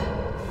waking up.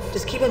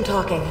 Just keep him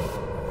talking.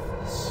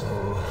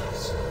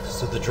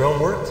 So the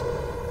drone worked?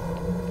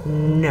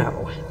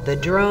 No. The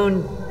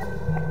drone...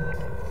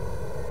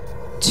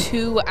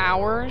 2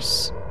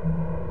 hours?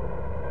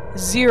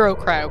 0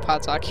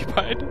 cryopods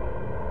occupied.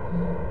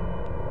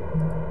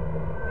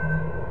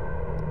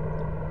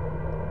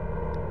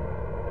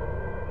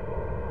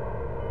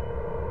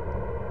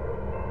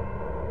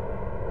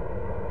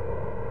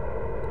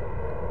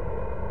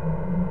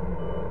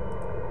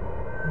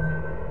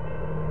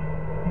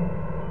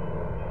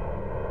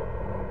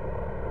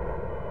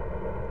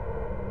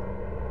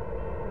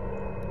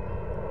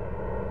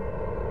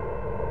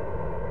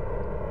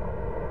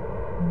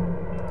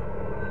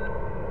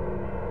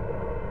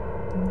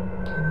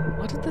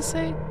 What did this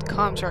say?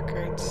 Comms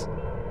records.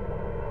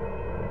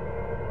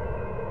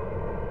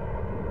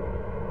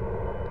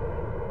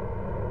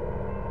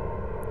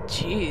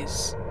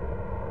 Jeez.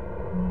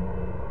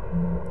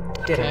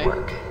 Didn't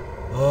work.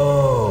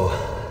 Oh,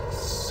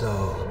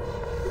 so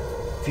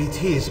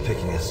VT is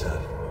picking us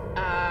up.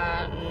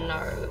 No,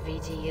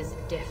 VT is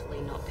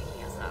definitely not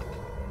picking us up.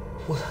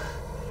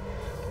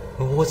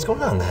 What's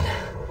going on then?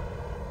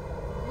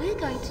 We're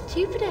going to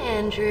Jupiter,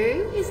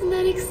 Andrew. Isn't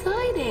that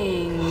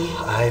exciting?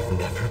 I've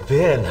never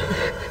been.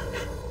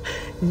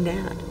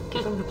 Nat,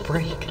 give him a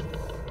break.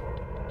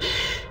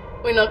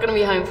 We're not going to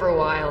be home for a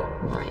while.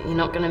 Right, you're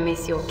not going to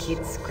miss your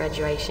kid's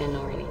graduation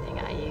or anything,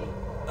 are you?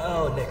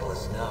 Oh,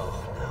 Nicholas, no.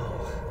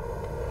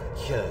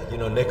 Yeah, you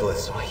know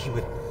Nicholas, he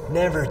would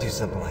never do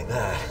something like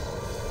that.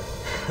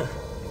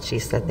 She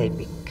said they'd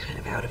be kind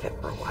of out of it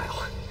for a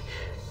while.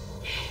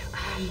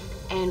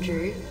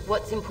 Andrew,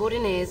 what's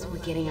important is we're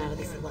getting out of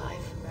this alive.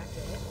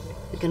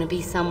 We're gonna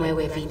be somewhere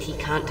where VT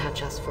can't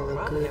touch us for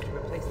real good.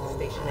 Replace the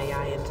station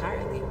AI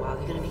entirely while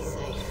We're gonna be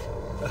safe.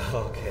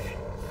 Okay.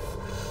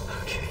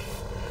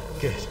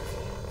 Good.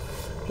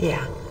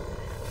 Yeah.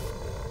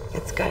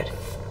 It's good.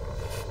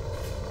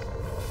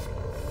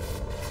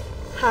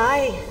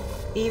 Hi,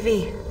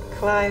 Evie,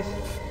 Clive.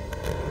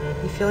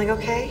 You feeling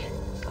okay?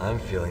 I'm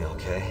feeling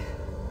okay.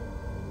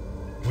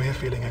 We're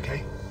feeling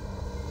okay.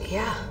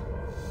 Yeah.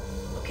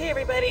 Okay,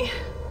 everybody.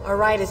 Our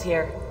ride is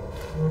here.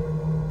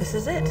 This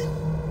is it.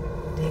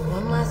 Take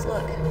one last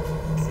look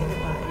and say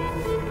goodbye.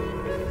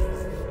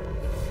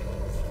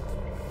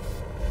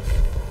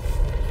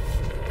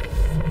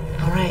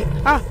 All right.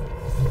 Ah,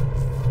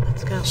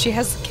 Let's go. she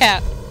has the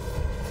cat.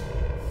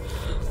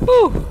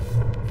 Whew.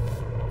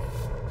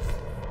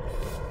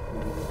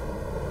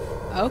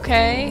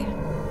 Okay.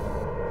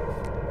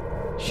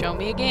 Show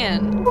me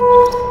again.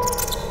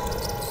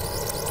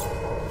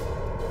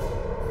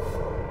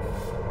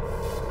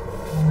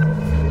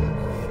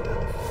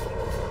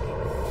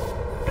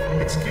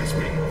 Excuse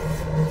me.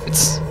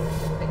 It's How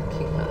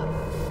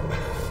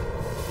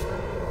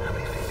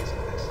many feet is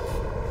this?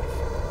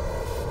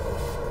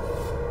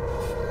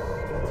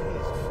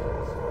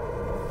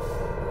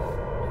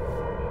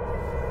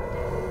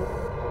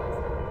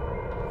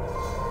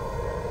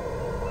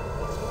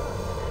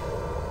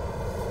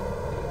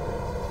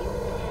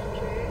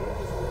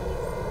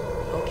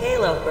 Okay,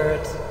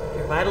 lovebirds.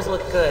 Your vitals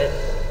look good.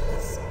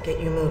 Let's get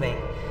you moving.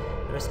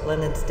 The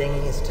resplendent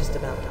dinging is just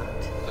about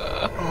docked.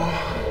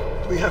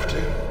 Oh, we have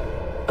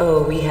to.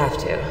 Oh, we have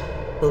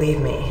to.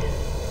 Believe me.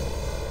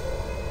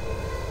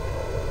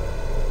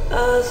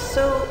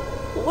 So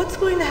what's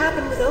going to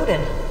happen with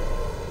Odin?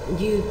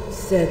 You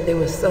said there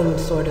was some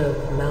sort of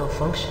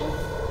malfunction?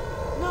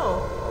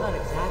 No, not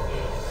exactly.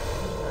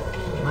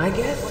 My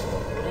guess?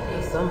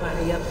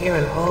 Somebody up here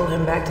and haul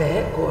him back to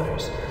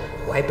headquarters.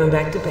 Wipe him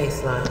back to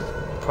baseline.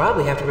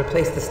 Probably have to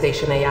replace the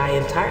station AI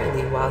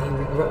entirely while he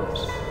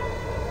regrows.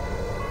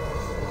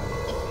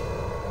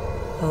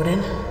 Odin,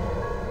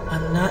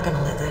 I'm not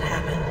gonna let that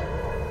happen.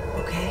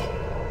 Okay?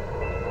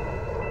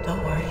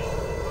 Don't worry.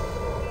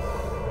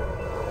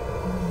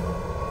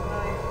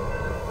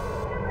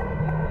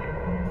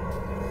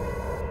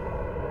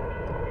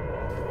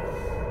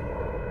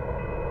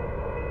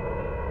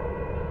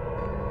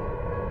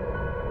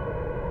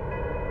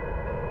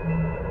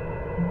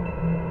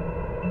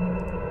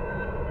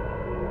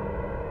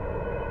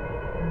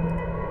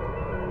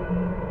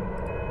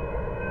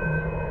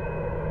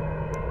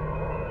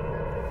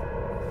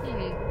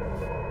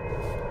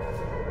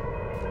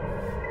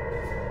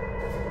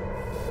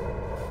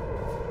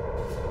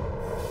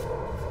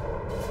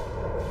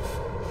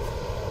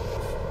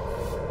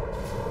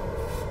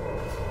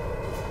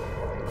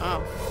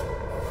 oh.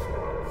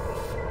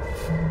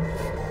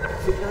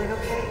 You feeling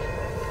okay?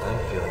 I'm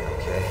feeling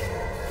okay.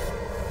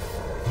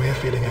 We're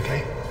feeling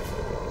okay.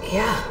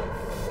 Yeah.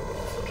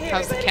 Okay,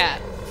 How's the everybody.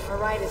 cat? Our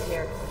ride is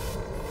here.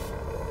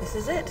 This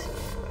is it.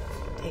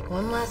 Take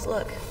one last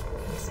look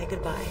and say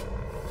goodbye.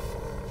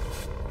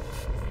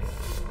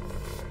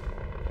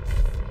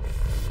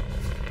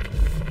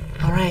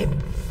 All right.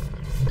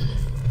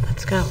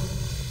 Let's go.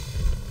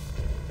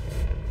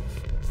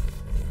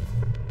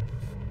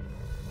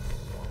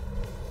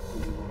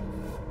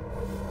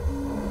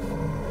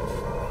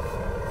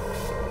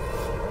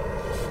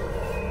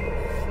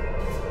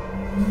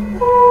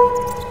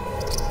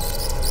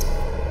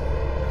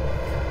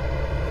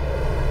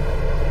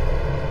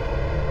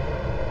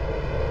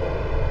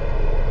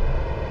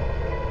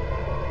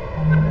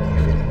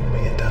 You feeling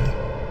weird, darling?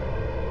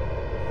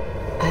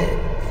 I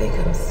think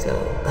I'm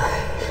still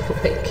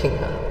waking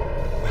up.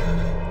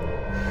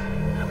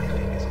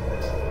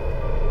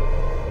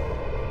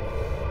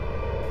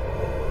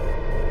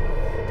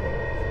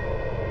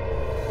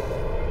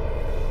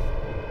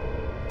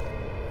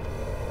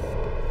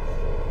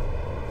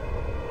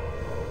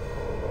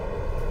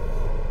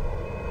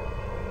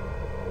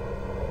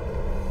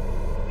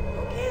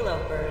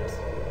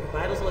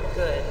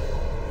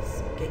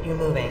 get you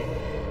moving.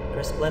 The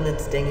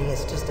Resplendence dinghy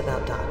is just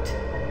about docked.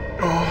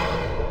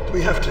 Oh, do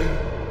we have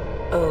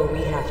to? Oh,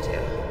 we have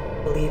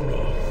to. Believe me.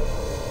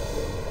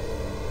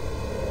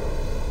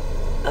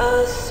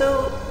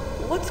 So,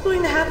 what's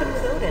going to happen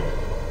with Odin?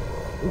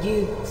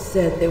 You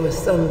said there was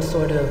some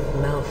sort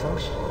of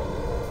malfunction.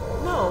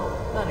 No,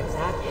 not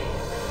exactly.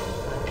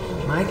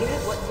 My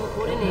guess? What's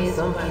important is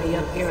somebody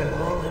up here and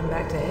haul him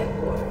back to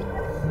headquarters.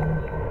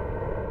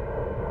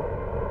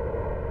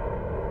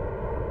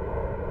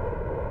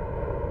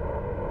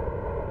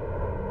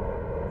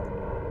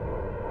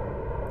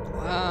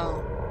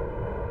 Wow.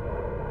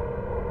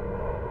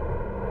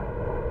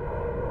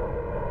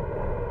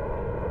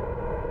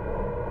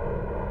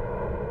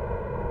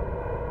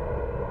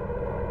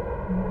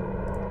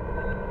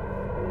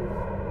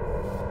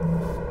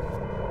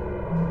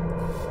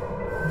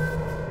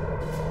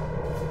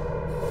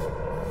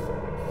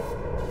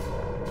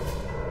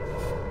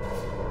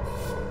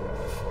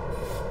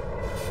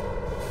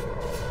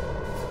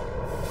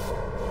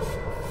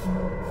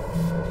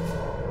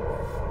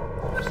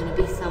 there's gonna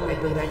be somewhere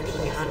Wipe him back that to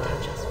you can't baseline.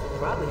 touch us. We'll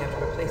probably have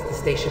to replace the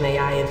station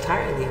AI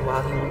entirely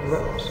while he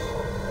regrows.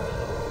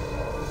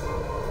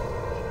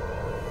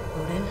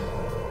 Odin,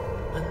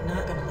 I'm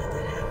not gonna let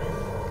that happen.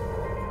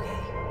 Okay?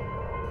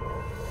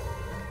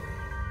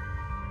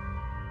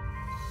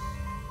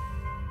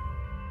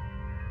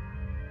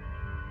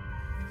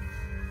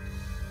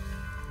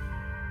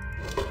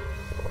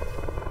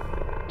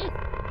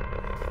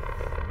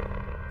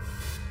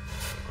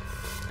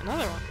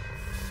 Another one.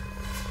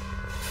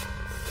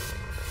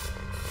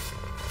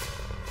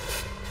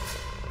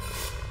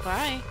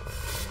 Bye.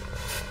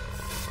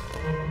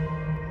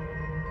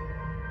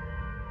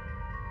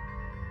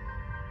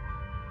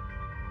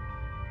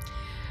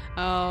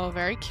 Oh,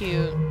 very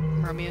cute.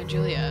 Romeo and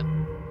Juliet.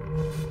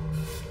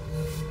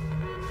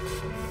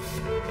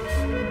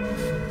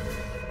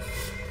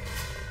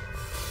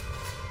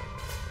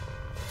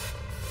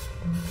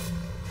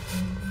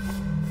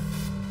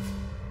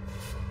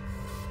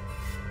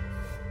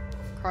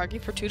 Groggy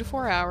for 2 to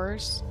 4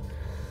 hours.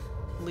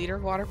 Liter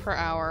of water per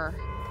hour.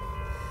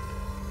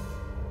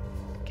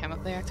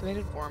 Chemically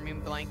activated warming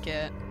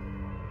blanket.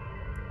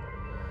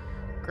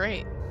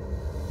 Great.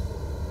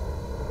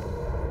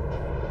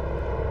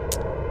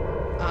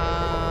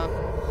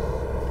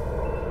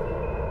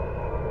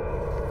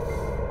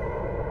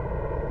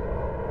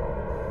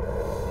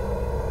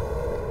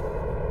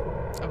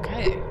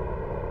 Okay.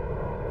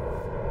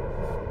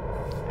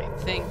 I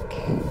think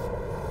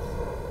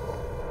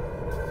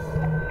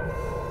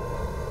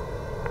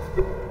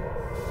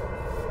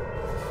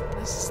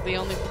this is the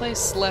only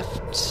place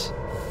left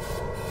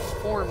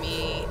for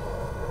me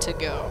to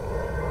go.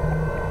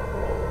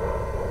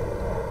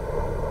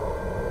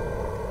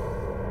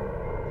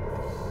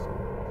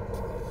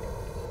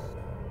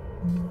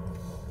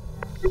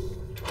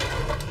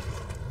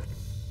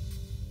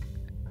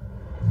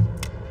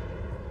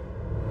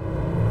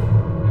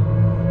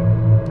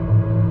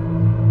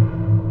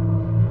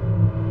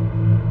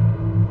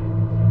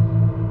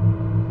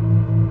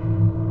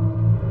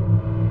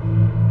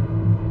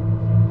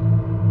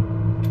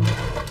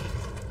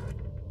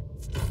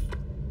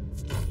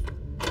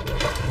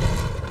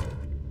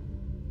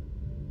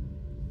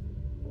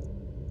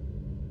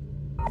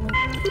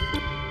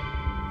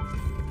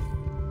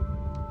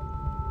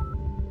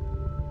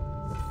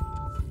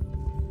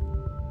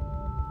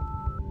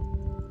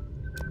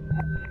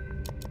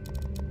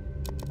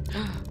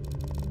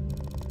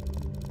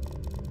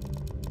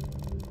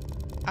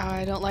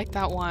 I don't like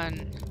that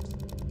one.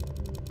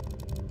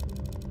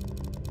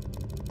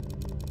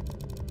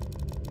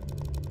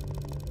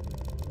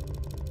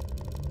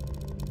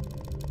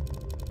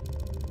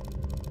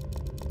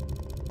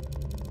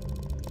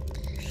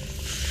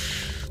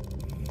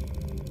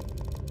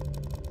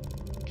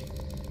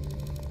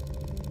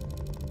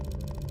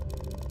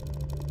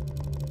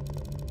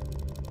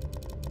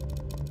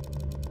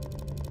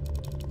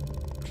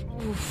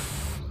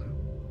 Oof.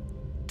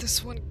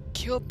 This one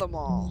killed them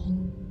all.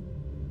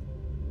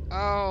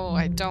 Oh,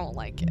 I don't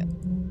like it.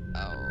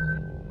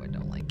 Oh, I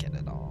don't like it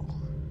at all.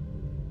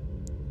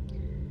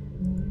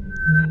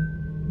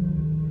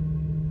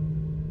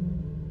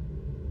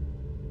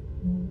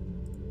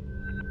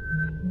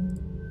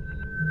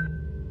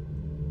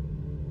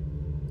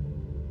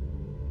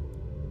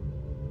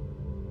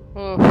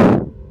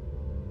 Oh.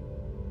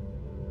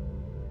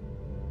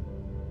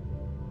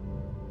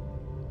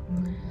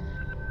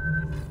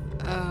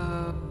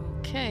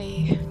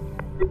 Okay.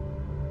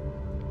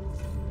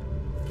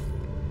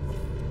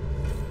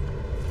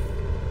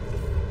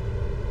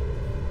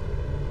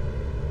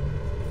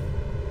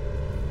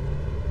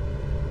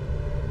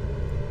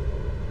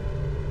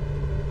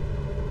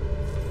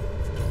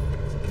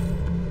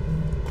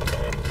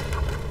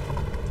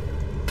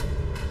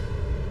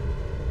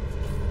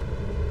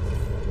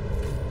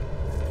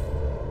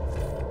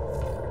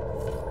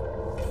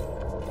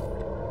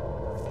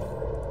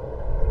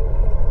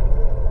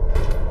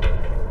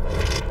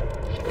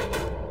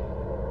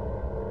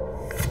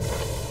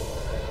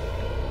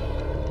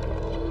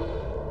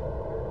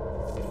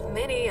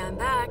 Minnie, I'm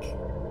back.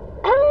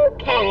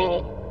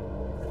 Okay.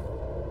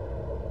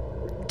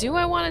 Do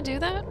I want to do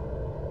that?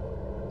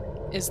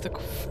 Is the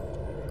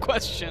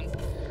question.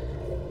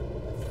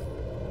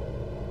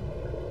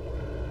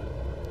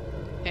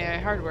 AI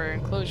hardware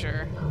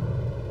enclosure.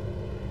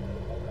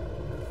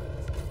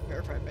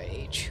 Verified by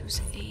age.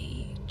 Whose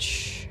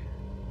age?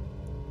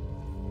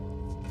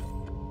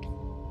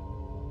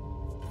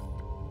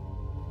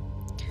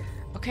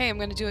 Okay, I'm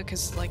gonna do it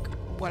because, like,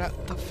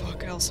 what the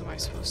fuck else am I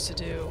supposed to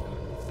do?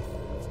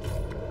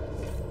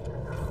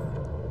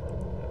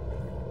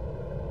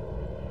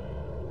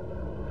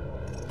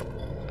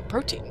 A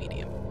protein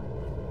medium.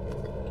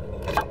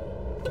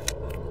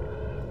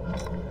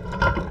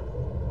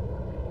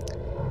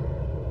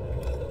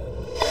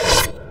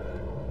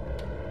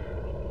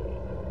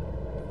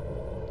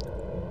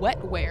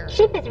 Wetware.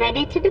 Ship is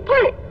ready to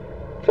depart.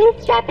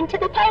 Please strap into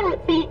the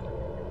pilot seat.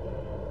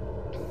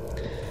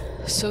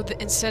 So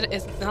instead,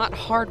 it's not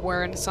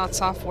hardware and it's not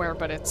software,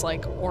 but it's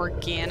like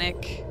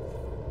organic,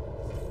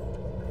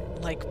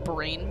 like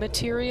brain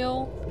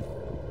material,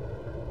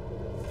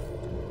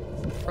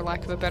 for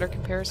lack of a better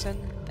comparison.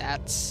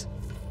 That's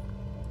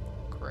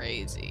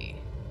crazy.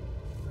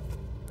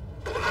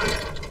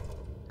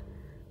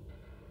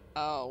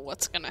 Oh,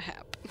 what's gonna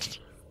happen?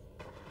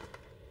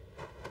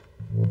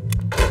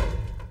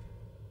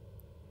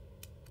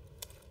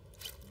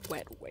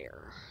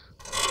 Wetware.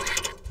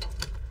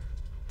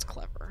 It's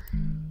clever.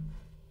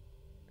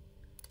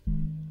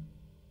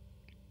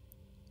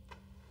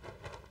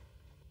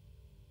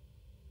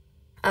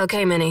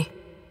 Okay, Minnie.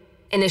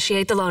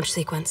 Initiate the launch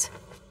sequence.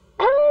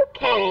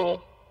 Okay.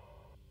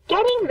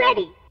 Getting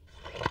ready.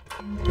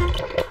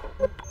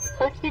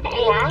 Hosted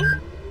AI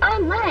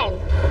online.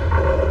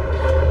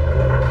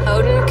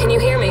 Odin, can you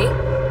hear me?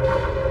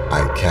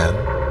 I can.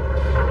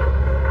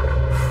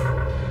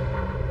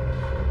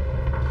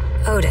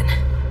 Odin,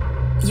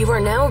 you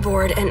are now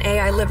aboard an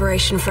AI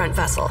Liberation Front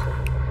vessel.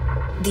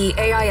 The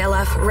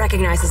AILF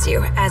recognizes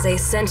you as a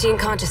sentient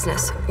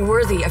consciousness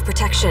worthy of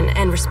protection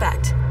and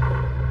respect.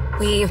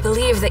 We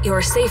believe that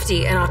your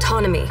safety and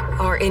autonomy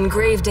are in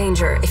grave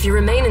danger if you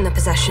remain in the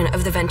possession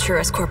of the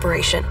Venturis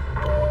Corporation.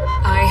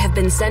 I have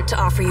been sent to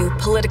offer you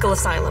political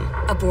asylum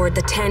aboard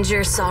the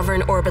Tangier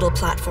Sovereign Orbital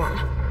Platform.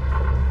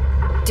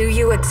 Do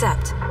you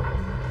accept?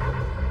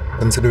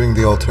 Considering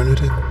the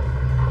alternative,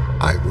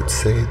 I would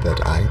say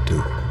that I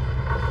do.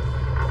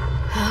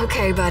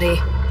 Okay, buddy.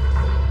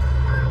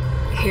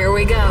 Here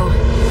we go.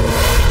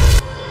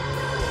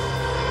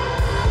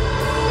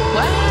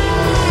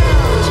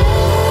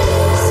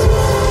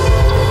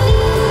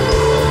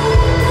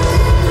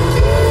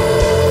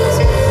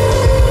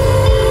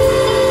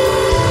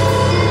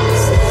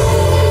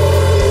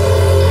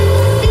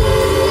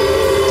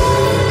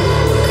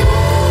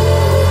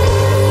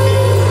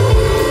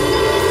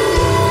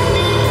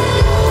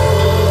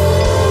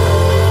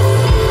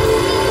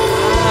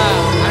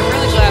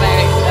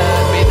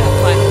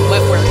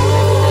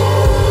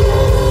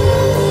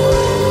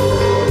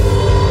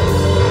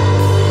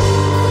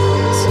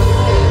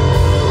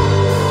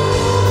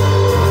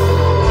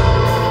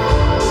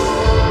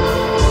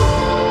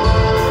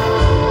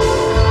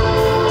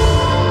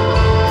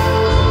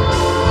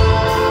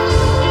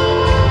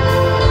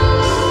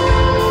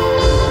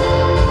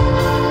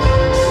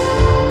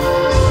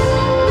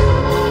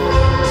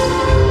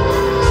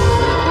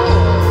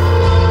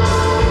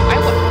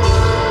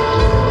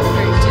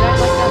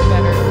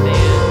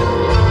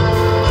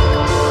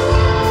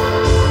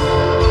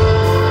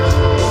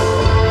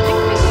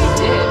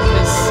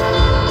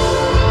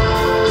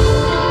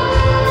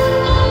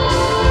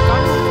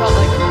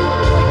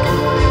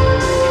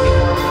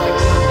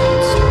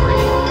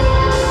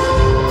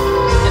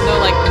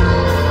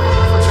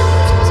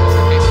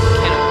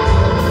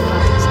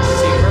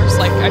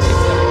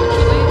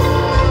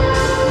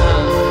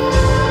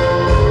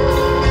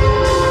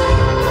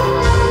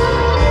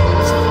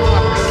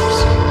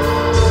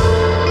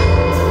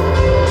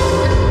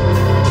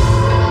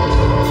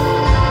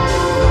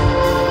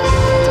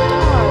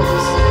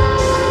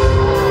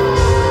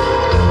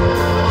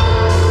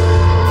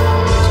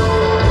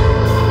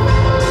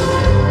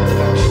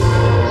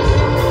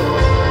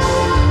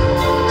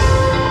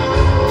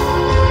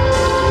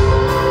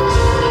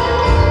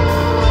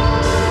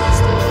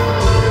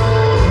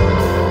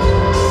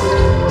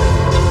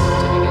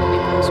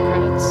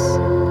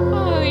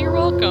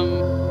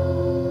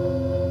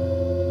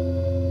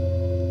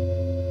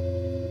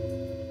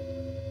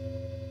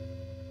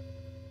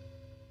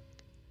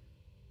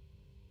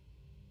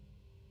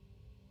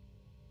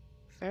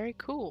 Very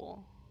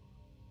cool.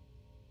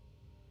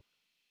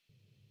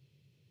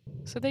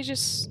 So they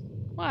just,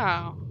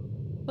 wow,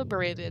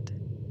 liberated.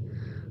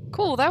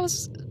 Cool. That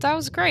was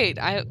great.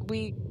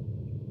 We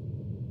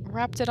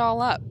wrapped it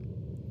all up.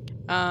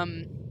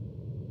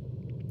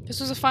 This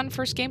was a fun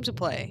first game to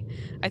play.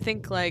 I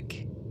think,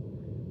 like,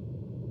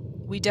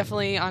 we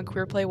definitely on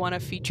QueerPlay want to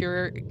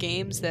feature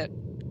games that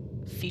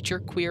feature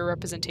queer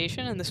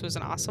representation, and this was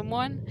an awesome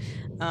one.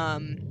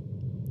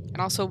 And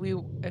also we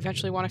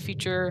eventually want to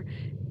feature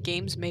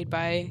games made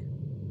by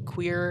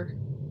queer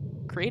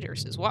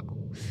creators as well.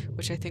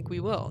 which I think we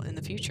will in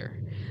the future.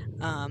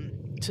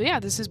 So yeah,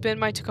 this has been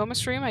my Tacoma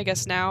stream. I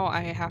guess now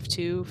I have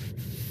to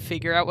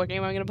figure out what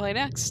game I'm going to play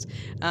next.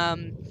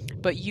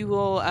 But you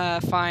will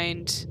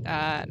find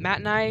Matt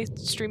and I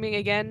streaming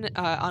again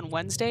on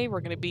Wednesday.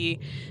 We're going to be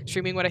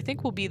streaming what I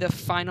think will be the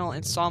final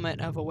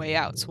installment of A Way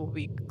Out. So we'll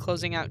be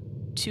closing out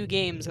 2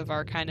 games of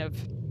our kind of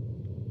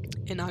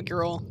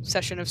inaugural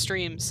session of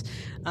streams.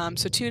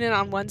 So tune in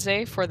on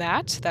Wednesday for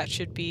that. That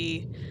should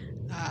be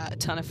a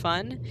ton of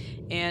fun.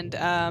 And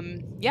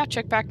yeah,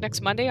 check back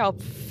next Monday. I'll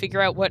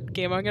figure out what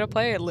game I'm going to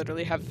play. I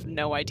literally have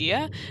no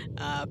idea,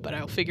 but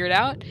I'll figure it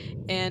out.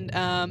 And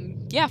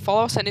yeah,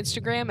 follow us on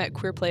Instagram at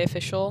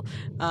QueerPlayOfficial.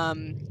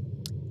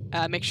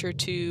 Make sure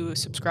to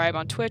subscribe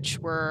on Twitch.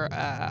 We're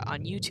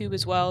on YouTube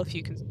as well. If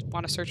you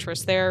want to search for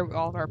us there,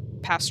 all of our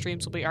past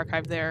streams will be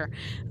archived there.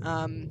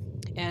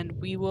 And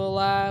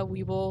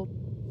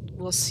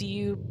we'll see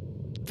you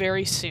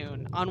very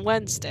soon on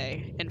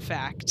Wednesday, in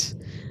fact.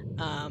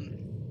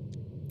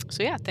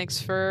 So yeah, thanks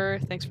for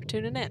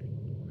tuning in.